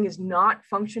debt ceiling is not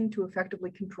functioned to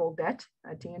effectively control debt.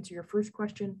 To answer your first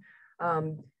question,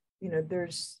 in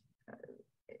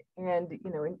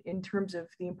terms of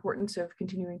the importance of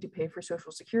continuing to pay for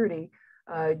Social Security,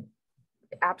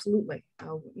 absolutely.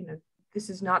 This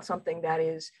is not something that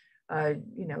is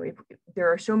if there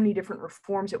are so many different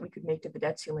reforms that we could make to the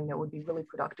debt ceiling that would be really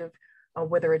productive,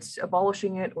 whether it's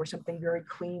abolishing it or something very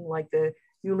clean like the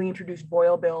newly introduced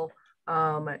Boyle bill.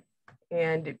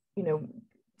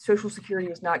 Social Security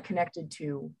is not connected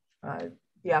to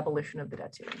the abolition of the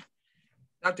debt ceiling.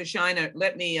 Dr. Shiner,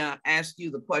 let me ask you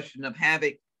the question of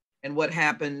havoc and what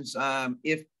happens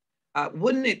if,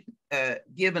 wouldn't it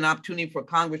give an opportunity for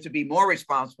Congress to be more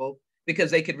responsible because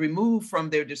they could remove from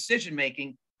their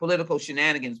decision-making political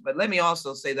shenanigans? But let me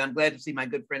also say that I'm glad to see my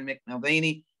good friend Mick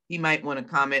Mulvaney. He might want to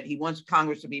comment. He wants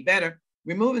Congress to be better.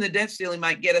 Removing the debt ceiling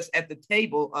might get us at the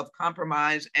table of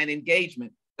compromise and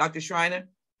engagement. Dr. Schreiner,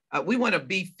 we want to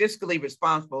be fiscally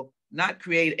responsible, not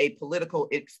create a political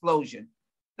explosion.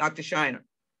 Dr. Schreiner,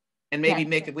 and maybe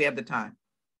Mick if we have the time.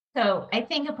 So I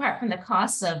think apart from the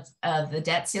costs of the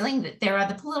debt ceiling, that there are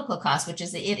the political costs, which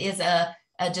is it is a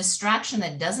distraction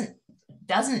that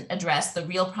doesn't address the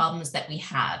real problems that we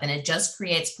have, and it just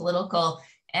creates political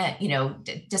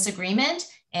disagreement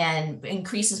and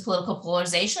increases political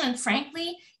polarization, and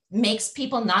frankly makes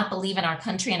people not believe in our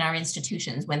country and our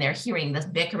institutions when they're hearing this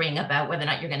bickering about whether or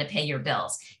not you're going to pay your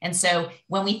bills. And so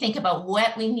when we think about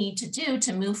what we need to do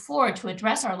to move forward to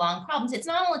address our long problems, it's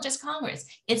not only just Congress,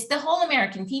 it's the whole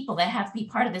American people that have to be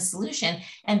part of the solution.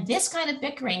 And this kind of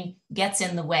bickering gets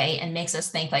in the way and makes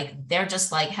us think like they're just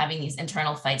like having these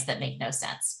internal fights that make no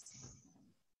sense.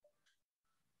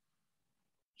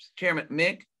 Chairman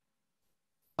Mick?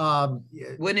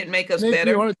 Wouldn't it make us Nick,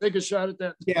 better? you want to take a shot at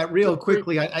that? Yeah, real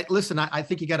quickly. Listen, I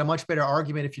think you got a much better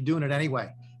argument if you're doing it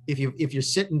anyway. If you're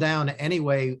sitting down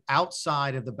anyway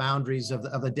outside of the boundaries of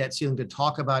the debt ceiling to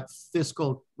talk about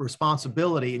fiscal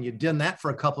responsibility, and you've done that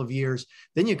for a couple of years,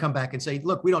 then you come back and say,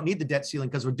 look, we don't need the debt ceiling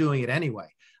because we're doing it anyway.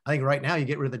 I think right now you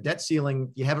get rid of the debt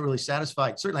ceiling, you haven't really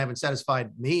certainly haven't satisfied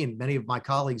me and many of my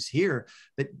colleagues here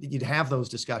that you'd have those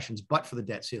discussions, but for the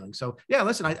debt ceiling. So yeah,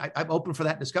 listen, I'm open for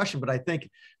that discussion, but I think,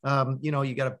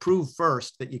 you got to prove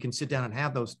first that you can sit down and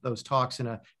have those talks in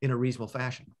a reasonable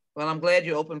fashion. Well, I'm glad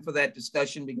you're open for that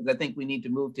discussion, because I think we need to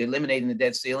move to eliminating the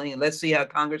debt ceiling, and let's see how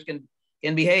Congress can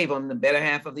behave on the better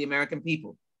half of the American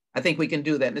people. I think we can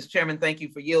do that. Mr. Chairman, thank you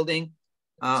for yielding.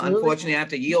 Unfortunately, I have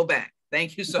to yield back.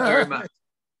 Thank you so very much.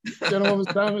 Gentleman's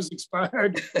time has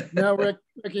expired. Now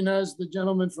recognize the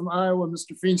gentleman from Iowa,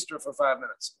 Mr. Feenstra, for 5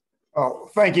 minutes. Oh,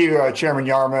 thank you, Chairman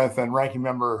Yarmouth and Ranking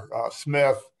Member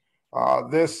Smith.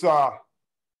 This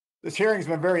hearing has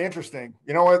been very interesting.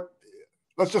 You know what?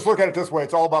 Let's just look at it this way.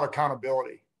 It's all about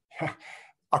accountability.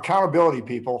 Accountability,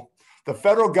 people. The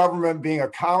federal government being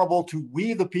accountable to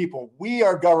we the people. We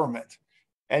are government.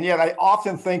 And yet I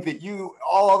often think that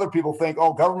all other people think,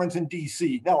 oh, government's in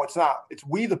DC. No, it's not. It's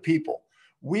we the people.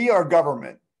 We are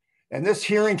government. And this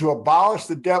hearing to abolish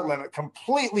the debt limit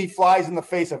completely flies in the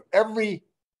face of every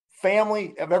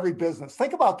family, of every business.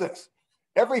 Think about this.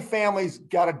 Every family's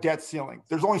got a debt ceiling.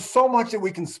 There's only so much that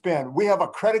we can spend. We have a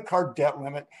credit card debt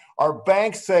limit. Our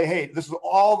banks say, hey, this is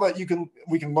all that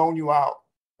we can loan you out.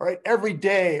 All right. Every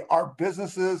day, our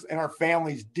businesses and our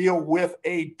families deal with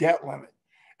a debt limit.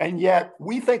 And yet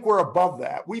we think we're above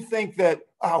that. We think that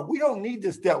we don't need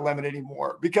this debt limit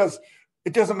anymore because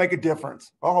it doesn't make a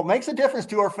difference. Oh, it makes a difference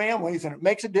to our families and it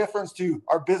makes a difference to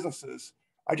our businesses.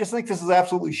 I just think this is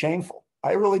absolutely shameful.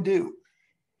 I really do.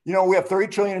 We have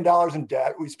 $30 trillion in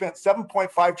debt. We spent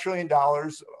 $7.5 trillion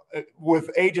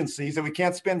with agencies that we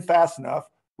can't spend fast enough.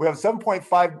 We have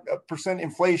 7.5%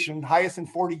 inflation, highest in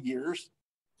 40 years.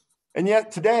 And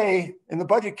yet today in the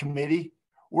Budget Committee,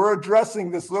 we're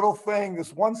addressing this little thing,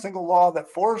 this one single law that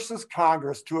forces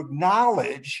Congress to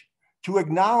acknowledge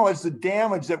the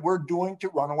damage that we're doing to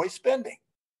runaway spending.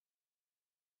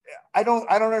 I don't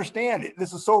understand it.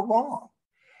 This is so wrong.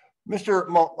 Mr.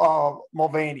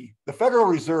 Mulvaney, the Federal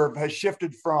Reserve has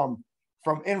shifted from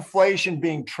inflation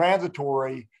being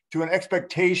transitory to an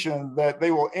expectation that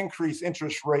they will increase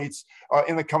interest rates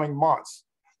in the coming months.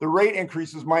 The rate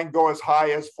increases might go as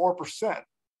high as 4%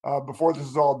 before this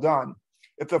is all done.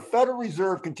 If the Federal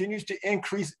Reserve continues to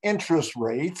increase interest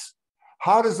rates,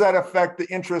 how does that affect the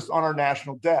interest on our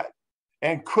national debt?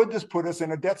 And could this put us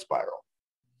in a debt spiral?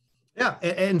 Yeah,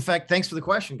 in fact, thanks for the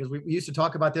question, because we used to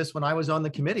talk about this when I was on the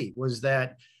committee, was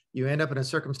that you end up in a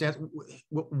circumstance,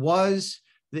 was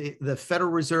the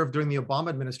Federal Reserve during the Obama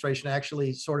administration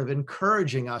actually sort of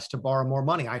encouraging us to borrow more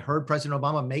money? I heard President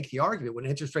Obama make the argument, when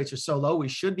interest rates are so low, we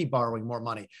should be borrowing more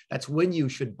money. That's when you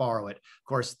should borrow it. Of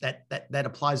course, that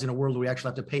applies in a world where we actually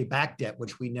have to pay back debt,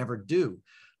 which we never do.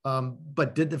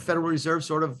 But did the Federal Reserve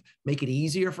sort of make it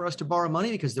easier for us to borrow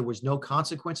money because there was no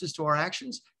consequences to our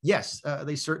actions? Yes,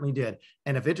 they certainly did.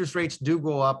 And if interest rates do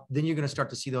go up, then you're going to start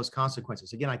to see those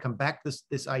consequences. Again, I come back to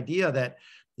this idea that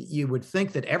you would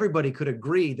think that everybody could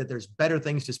agree that there's better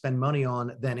things to spend money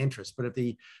on than interest. But if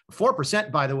the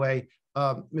 4%, by the way,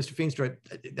 Mr. Feenstra,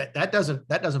 that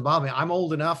doesn't bother me. I'm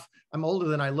old enough. I'm older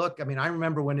than I look. I mean, I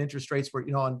remember when interest rates were,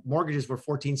 on mortgages were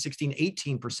 14, 16,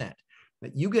 18%.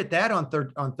 You get that on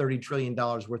 $30 trillion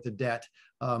worth of debt,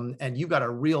 and you've got a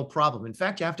real problem. In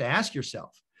fact, you have to ask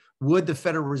yourself, would the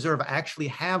Federal Reserve actually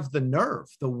have the nerve,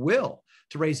 the will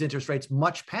to raise interest rates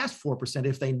much past 4%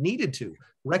 if they needed to,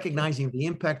 recognizing the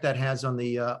impact that has on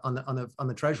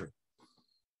the Treasury?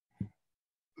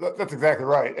 That's exactly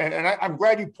right. And I'm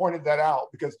glad you pointed that out,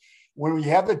 because when we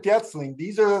have the debt ceiling,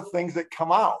 these are the things that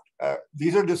come out.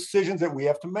 These are decisions that we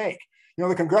have to make.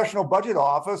 The Congressional Budget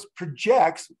Office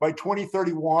projects by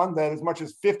 2031 that as much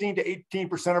as 15 to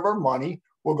 18% of our money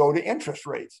will go to interest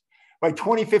rates. By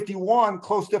 2051,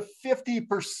 close to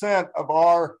 50% of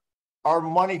our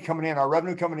money coming in, our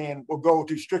revenue coming in, will go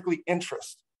to strictly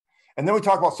interest. And then we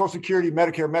talk about Social Security,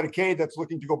 Medicare, Medicaid that's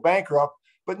looking to go bankrupt.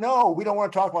 But no, we don't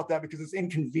want to talk about that because it's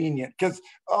inconvenient, because,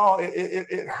 oh,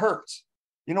 it hurts.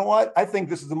 You know what? I think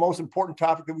this is the most important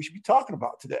topic that we should be talking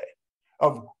about today,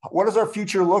 of what does our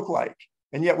future look like?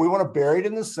 And yet we want to bury it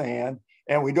in the sand,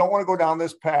 and we don't want to go down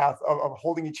this path of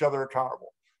holding each other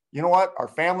accountable. You know what? Our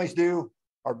families do,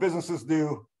 our businesses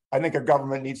do. I think our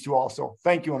government needs to also.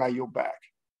 Thank you, and I yield back.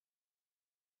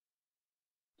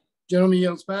 Gentleman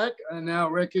yields back. I now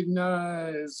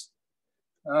recognize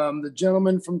the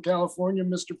gentleman from California,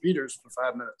 Mr. Peters, for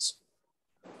 5 minutes.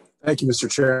 Thank you, Mr.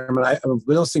 Chairman. I've been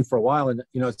listening for a while, and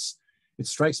it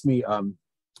strikes me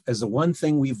as the one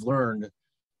thing we've learned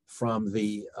from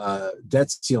the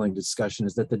debt ceiling discussion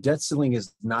is that the debt ceiling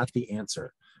is not the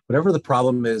answer. Whatever the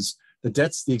problem is, the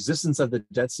existence of the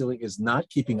debt ceiling is not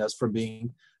keeping us from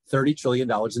being $30 trillion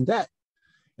in debt.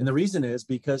 And the reason is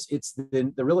because it's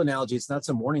the real analogy. It's not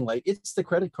some warning light. It's the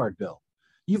credit card bill.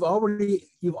 You've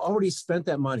already spent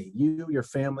that money. You, your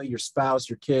family, your spouse,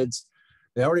 your kids,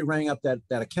 they already rang up that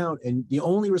account. And the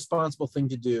only responsible thing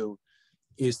to do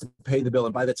is to pay the bill.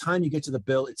 And by the time you get to the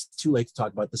bill, it's too late to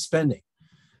talk about the spending.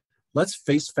 Let's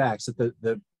face facts that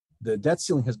the debt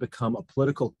ceiling has become a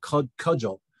political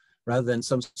cudgel rather than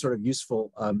some sort of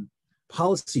useful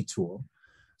policy tool.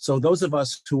 So those of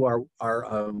us who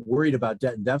are worried about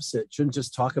debt and deficit shouldn't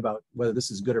just talk about whether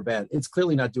this is good or bad. It's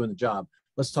clearly not doing the job.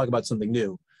 Let's talk about something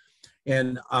new.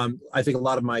 And I think a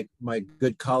lot of my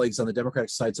good colleagues on the Democratic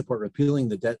side support repealing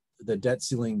the debt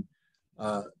ceiling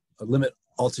limit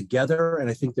altogether. And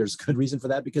I think there's good reason for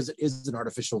that, because it is an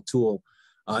artificial tool.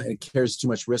 It carries too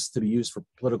much risk to be used for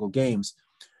political games.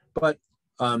 But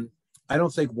I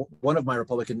don't think one of my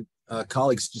Republican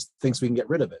colleagues just thinks we can get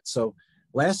rid of it. So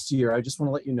last year, I just want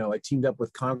to let you know, I teamed up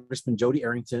with Congressman Jody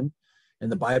Arrington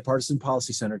and the Bipartisan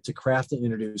Policy Center to craft and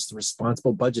introduce the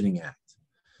Responsible Budgeting Act.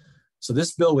 So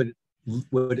this bill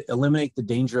would eliminate the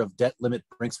danger of debt limit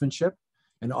brinksmanship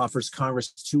and offers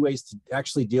Congress two ways to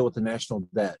actually deal with the national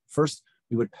debt. First,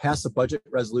 we would pass a budget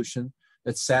resolution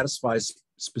that satisfies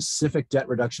specific debt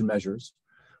reduction measures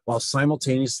while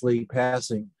simultaneously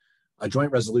passing a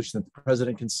joint resolution that the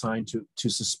president can sign to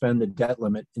suspend the debt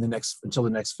limit until the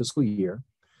next fiscal year.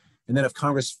 And then if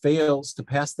Congress fails to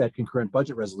pass that concurrent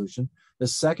budget resolution, the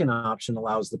second option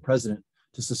allows the president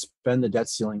to suspend the debt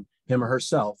ceiling, him or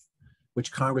herself,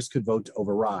 which Congress could vote to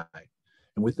override.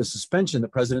 And with the suspension, the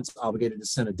president's obligated to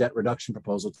send a debt reduction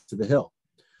proposal to the Hill.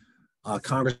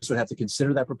 Congress would have to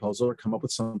consider that proposal or come up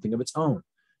with something of its own.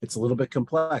 It's a little bit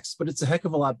complex, but it's a heck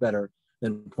of a lot better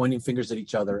than pointing fingers at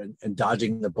each other and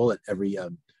dodging the bullet every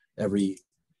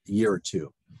year or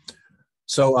two.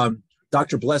 So,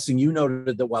 Dr. Blessing, you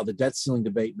noted that while the debt ceiling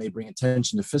debate may bring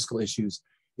attention to fiscal issues,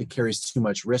 it carries too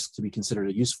much risk to be considered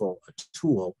a useful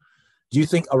tool. Do you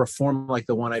think a reform like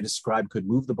the one I described could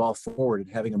move the ball forward in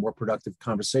having a more productive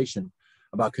conversation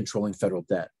about controlling federal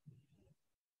debt?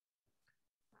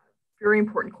 Very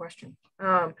important question.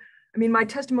 I mean, my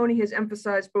testimony has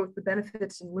emphasized both the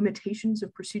benefits and limitations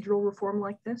of procedural reform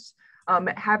like this.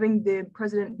 Having the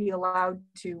president be allowed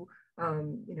to,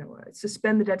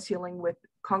 suspend the debt ceiling with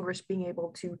Congress being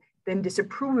able to then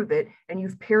disapprove of it, and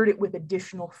you've paired it with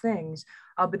additional things.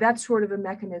 But that sort of a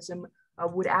mechanism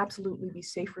would absolutely be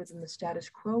safer than the status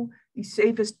quo. The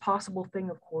safest possible thing,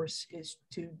 of course, is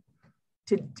to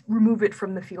remove it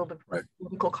from the field of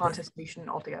political contestation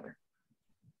altogether.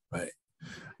 Right.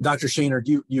 Dr. Shaner,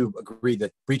 do you agree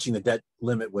that breaching the debt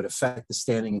limit would affect the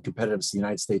standing and competitiveness of the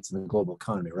United States in the global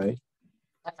economy, right?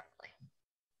 Definitely.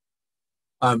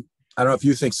 I don't know if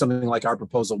you think something like our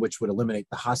proposal, which would eliminate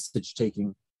the hostage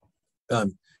taking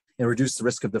and reduce the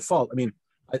risk of default. I mean,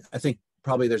 I think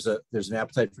probably there's an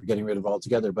appetite for getting rid of it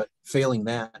altogether, but failing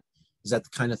that, is that the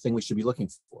kind of thing we should be looking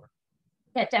for?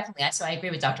 Yeah, definitely. So I agree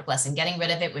with Dr. Blessing. Getting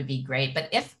rid of it would be great. But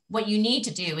if what you need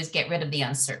to do is get rid of the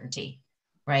uncertainty,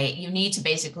 right? You need to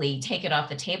basically take it off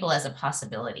the table as a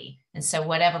possibility. And so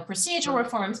whatever procedural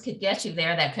reforms could get you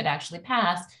there that could actually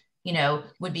pass,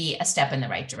 would be a step in the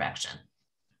right direction.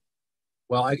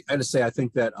 Well, I got to say, I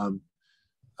think that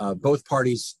both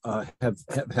parties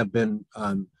have been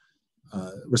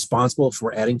responsible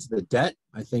for adding to the debt,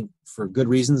 I think for good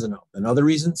reasons and other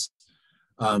reasons.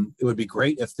 It would be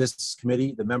great if this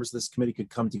committee, the members of this committee could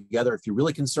come together if you're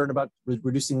really concerned about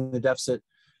reducing the deficit,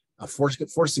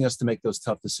 forcing us to make those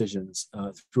tough decisions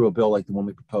through a bill like the one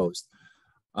we proposed.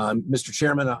 Mr.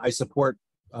 Chairman, I support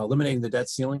eliminating the debt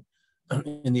ceiling.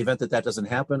 In the event that doesn't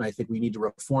happen, I think we need to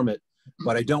reform it,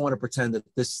 but I don't want to pretend that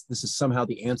this is somehow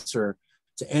the answer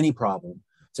to any problem.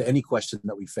 to any question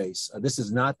that we face. This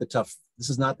is not the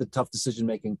tough decision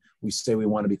making we say we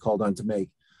want to be called on to make.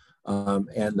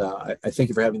 I thank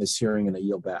you for having this hearing, and I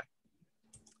yield back.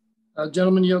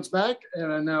 Gentleman yields back,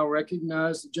 and I now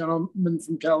recognize the gentleman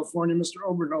from California, Mr.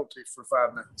 Obernolte, for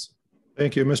 5 minutes.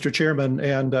 Thank you, Mr. Chairman,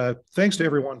 and thanks to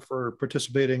everyone for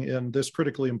participating in this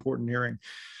critically important hearing.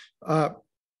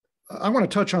 I want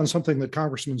to touch on something that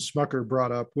Congressman Smucker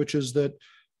brought up, which is that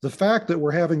the fact that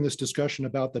we're having this discussion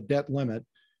about the debt limit,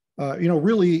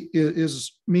 really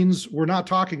means we're not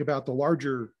talking about the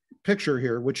larger picture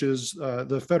here, which is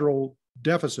the federal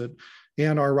deficit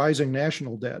and our rising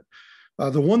national debt.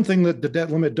 The one thing that the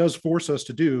debt limit does force us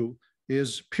to do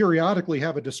is periodically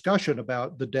have a discussion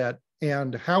about the debt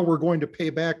and how we're going to pay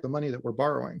back the money that we're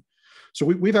borrowing. So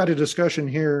we've had a discussion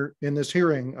here in this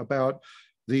hearing about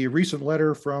the recent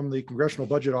letter from the Congressional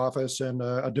Budget Office and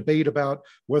a debate about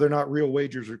whether or not real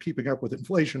wages are keeping up with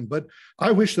inflation. But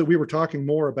I wish that we were talking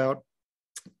more about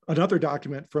another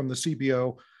document from the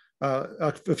CBO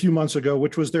a few months ago,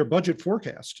 which was their budget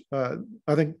forecast.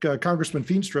 I think Congressman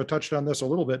Feenstra touched on this a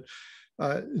little bit.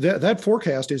 That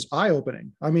forecast is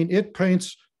eye-opening. I mean, it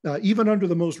paints, even under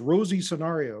the most rosy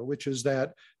scenario, which is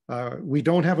that we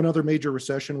don't have another major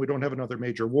recession, we don't have another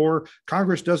major war,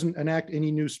 Congress doesn't enact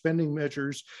any new spending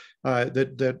measures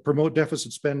that promote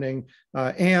deficit spending,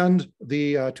 and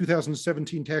the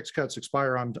 2017 tax cuts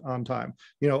expire on time.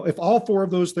 If all 4 of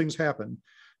those things happen,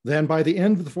 then by the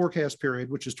end of the forecast period,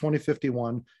 which is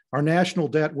 2051, our national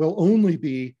debt will only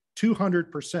be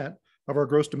 200% of our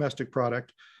gross domestic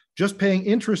product. Just paying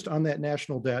interest on that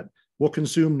national debt will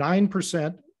consume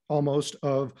 9% almost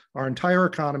of our entire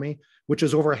economy, which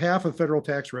is over half of federal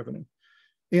tax revenue.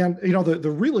 And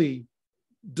the really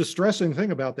distressing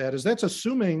thing about that is that's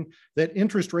assuming that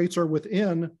interest rates are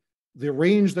within the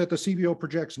range that the CBO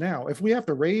projects now. If we have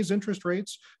to raise interest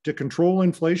rates to control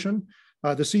inflation,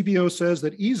 the CBO says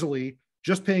that easily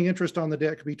just paying interest on the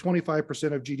debt could be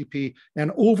 25% of GDP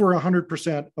and over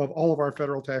 100% of all of our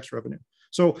federal tax revenue.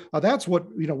 So that's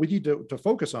what we need to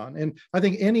focus on. And I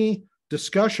think any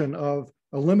discussion of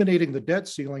eliminating the debt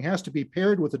ceiling has to be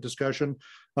paired with a discussion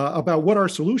about what our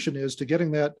solution is to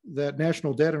getting that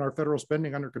national debt and our federal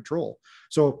spending under control.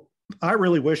 So I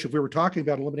really wish if we were talking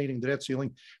about eliminating the debt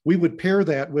ceiling, we would pair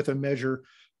that with a measure,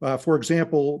 for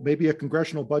example, maybe a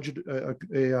congressional budget,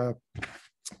 a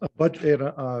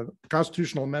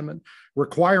constitutional amendment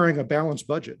requiring a balanced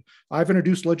budget. I've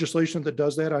introduced legislation that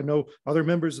does that. I know other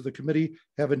members of the committee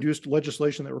have introduced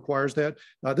legislation that requires that.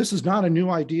 This is not a new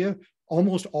idea.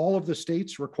 Almost all of the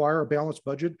states require a balanced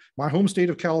budget. My home state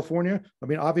of California, I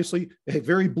mean, obviously a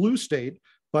very blue state,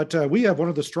 but we have one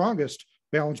of the strongest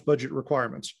balanced budget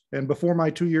requirements. And before my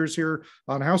 2 years here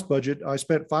on House budget, I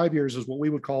spent 5 years as what we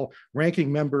would call ranking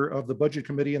member of the budget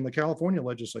committee in the California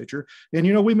legislature.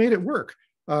 And, we made it work.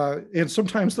 And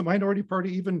sometimes the minority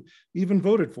party even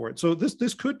voted for it. So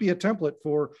this could be a template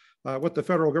for what the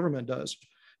federal government does.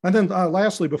 And then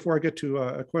lastly, before I get to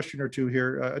a question or two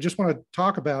here, I just want to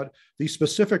talk about the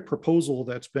specific proposal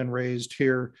that's been raised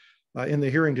here in the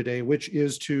hearing today, which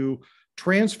is to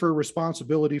transfer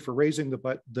responsibility for raising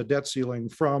the debt ceiling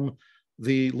from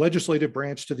the legislative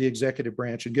branch to the executive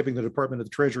branch and giving the Department of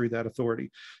the Treasury that authority.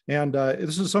 And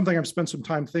this is something I've spent some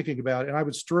time thinking about, and I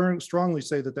would strongly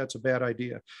say that that's a bad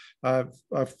idea.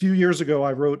 A few years ago,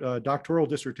 I wrote a doctoral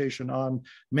dissertation on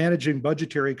managing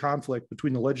budgetary conflict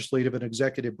between the legislative and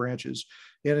executive branches.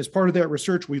 And as part of that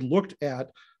research, we looked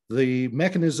at the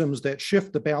mechanisms that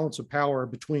shift the balance of power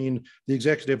between the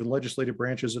executive and legislative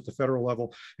branches at the federal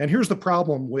level. And here's the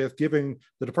problem with giving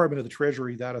the Department of the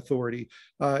Treasury that authority.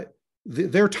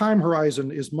 Their time horizon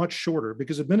is much shorter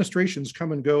because administrations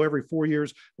come and go every 4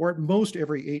 years or at most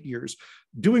every 8 years.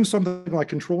 Doing something like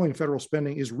controlling federal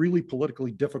spending is really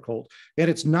politically difficult. And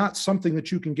it's not something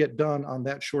that you can get done on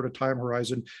that short a time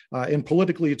horizon. And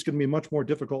politically, it's going to be much more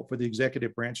difficult for the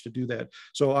executive branch to do that.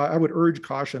 So I would urge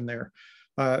caution there.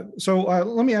 Let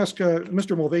me ask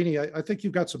Mr. Mulvaney, I think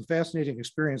you've got some fascinating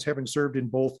experience having served in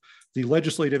both the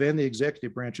legislative and the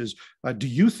executive branches. Do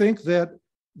you think that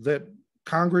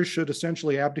Congress should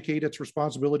essentially abdicate its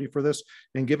responsibility for this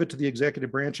and give it to the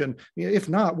executive branch? And if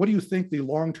not, what do you think the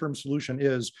long-term solution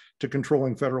is to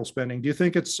controlling federal spending? Do you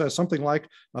think it's something like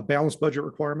a balanced budget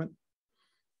requirement?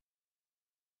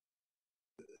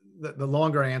 The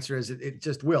longer answer is it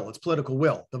just will. It's political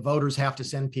will. The voters have to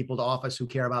send people to office who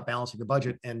care about balancing the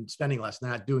budget and spending less. They're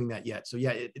not doing that yet. So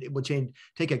yeah, it will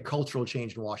take a cultural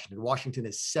change in Washington. Washington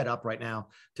is set up right now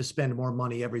to spend more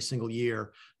money every single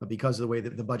year because of the way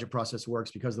that the budget process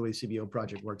works, because of the way the CBO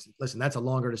project works. Listen, that's a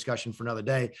longer discussion for another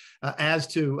day. As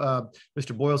to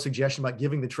Mr. Boyle's suggestion about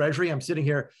giving the Treasury, I'm sitting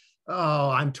here Oh,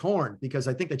 I'm torn because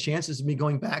I think the chances of me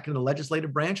going back in the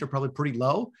legislative branch are probably pretty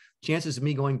low. Chances of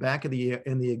me going back in the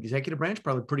executive branch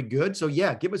probably pretty good. So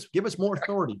yeah, give us more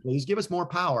authority, please. Give us more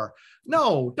power.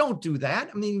 No, don't do that.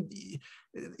 I mean,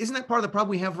 isn't that part of the problem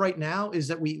we have right now? Is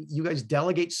that you guys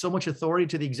delegate so much authority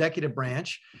to the executive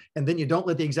branch, and then you don't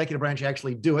let the executive branch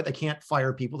actually do it. They can't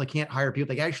fire people. They can't hire people.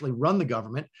 They can actually run the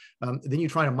government. Then you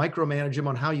try to micromanage them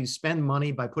on how you spend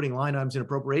money by putting line items in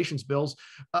appropriations bills,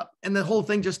 and the whole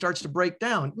thing just starts to break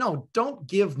down. No, don't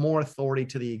give more authority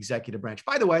to the executive branch.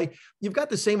 By the way, you've got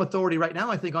the same authority right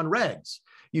now, I think, on regs.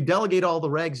 You delegate all the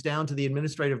regs down to the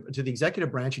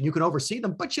executive branch, and you can oversee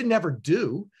them, but you never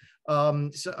do.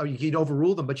 So you can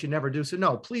overrule them, but you never do. So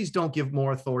no, please don't give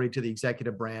more authority to the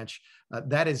executive branch.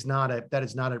 That is not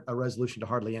a resolution to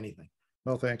hardly anything.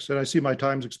 Well, thanks. And I see my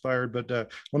time's expired, but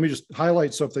let me just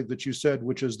highlight something that you said,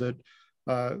 which is that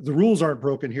the rules aren't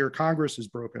broken here. Congress is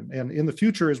broken. And in the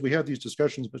future, as we have these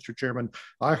discussions, Mr. Chairman,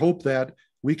 I hope that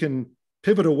we can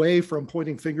pivot away from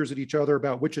pointing fingers at each other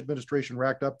about which administration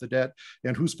racked up the debt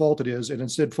and whose fault it is, and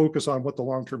instead focus on what the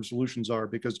long-term solutions are,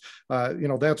 because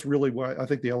that's really why I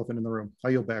think the elephant in the room. I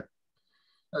yield back.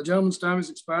 Gentleman's time has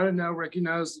expired. Now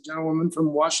recognize the gentlewoman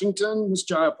from Washington, Ms.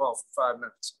 Jayapal, for 5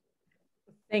 minutes.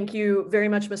 Thank you very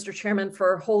much, Mr. Chairman,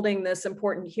 for holding this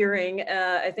important hearing.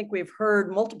 I think we've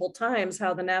heard multiple times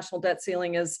how the national debt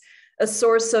ceiling is a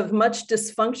source of much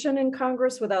dysfunction in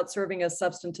Congress without serving a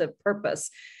substantive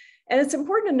purpose. And it's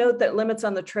important to note that limits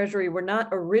on the Treasury were not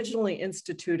originally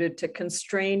instituted to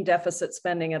constrain deficit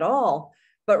spending at all,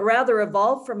 but rather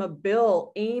evolved from a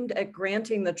bill aimed at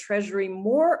granting the Treasury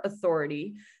more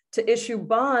authority to issue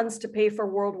bonds to pay for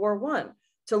World War I,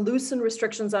 to loosen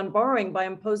restrictions on borrowing by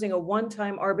imposing a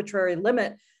one-time arbitrary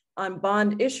limit on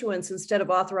bond issuance instead of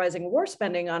authorizing war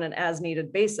spending on an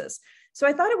as-needed basis. So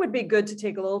I thought it would be good to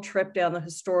take a little trip down the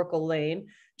historical lane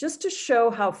just to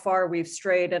show how far we've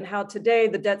strayed and how today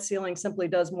the debt ceiling simply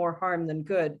does more harm than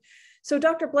good. So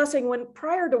Dr. Blessing, when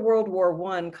prior to World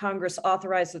War I, Congress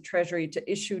authorized the Treasury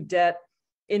to issue debt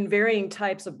in varying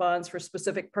types of bonds for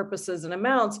specific purposes and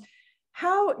amounts,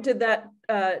 how did that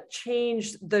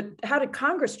how did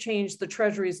Congress change the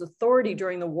Treasury's authority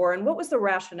during the war, and what was the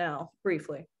rationale,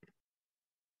 briefly?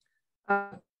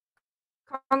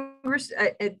 Congress,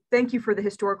 thank you for the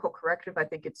historical corrective. I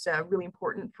think it's really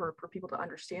important for people to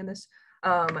understand this.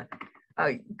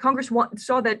 Congress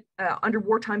saw that under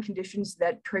wartime conditions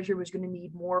that Treasury was going to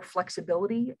need more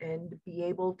flexibility and be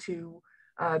able to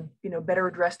better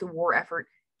address the war effort.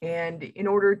 And in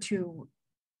order to,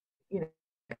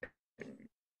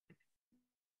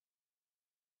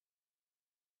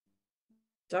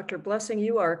 Dr. Blessing,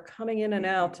 you are coming in and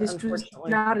out, this unfortunately.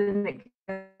 was not an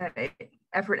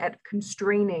effort at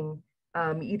constraining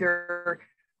either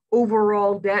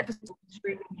overall debt.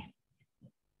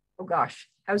 Oh gosh,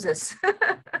 how's this?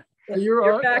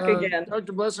 You're back again.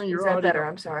 Dr. Blessing, your Is that audio better?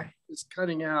 I'm sorry. is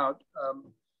cutting out.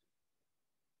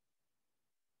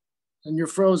 And you're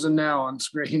frozen now on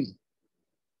screen.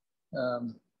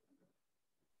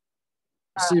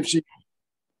 See if she,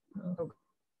 are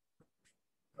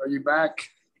you back?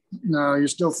 No, you're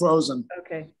still frozen.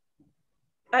 Okay.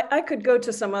 I could go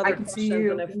to some other questions.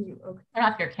 Turn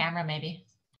off your camera, maybe.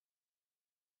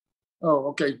 Oh,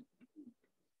 okay.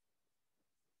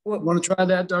 Want to try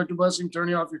that, Dr. Blessing?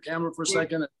 Turning off your camera for a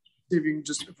second and see if you can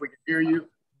if we can hear you.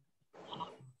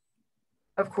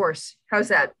 Of course. How's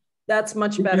that? That's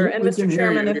much better. And Mr.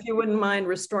 Chairman, if you wouldn't mind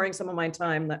restoring some of my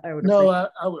time, that I would appreciate. No,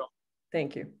 I will.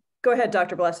 Thank you. Go ahead,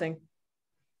 Dr. Blessing.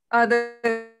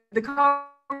 The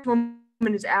Congresswoman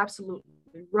is absolutely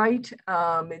right.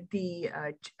 With the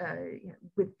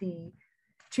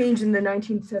change in the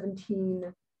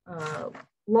 1917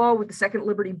 law with the Second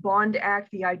Liberty Bond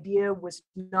Act, the idea was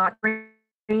not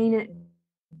drain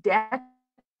debt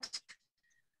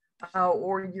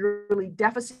or yearly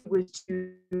deficit, was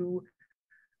to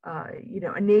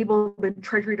enable the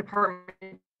Treasury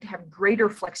Department to have greater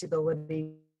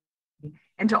flexibility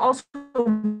and to also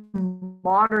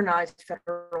modernize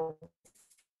federal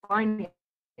finance.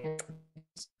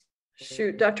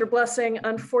 Shoot, Dr. Blessing,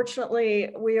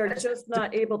 unfortunately, we are just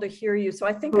not able to hear you. So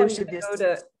I think I'm going to go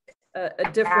to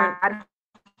a different.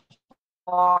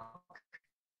 Your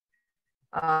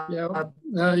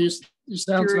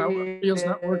sound's not, feels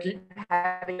not working.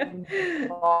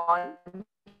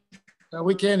 No,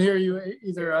 we can't hear you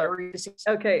either.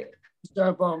 Okay. Go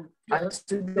ahead.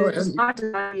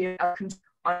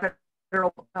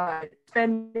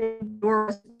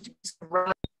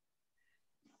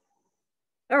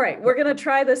 All right, we're going to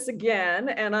try this again,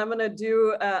 and I'm going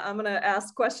to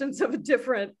ask questions of a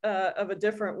different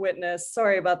witness.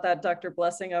 Sorry about that, Dr.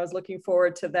 Blessing. I was looking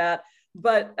forward to that.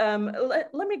 But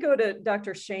let me go to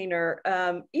Dr.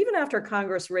 Shaner. Even after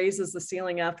Congress raises the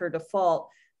ceiling after default,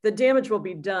 the damage will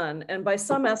be done. And by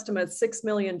some estimates, 6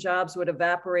 million jobs would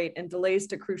evaporate, and delays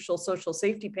to crucial social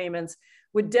safety payments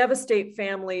would devastate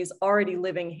families already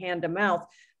living hand to mouth.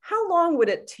 How long would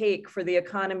it take for the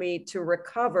economy to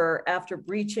recover after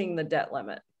breaching the debt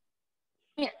limit?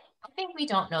 Yeah, I think we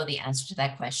don't know the answer to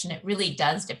that question. It really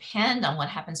does depend on what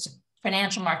happens to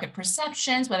financial market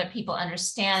perceptions, whether people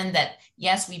understand that,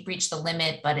 yes, we breached the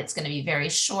limit, but it's going to be very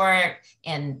short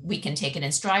and we can take it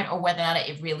in stride, or whether or not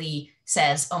it really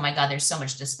says, oh my God, there's so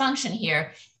much dysfunction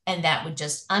here. And that would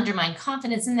just undermine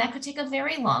confidence. And that could take a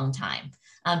very long time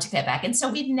to get back. And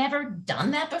so we've never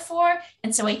done that before.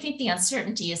 And so I think the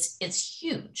uncertainty is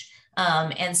huge.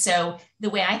 And so the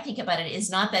way I think about it is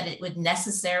not that it would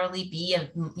necessarily be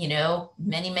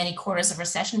many quarters of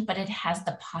recession, but it has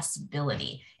the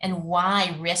possibility. And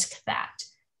why risk that,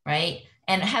 right?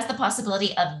 And it has the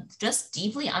possibility of just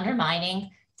deeply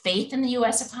undermining faith in the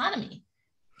US economy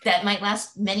that might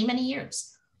last many years.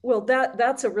 Well,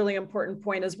 that's a really important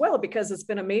point as well, because it's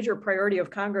been a major priority of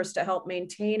Congress to help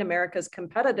maintain America's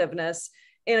competitiveness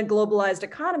in a globalized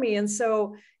economy. And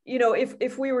so,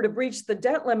 if we were to breach the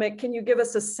debt limit, can you give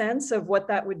us a sense of what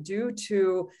that would do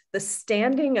to the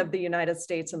standing of the United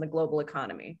States in the global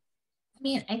economy? I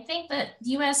mean, I think that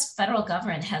the US federal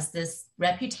government has this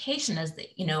reputation as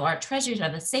our treasuries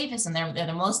are the safest and they're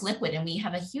the most liquid, and we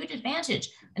have a huge advantage,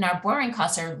 and our borrowing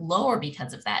costs are lower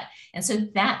because of that. And so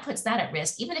that puts that at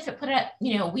risk. Even if it put it at,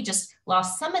 we just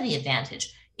lost some of the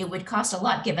advantage, it would cost a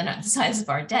lot given the size of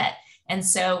our debt. And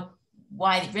so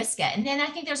why risk it? And then I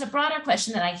think there's a broader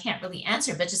question that I can't really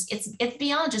answer, but just it's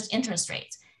beyond just interest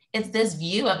rates. It's this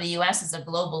view of the US as a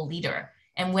global leader.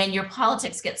 And when your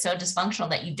politics get so dysfunctional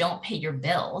that you don't pay your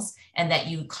bills and that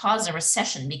you cause a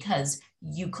recession because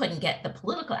you couldn't get the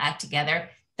political act together,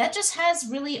 that just has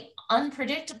really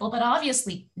unpredictable, but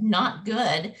obviously not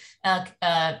good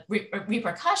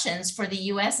repercussions for the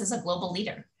US as a global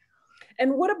leader.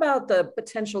 And what about the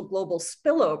potential global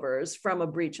spillovers from a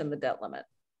breach in the debt limit?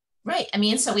 Right. I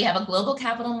mean, so we have a global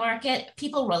capital market.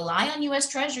 People rely on US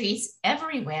Treasuries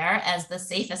everywhere as the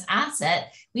safest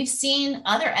asset. We've seen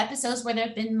other episodes where there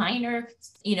have been minor,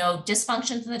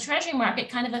 dysfunctions in the Treasury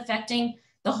market kind of affecting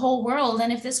the whole world.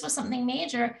 And if this was something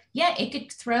major, yeah, it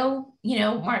could throw,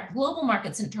 global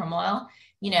markets in turmoil,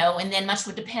 and then much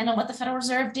would depend on what the Federal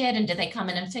Reserve did. And did they come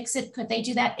in and fix it? Could they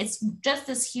do that? It's just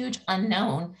this huge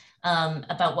unknown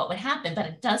about what would happen, but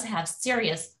it does have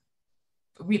serious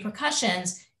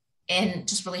repercussions, and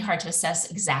just really hard to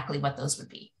assess exactly what those would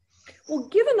be. Well,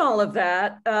 given all of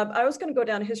that, I was going to go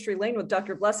down history lane with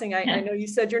Dr. Blessing. I know you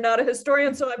said you're not a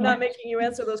historian, so I'm not making you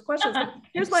answer those questions. But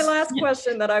here's my last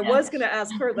question that I was going to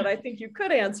ask her that I think you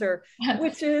could answer,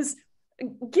 which is,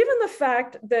 given the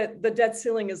fact that the debt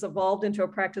ceiling has evolved into a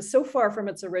practice so far from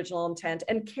its original intent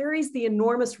and carries the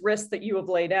enormous risk that you have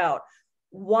laid out,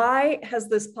 why has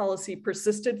this policy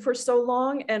persisted for so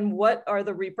long, and what are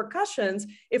the repercussions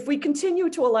if we continue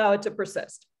to allow it to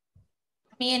persist?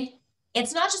 I mean,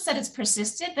 it's not just that it's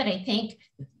persisted, but I think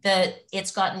that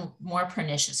it's gotten more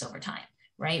pernicious over time,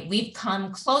 right? We've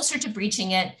come closer to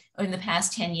breaching it in the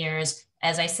past 10 years.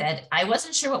 As I said, I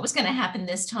wasn't sure what was going to happen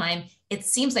this time. It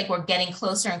seems like we're getting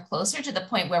closer and closer to the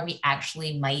point where we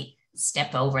actually might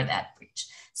step over that breach.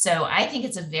 So I think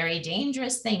it's a very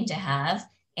dangerous thing to have.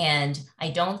 And I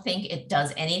don't think it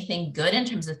does anything good in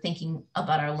terms of thinking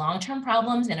about our long-term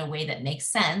problems in a way that makes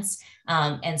sense.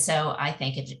 And so I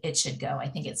think it should go. I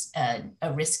think it's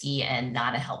a risky and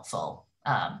not a helpful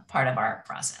part of our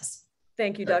process.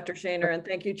 Thank you, Dr. Shaner, and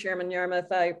thank you, Chairman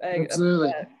Yarmouth. I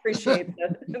appreciate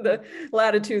the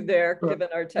latitude there, given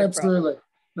our tech Absolutely.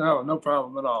 Problem. No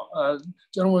problem at all.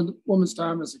 Gentlewoman's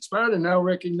time has expired, and now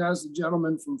recognize the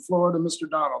gentleman from Florida, Mr.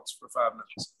 Donalds, for 5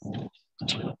 minutes.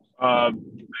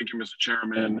 Thank you, Mr.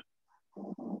 Chairman.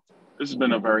 This has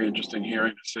been a very interesting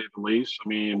hearing, to say the least. I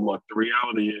mean, look, the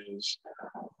reality is,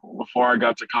 before I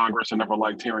got to Congress, I never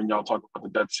liked hearing y'all talk about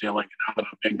the debt ceiling. And now that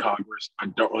I'm in Congress, I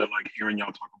don't really like hearing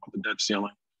y'all talk about the debt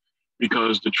ceiling,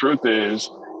 because the truth is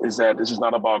that this is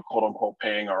not about quote unquote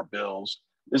paying our bills.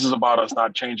 This is about us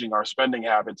not changing our spending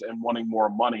habits and wanting more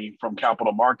money from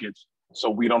capital markets so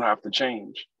we don't have to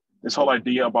change. This whole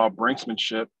idea about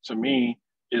brinksmanship, to me,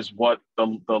 is what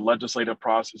the legislative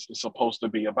process is supposed to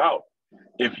be about.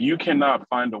 If you cannot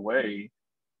find a way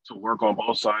to work on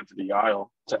both sides of the aisle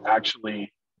to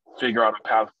actually figure out a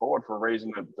path forward for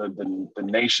raising the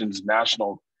nation's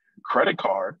national credit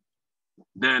card,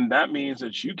 then that means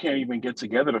that you can't even get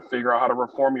together to figure out how to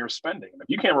reform your spending. If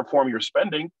you can't reform your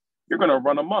spending, you're going to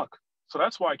run amok. So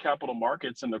that's why capital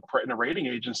markets and the rating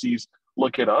agencies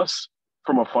look at us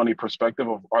from a funny perspective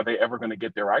of, are they ever going to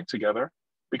get their act together?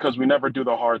 Because we never do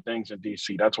the hard things in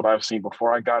DC. That's what I've seen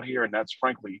before I got here. And that's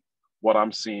frankly what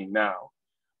I'm seeing now.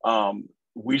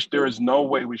 There is no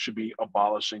way we should be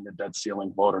abolishing the debt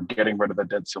ceiling vote or getting rid of the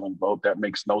debt ceiling vote. That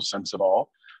makes no sense at all.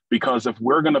 Because if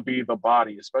we're going to be the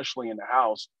body, especially in the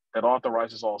House, that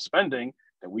authorizes all spending,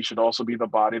 then we should also be the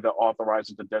body that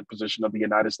authorizes the debt position of the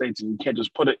United States. And you can't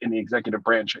just put it in the executive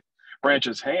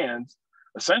branch's hands,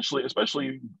 essentially,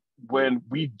 especially when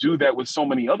we do that with so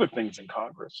many other things in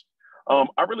Congress.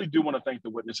 I really do want to thank the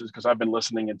witnesses because I've been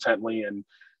listening intently, and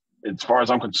as far as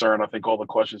I'm concerned, I think all the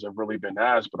questions have really been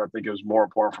asked, but I think it was more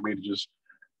important for me to just,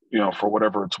 for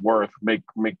whatever it's worth, make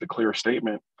the clear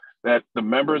statement that the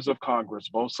members of Congress,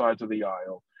 both sides of the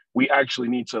aisle, we actually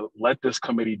need to let this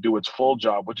committee do its full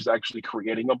job, which is actually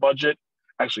creating a budget,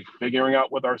 actually figuring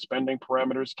out what our spending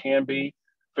parameters can be,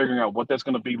 figuring out what that's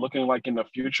going to be looking like in the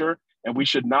future. And we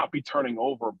should not be turning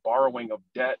over borrowing of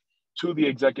debt to the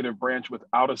executive branch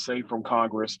without a say from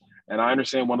Congress. And I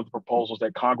understand one of the proposals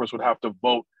that Congress would have to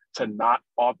vote to not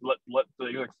let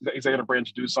the executive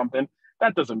branch do something.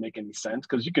 That doesn't make any sense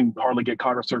because you can hardly get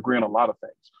Congress to agree on a lot of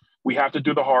things. We have to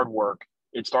do the hard work.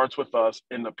 It starts with us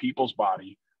in the people's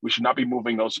body. We should not be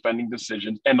moving those spending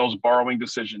decisions and those borrowing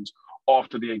decisions off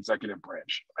to the executive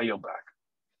branch. I yield back.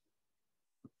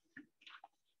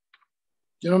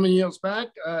 Gentleman yields back.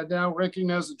 Now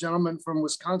recognize the gentleman from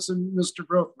Wisconsin, Mr.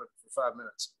 Grothman, for 5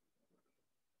 minutes.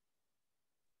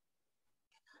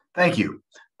 Thank you.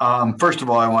 First of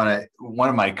all, one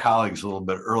of my colleagues a little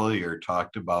bit earlier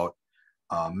talked about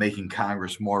making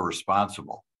Congress more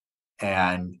responsible.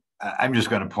 And I'm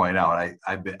just going to point out,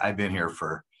 I've been here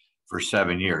for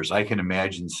 7 years. I can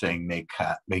imagine saying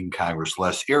making Congress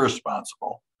less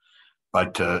irresponsible,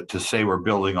 but to say we're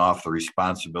building off the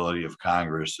responsibility of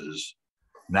Congress is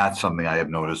not something I have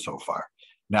noticed so far.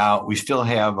 Now we still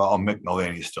have, Mick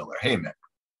Mulvaney's still there. Hey, Mick,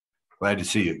 glad to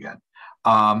see you again.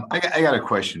 I got a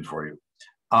question for you.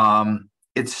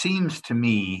 It seems to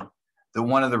me that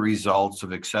one of the results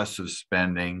of excessive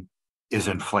spending is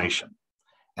inflation.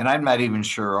 And I'm not even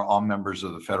sure all members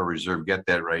of the Federal Reserve get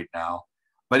that right now.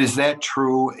 But is that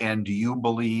true? And do you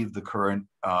believe the current,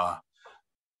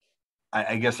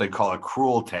 I guess I'd call it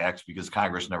cruel tax because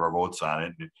Congress never votes on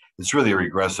it. It's really a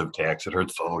regressive tax. It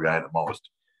hurts the little guy the most.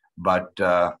 But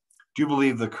do you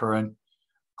believe the current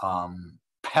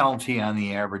penalty on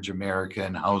the average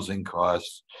American, housing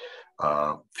costs,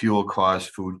 fuel costs,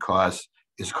 food costs,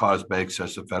 is caused by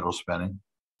excessive federal spending?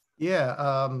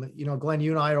 Yeah, Glenn,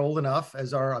 you and I are old enough,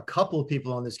 as are a couple of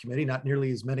people on this committee, not nearly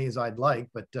as many as I'd like,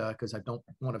 but because I don't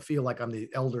want to feel like I'm the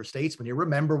elder statesman here.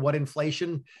 Remember what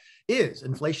inflation is.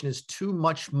 Inflation is too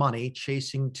much money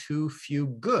chasing too few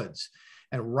goods.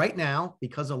 And right now,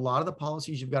 because a lot of the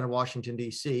policies you've got in Washington,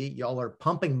 D.C., y'all are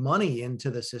pumping money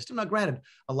into the system. Now, granted,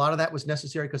 a lot of that was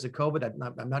necessary because of COVID.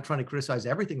 I'm not trying to criticize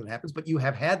everything that happens, but you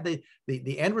have had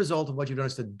the end result of what you've done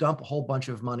is to dump a whole bunch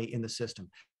of money in the system.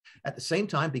 At the same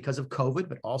time, because of COVID,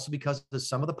 but also because of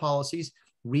some of the policies,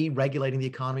 re-regulating the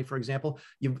economy, for example,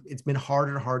 it's been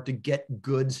harder and harder to get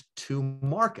goods to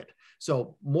market.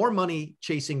 So more money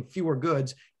chasing fewer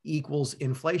goods equals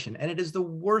inflation. And it is the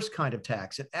worst kind of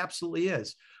tax. It absolutely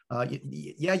is.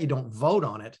 Yeah, you don't vote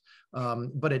on it,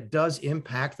 but it does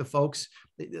impact the folks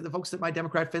that my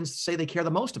Democrat friends say they care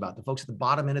the most about, the folks at the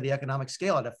bottom end of the economic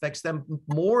scale. It affects them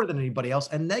more than anybody else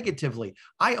and negatively.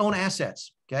 I own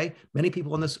assets, okay? Many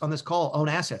people on this call own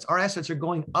assets. Our assets are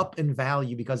going up in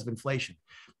value because of inflation.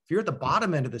 If you're at the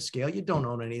bottom end of the scale, you don't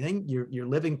own anything. You're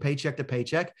living paycheck to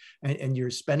paycheck, and you're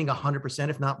spending 100%,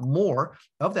 if not more,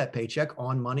 of that paycheck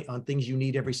on money, on things you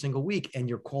need every single week, and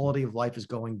your quality of life is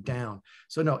going down.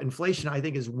 So no, inflation, I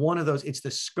think, is one of those. It's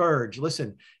the scourge.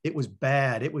 Listen, it was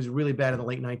bad. It was really bad in the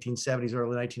late 1970s,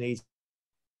 early 1980s.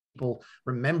 People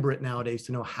remember it nowadays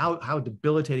to know how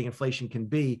debilitating inflation can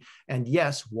be. And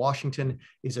yes, Washington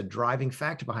is a driving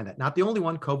factor behind that. Not the only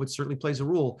one. COVID certainly plays a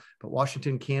role, but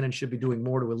Washington can and should be doing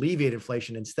more to alleviate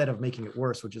inflation instead of making it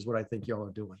worse, which is what I think y'all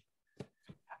are doing.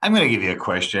 I'm going to give you a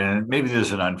question, and maybe this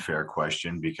is an unfair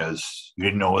question because you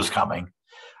didn't know it was coming.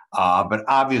 But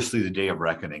obviously the day of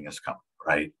reckoning is coming,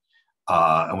 right?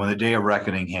 And when the day of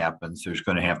reckoning happens, there's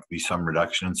going to have to be some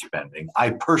reduction in spending.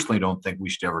 I personally don't think we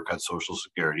should ever cut Social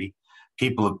Security.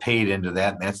 People have paid into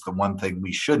that, and that's the one thing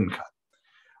we shouldn't cut,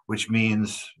 which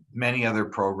means many other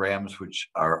programs which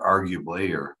are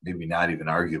arguably, or maybe not even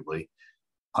arguably,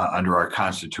 under our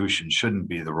Constitution shouldn't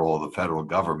be the role of the federal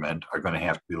government are going to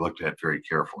have to be looked at very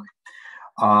carefully.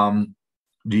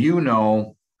 Do you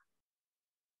know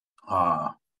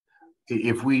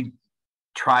if we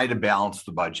try to balance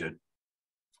the budget,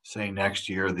 say next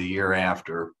year, the year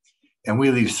after, and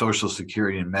we leave Social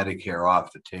Security and Medicare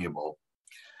off the table,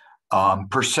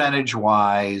 percentage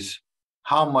wise,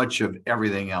 how much of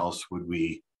everything else would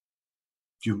we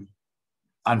do?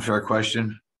 Unfair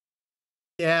question.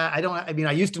 Yeah, I mean,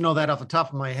 I used to know that off the top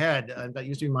of my head. That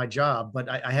used to be my job, but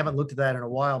I haven't looked at that in a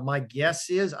while. My guess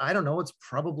is, I don't know, it's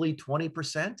probably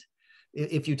 20%.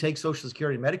 If you take Social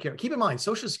Security and Medicare. Keep in mind,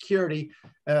 Social Security,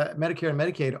 Medicare and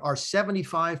Medicaid are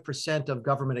 75% of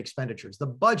government expenditures. The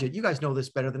budget, you guys know this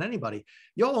better than anybody,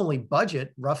 you'll only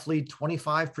budget roughly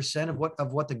 25%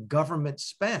 of what the government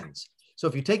spends. So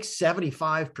if you take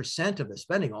 75% of the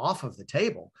spending off of the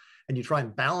table and you try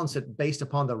and balance it based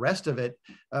upon the rest of it,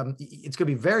 it's going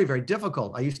to be very, very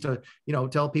difficult. I used to,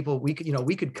 tell people we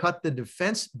could cut the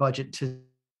defense budget to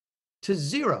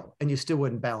zero and you still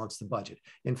wouldn't balance the budget.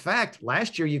 In fact,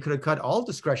 last year you could have cut all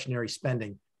discretionary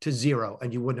spending to zero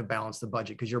and you wouldn't have balanced the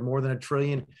budget because you're more than $1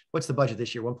 trillion. What's the budget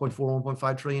this year? $1.4,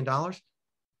 $1.5 trillion?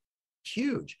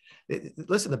 Huge.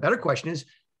 Listen, the better question is,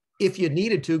 if you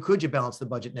needed to, could you balance the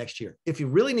budget next year? If you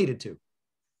really needed to,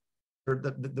 or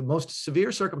the most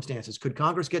severe circumstances, could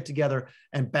Congress get together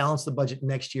and balance the budget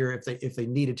next year if they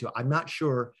needed to? I'm not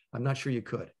sure you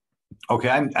could. Okay,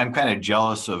 I'm kind of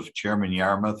jealous of Chairman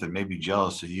Yarmouth and maybe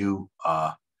jealous of you,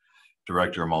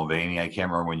 Director Mulvaney. I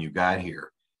can't remember when you got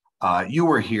here. You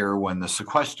were here when the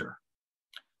sequester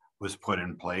was put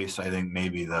in place. I think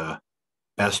maybe the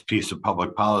best piece of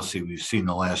public policy we've seen in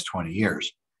the last 20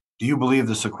 years. Do you believe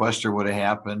the sequester would have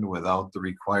happened without the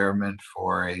requirement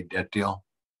for a debt deal?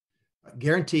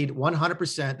 Guaranteed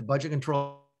 100%. The budget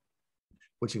control,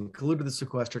 which included the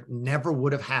sequester, never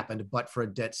would have happened but for a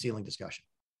debt ceiling discussion.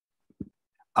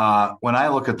 When I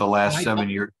look at the last 7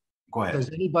 years, go ahead. Does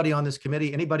anybody on this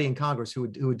committee, anybody in Congress who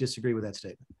would disagree with that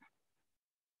statement?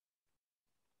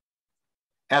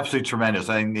 Absolutely tremendous.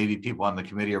 I think maybe people on the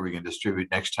committee are we going to distribute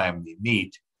next time we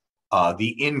meet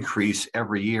the increase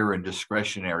every year in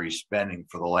discretionary spending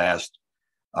for the last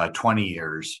 20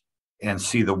 years and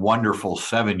see the wonderful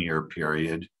 7-year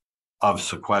period of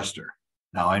sequester.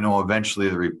 Now, I know eventually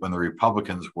when the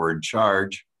Republicans were in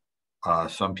charge,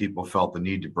 some people felt the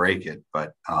need to break it,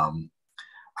 but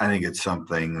I think it's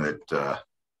something that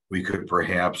we could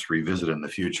perhaps revisit in the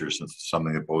future since it's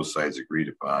something that both sides agreed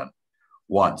upon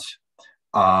once.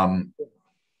 I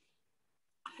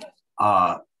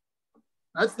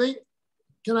think,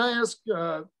 can I ask,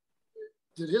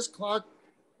 did his clock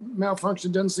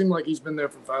malfunction? Doesn't seem like he's been there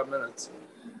for 5 minutes.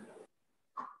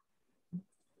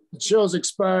 It shows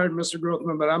expired, Mr.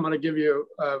 Grothman, but I'm going to give you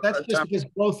that's just because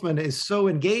Grothman is so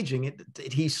engaging.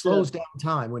 He slows down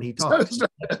time when he talks.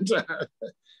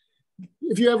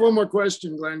 If you have one more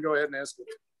question, Glenn, go ahead and ask it.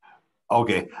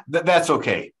 Okay, that's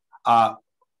okay.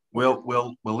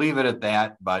 We'll leave it at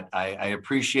that. But I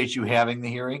appreciate you having the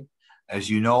hearing. As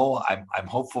you know, I'm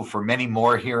hopeful for many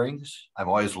more hearings. I've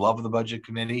always loved the Budget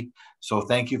Committee. So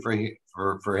thank you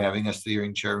for having us the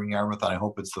hearing, Chairman Yarmouth. And I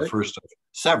hope it's the first of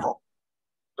several.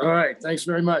 All right, thanks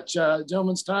very much.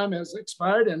 Gentleman's time has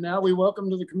expired, and now we welcome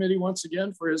to the committee once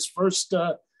again for his first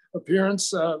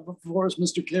appearance before us,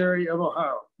 Mr. Carey of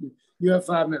Ohio. You have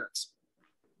 5 minutes.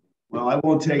 Well, I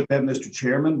won't take that, Mr.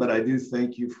 Chairman, but I do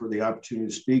thank you for the opportunity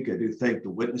to speak. I do thank the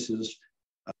witnesses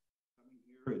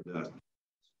coming here and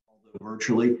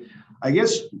virtually. I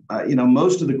guess,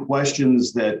 most of the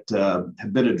questions that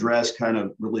have been addressed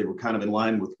were kind of in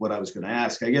line with what I was going to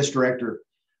ask. I guess, Director,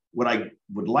 what I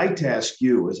would like to ask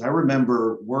you is, I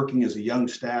remember working as a young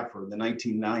staffer in the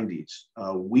 1990s.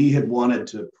 We had wanted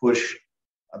to push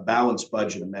a balanced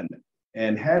budget amendment.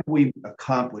 And had we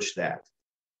accomplished that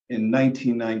in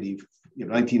 1990,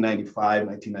 1995,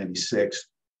 1996,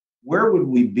 where would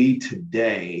we be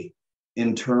today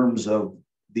in terms of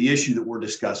the issue that we're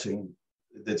discussing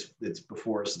that's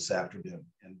before us this afternoon?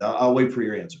 And I'll wait for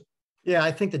your answer. Yeah,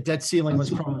 I think the debt ceiling was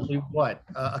probably what,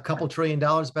 a couple $1 trillion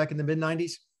back in the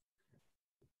mid-90s.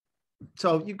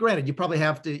 So granted, you probably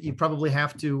have to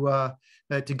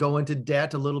go into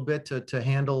debt a little bit to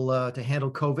handle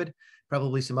COVID.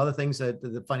 Probably some other things that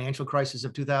the financial crisis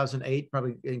of 2008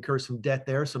 probably incurred some debt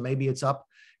there. So maybe it's up,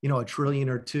 $1 trillion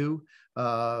or $2 trillion.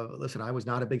 Listen, I was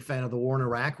not a big fan of the war in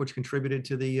Iraq, which contributed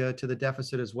to the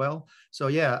deficit as well. So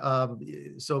yeah,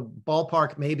 so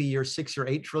ballpark, maybe you're $6 or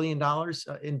 $8 trillion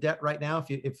in debt right now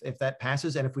if that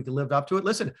passes, and if we could live up to it.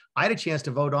 Listen, I had a chance to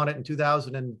vote on it in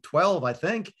 2012, I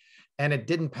think. And it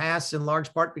didn't pass in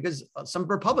large part because some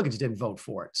Republicans didn't vote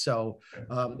for it. So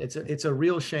it's a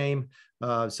real shame.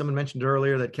 Someone mentioned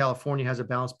earlier that California has a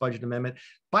balanced budget amendment.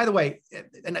 By the way,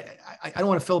 and I don't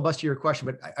want to filibuster your question,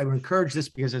 but I would encourage this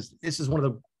because this is one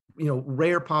of the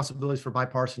rare possibilities for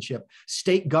bipartisanship.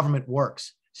 State government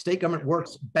works. State government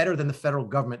works better than the federal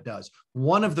government does.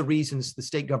 One of the reasons the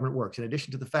state government works, in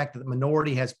addition to the fact that the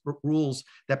minority has rules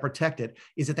that protect it,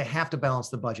 is that they have to balance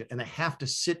the budget and they have to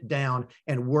sit down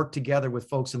and work together with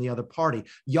folks in the other party.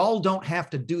 Y'all don't have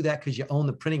to do that because you own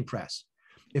the printing press.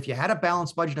 If you had a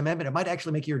balanced budget amendment, it might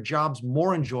actually make your jobs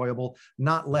more enjoyable,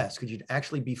 not less, because you'd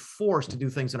actually be forced to do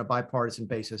things on a bipartisan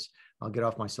basis. I'll get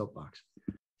off my soapbox.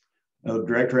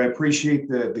 Director, I appreciate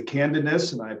the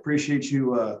candidness, and I appreciate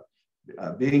you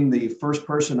being the first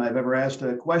person I've ever asked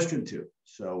a question to.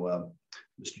 So,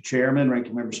 Mr. Chairman,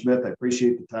 Ranking Member Smith, I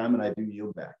appreciate the time, and I do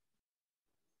yield back.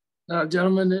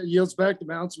 Gentleman, it yields back the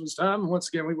balance of his time. And once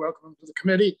again, we welcome him to the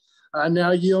committee. I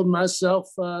now yield myself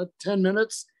 10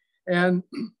 minutes, and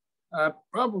I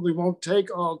probably won't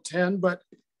take all 10, but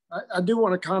I do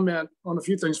want to comment on a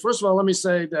few things. First of all, let me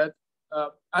say that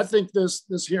I think this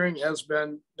hearing has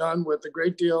been done with a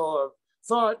great deal of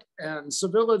thought and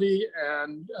civility,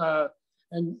 and I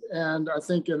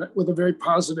think with a very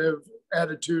positive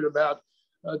attitude about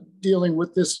dealing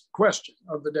with this question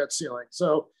of the debt ceiling.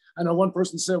 So I know one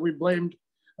person said we blamed,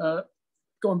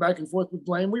 going back and forth with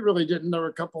blame. We really didn't. There were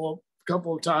a couple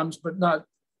of times, but not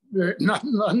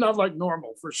like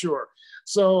normal, for sure.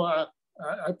 So I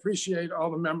appreciate all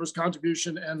the members'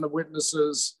 contribution and the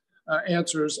witnesses'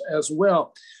 answers as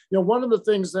well. You know, one of the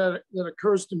things that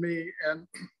occurs to me, and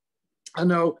I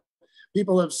know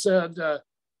people have said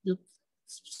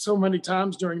so many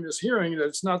times during this hearing that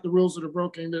it's not the rules that are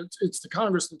broken, it's the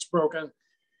Congress that's broken.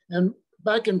 And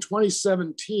back in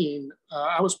 2017,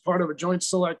 I was part of a joint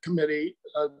select committee,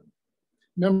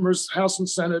 members, House and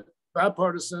Senate,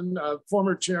 bipartisan,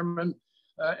 former chairman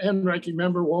and ranking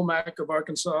member Womack of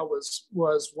Arkansas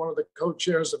was one of the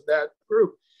co-chairs of that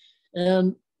group.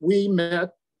 And we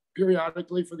met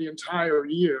periodically for the entire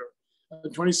year. In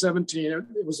 2017,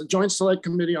 it was a joint select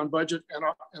committee on budget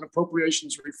and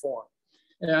appropriations reform.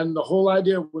 And the whole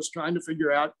idea was trying to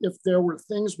figure out if there were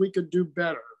things we could do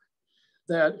better,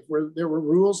 that there were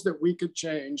rules that we could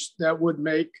change that would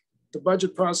make the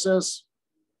budget process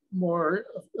more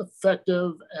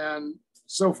effective and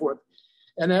so forth.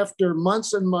 And after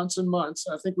months and months and months,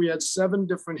 I think we had 7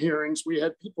 different hearings. We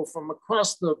had people from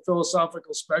across the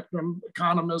philosophical spectrum,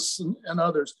 economists and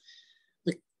others.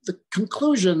 The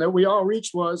conclusion that we all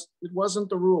reached was it wasn't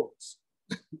the rules.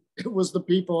 It was the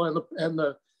people and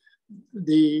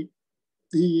the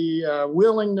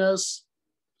willingness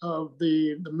of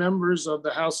the members of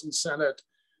the House and Senate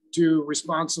to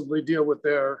responsibly deal with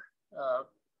their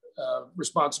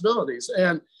responsibilities.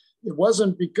 And it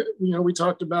wasn't because, you know, we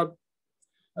talked about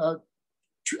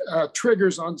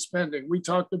triggers on spending. We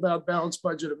talked about balanced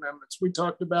budget amendments. We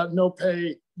talked about no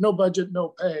pay, no budget,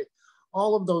 no pay,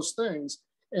 all of those things.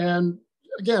 And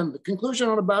again, the conclusion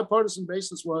on a bipartisan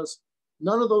basis was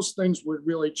none of those things would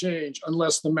really change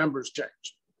unless the members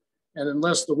changed. And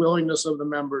unless the willingness of the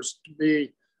members to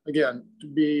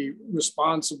be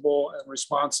responsible and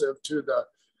responsive to the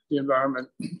environment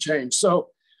change.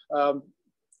 So I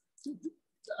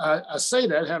say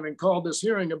that having called this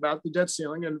hearing about the debt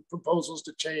ceiling and proposals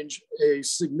to change a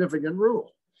significant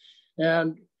rule.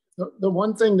 And the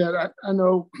one thing that I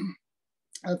know,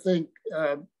 I think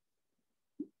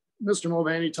Mr.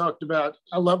 Mulvaney talked about,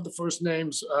 I love the first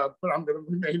names, but I'm going to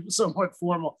remain somewhat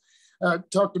formal,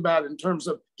 talked about in terms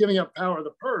of giving up power of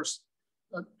the purse.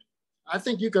 I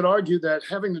think you could argue that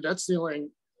having the debt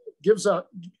ceiling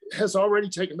has already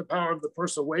taken the power of the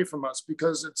purse away from us,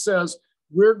 because it says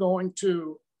we're going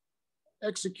to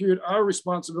execute our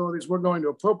responsibilities, we're going to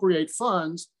appropriate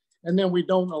funds, and then we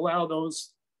don't allow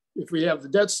those, if we have the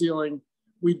debt ceiling,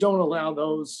 we don't allow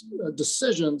those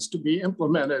decisions to be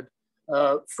implemented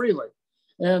freely.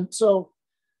 And so,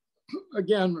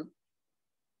 again,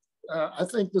 I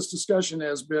think this discussion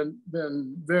has been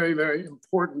very, very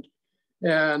important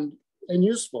and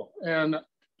useful. And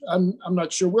I'm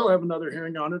not sure we'll have another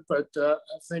hearing on it, but I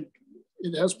think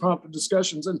it has prompted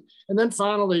discussions. And then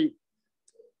finally,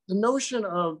 the notion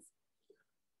of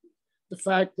the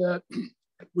fact that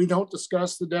we don't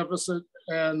discuss the deficit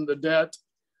and the debt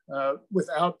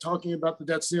without talking about the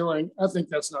debt ceiling, I think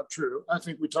that's not true. I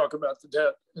think we talk about the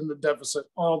debt and the deficit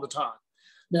all the time.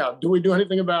 Now, do we do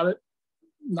anything about it?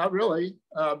 Not really,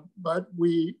 but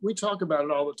we talk about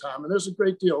it all the time. And there's a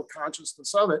great deal of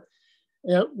consciousness of it,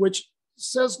 which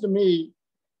says to me,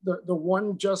 the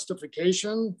one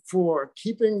justification for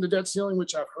keeping the debt ceiling,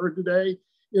 which I've heard today,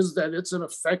 is that it's an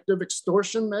effective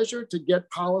extortion measure to get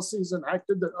policies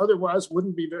enacted that otherwise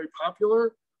wouldn't be very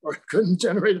popular or couldn't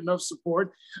generate enough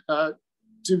support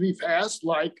to be passed,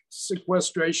 like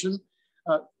sequestration.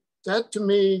 That to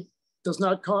me does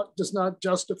not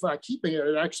justify keeping it.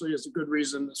 It actually is a good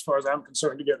reason, as far as I'm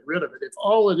concerned, to get rid of it. If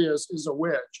all it is a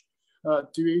wedge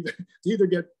to either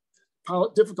get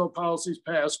difficult policies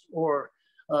passed or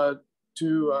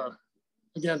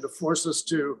again, to force us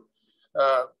to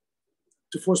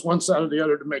force one side or the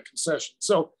other to make concessions.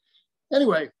 So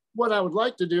anyway, what I would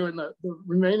like to do in the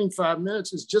remaining 5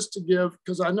 minutes is just to give,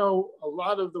 because I know a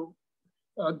lot of the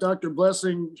Dr.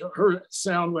 Blessing, her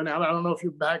sound went out. I don't know if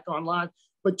you're back online,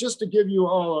 but just to give you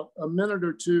all a minute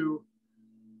or two,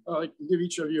 I can give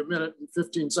each of you a minute and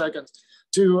 15 seconds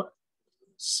to,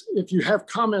 if you have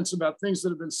comments about things that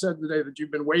have been said today that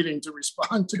you've been waiting to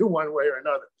respond to one way or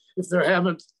another. If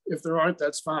there aren't,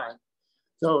 that's fine.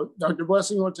 So Dr.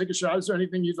 Blessing, you want to take a shot? Is there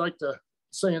anything you'd like to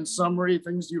say in summary,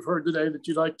 things you've heard today that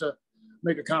you'd like to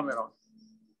make a comment on?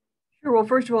 Sure. Well,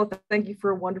 first of all, thank you for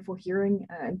a wonderful hearing,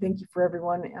 and thank you for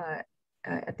everyone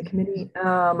at the committee.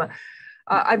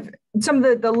 Some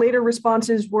of the later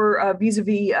responses were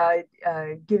vis-a-vis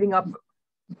giving up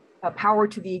power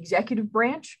to the executive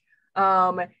branch.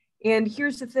 And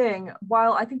here's the thing,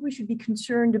 while I think we should be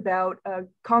concerned about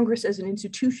Congress as an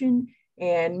institution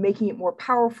and making it more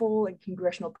powerful and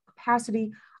congressional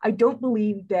capacity, I don't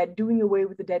believe that doing away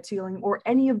with the debt ceiling or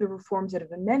any of the reforms that have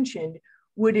been mentioned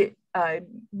would it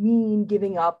mean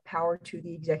giving up power to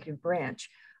the executive branch,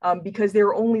 because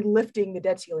they're only lifting the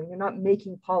debt ceiling. They're not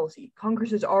making policy.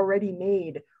 Congress has already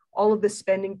made all of the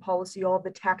spending policy, all of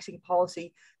the taxing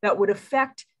policy that would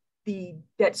affect the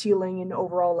debt ceiling and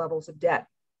overall levels of debt.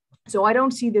 So I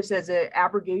don't see this as an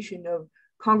abrogation of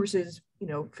Congress's,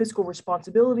 fiscal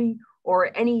responsibility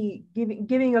or any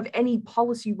giving of any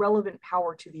policy relevant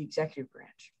power to the executive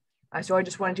branch. So I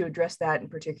just wanted to address that in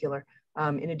particular,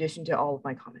 in addition to all of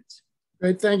my comments.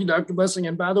 Great, thank you, Dr. Blessing.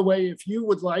 And by the way, if you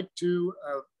would like to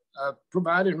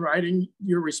provide in writing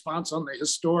your response on the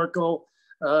historical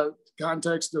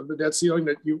context of the debt ceiling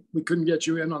that we couldn't get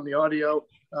you in on the audio,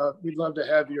 we'd love to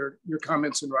have your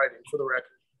comments in writing for the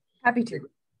record. Happy to.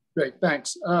 Great,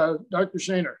 thanks. Dr.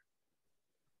 Shaner.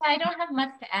 I don't have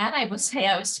much to add. I will say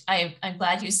I'm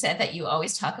glad you said that you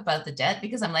always talk about the debt,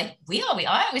 because I'm like,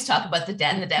 I always talk about the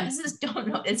debt and the deficits. Don't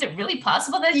know. Is it really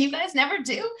possible that you guys never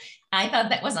do? I thought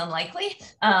that was unlikely.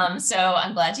 So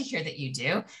I'm glad to hear that you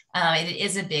do. It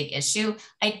is a big issue.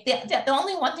 The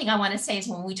only one thing I want to say is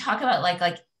when we talk about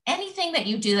like anything that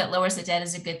you do that lowers the debt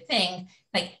is a good thing,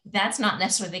 like that's not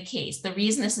necessarily the case. The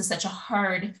reason this is such a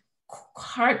hard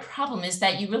problem is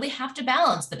that you really have to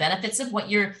balance the benefits of what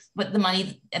the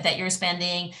money that you're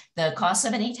spending, the cost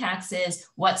of any taxes,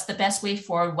 what's the best way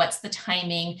forward, what's the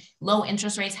timing. Low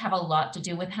interest rates have a lot to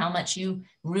do with how much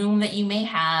room that you may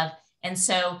have. And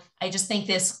so I just think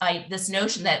this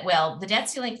notion that, well, the debt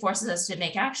ceiling forces us to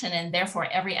make action and therefore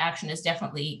every action is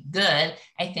definitely good,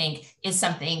 I think is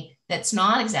something that's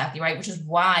not exactly right, which is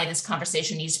why this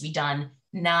conversation needs to be done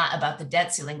not about the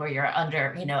debt ceiling where you're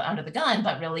under the gun,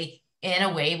 but really in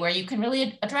a way where you can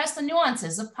really address the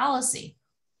nuances of policy.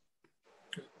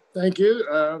 Thank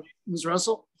you. Ms.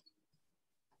 Russell,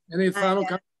 any final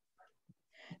comments?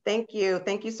 Thank you.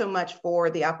 Thank you so much for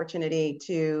the opportunity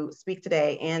to speak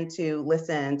today and to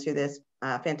listen to this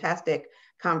fantastic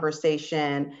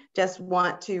conversation. Just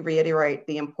want to reiterate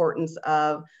the importance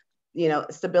of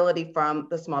stability from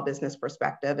the small business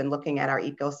perspective and looking at our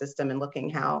ecosystem and looking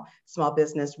how small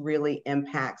business really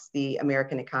impacts the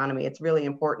American economy. It's really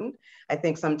important. I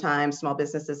think sometimes small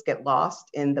businesses get lost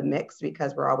in the mix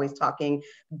because we're always talking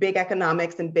big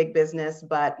economics and big business.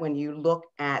 But when you look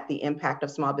at the impact of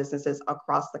small businesses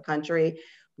across the country,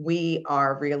 we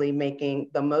are really making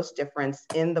the most difference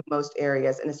in the most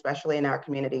areas and especially in our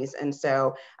communities. And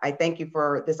so I thank you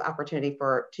for this opportunity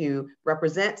to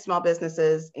represent small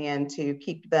businesses and to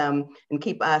keep them and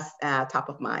keep us top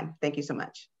of mind. Thank you so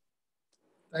much.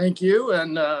 Thank you.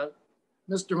 And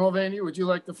Mr. Mulvaney, would you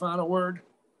like the final word?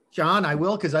 John, I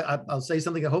will, because I'll say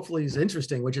something that hopefully is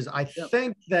interesting, which is I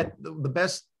think that the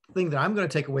best thing that I'm going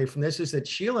to take away from this is that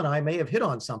Sheila and I may have hit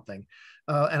on something.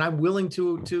 And I'm willing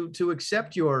to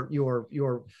accept your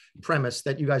premise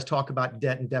that you guys talk about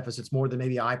debt and deficits more than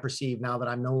maybe I perceive now that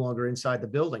I'm no longer inside the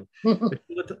building. But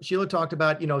Sheila talked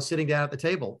about, sitting down at the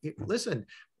table. Listen,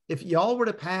 if y'all were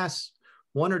to pass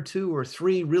 1 or 2 or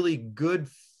 3 really good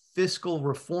fiscal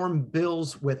reform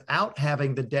bills without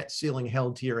having the debt ceiling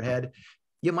held to your head,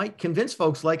 you might convince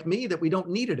folks like me that we don't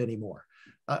need it anymore.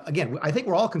 Again, I think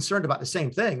we're all concerned about the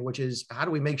same thing, which is how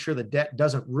do we make sure the debt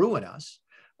doesn't ruin us?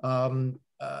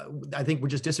 I think we're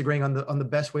just disagreeing on the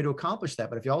best way to accomplish that.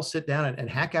 But if you all sit down and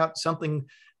hack out something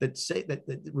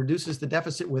that reduces the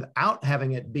deficit without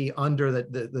having it be under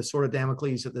the sort of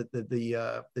Damocles that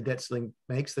the debt ceiling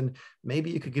makes, then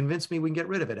maybe you could convince me we can get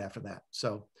rid of it after that.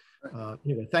 So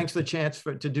Anyway, thanks for the chance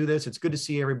to do this. It's good to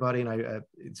see everybody. And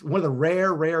it's one of the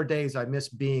rare days I miss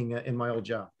being in my old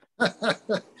job.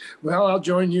 Well, I'll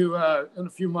join you in a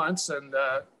few months, and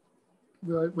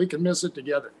we can miss it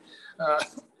together,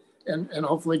 and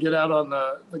hopefully get out on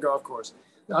the golf course.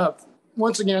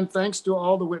 Once again, thanks to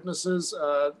all the witnesses.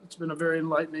 It's been a very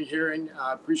enlightening hearing.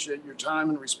 I appreciate your time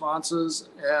and responses.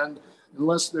 And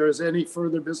unless there is any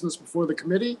further business before the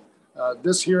committee,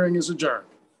 this hearing is adjourned.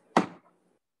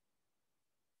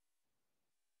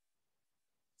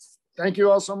 Thank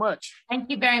you all so much. Thank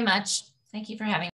you very much. Thank you for having me.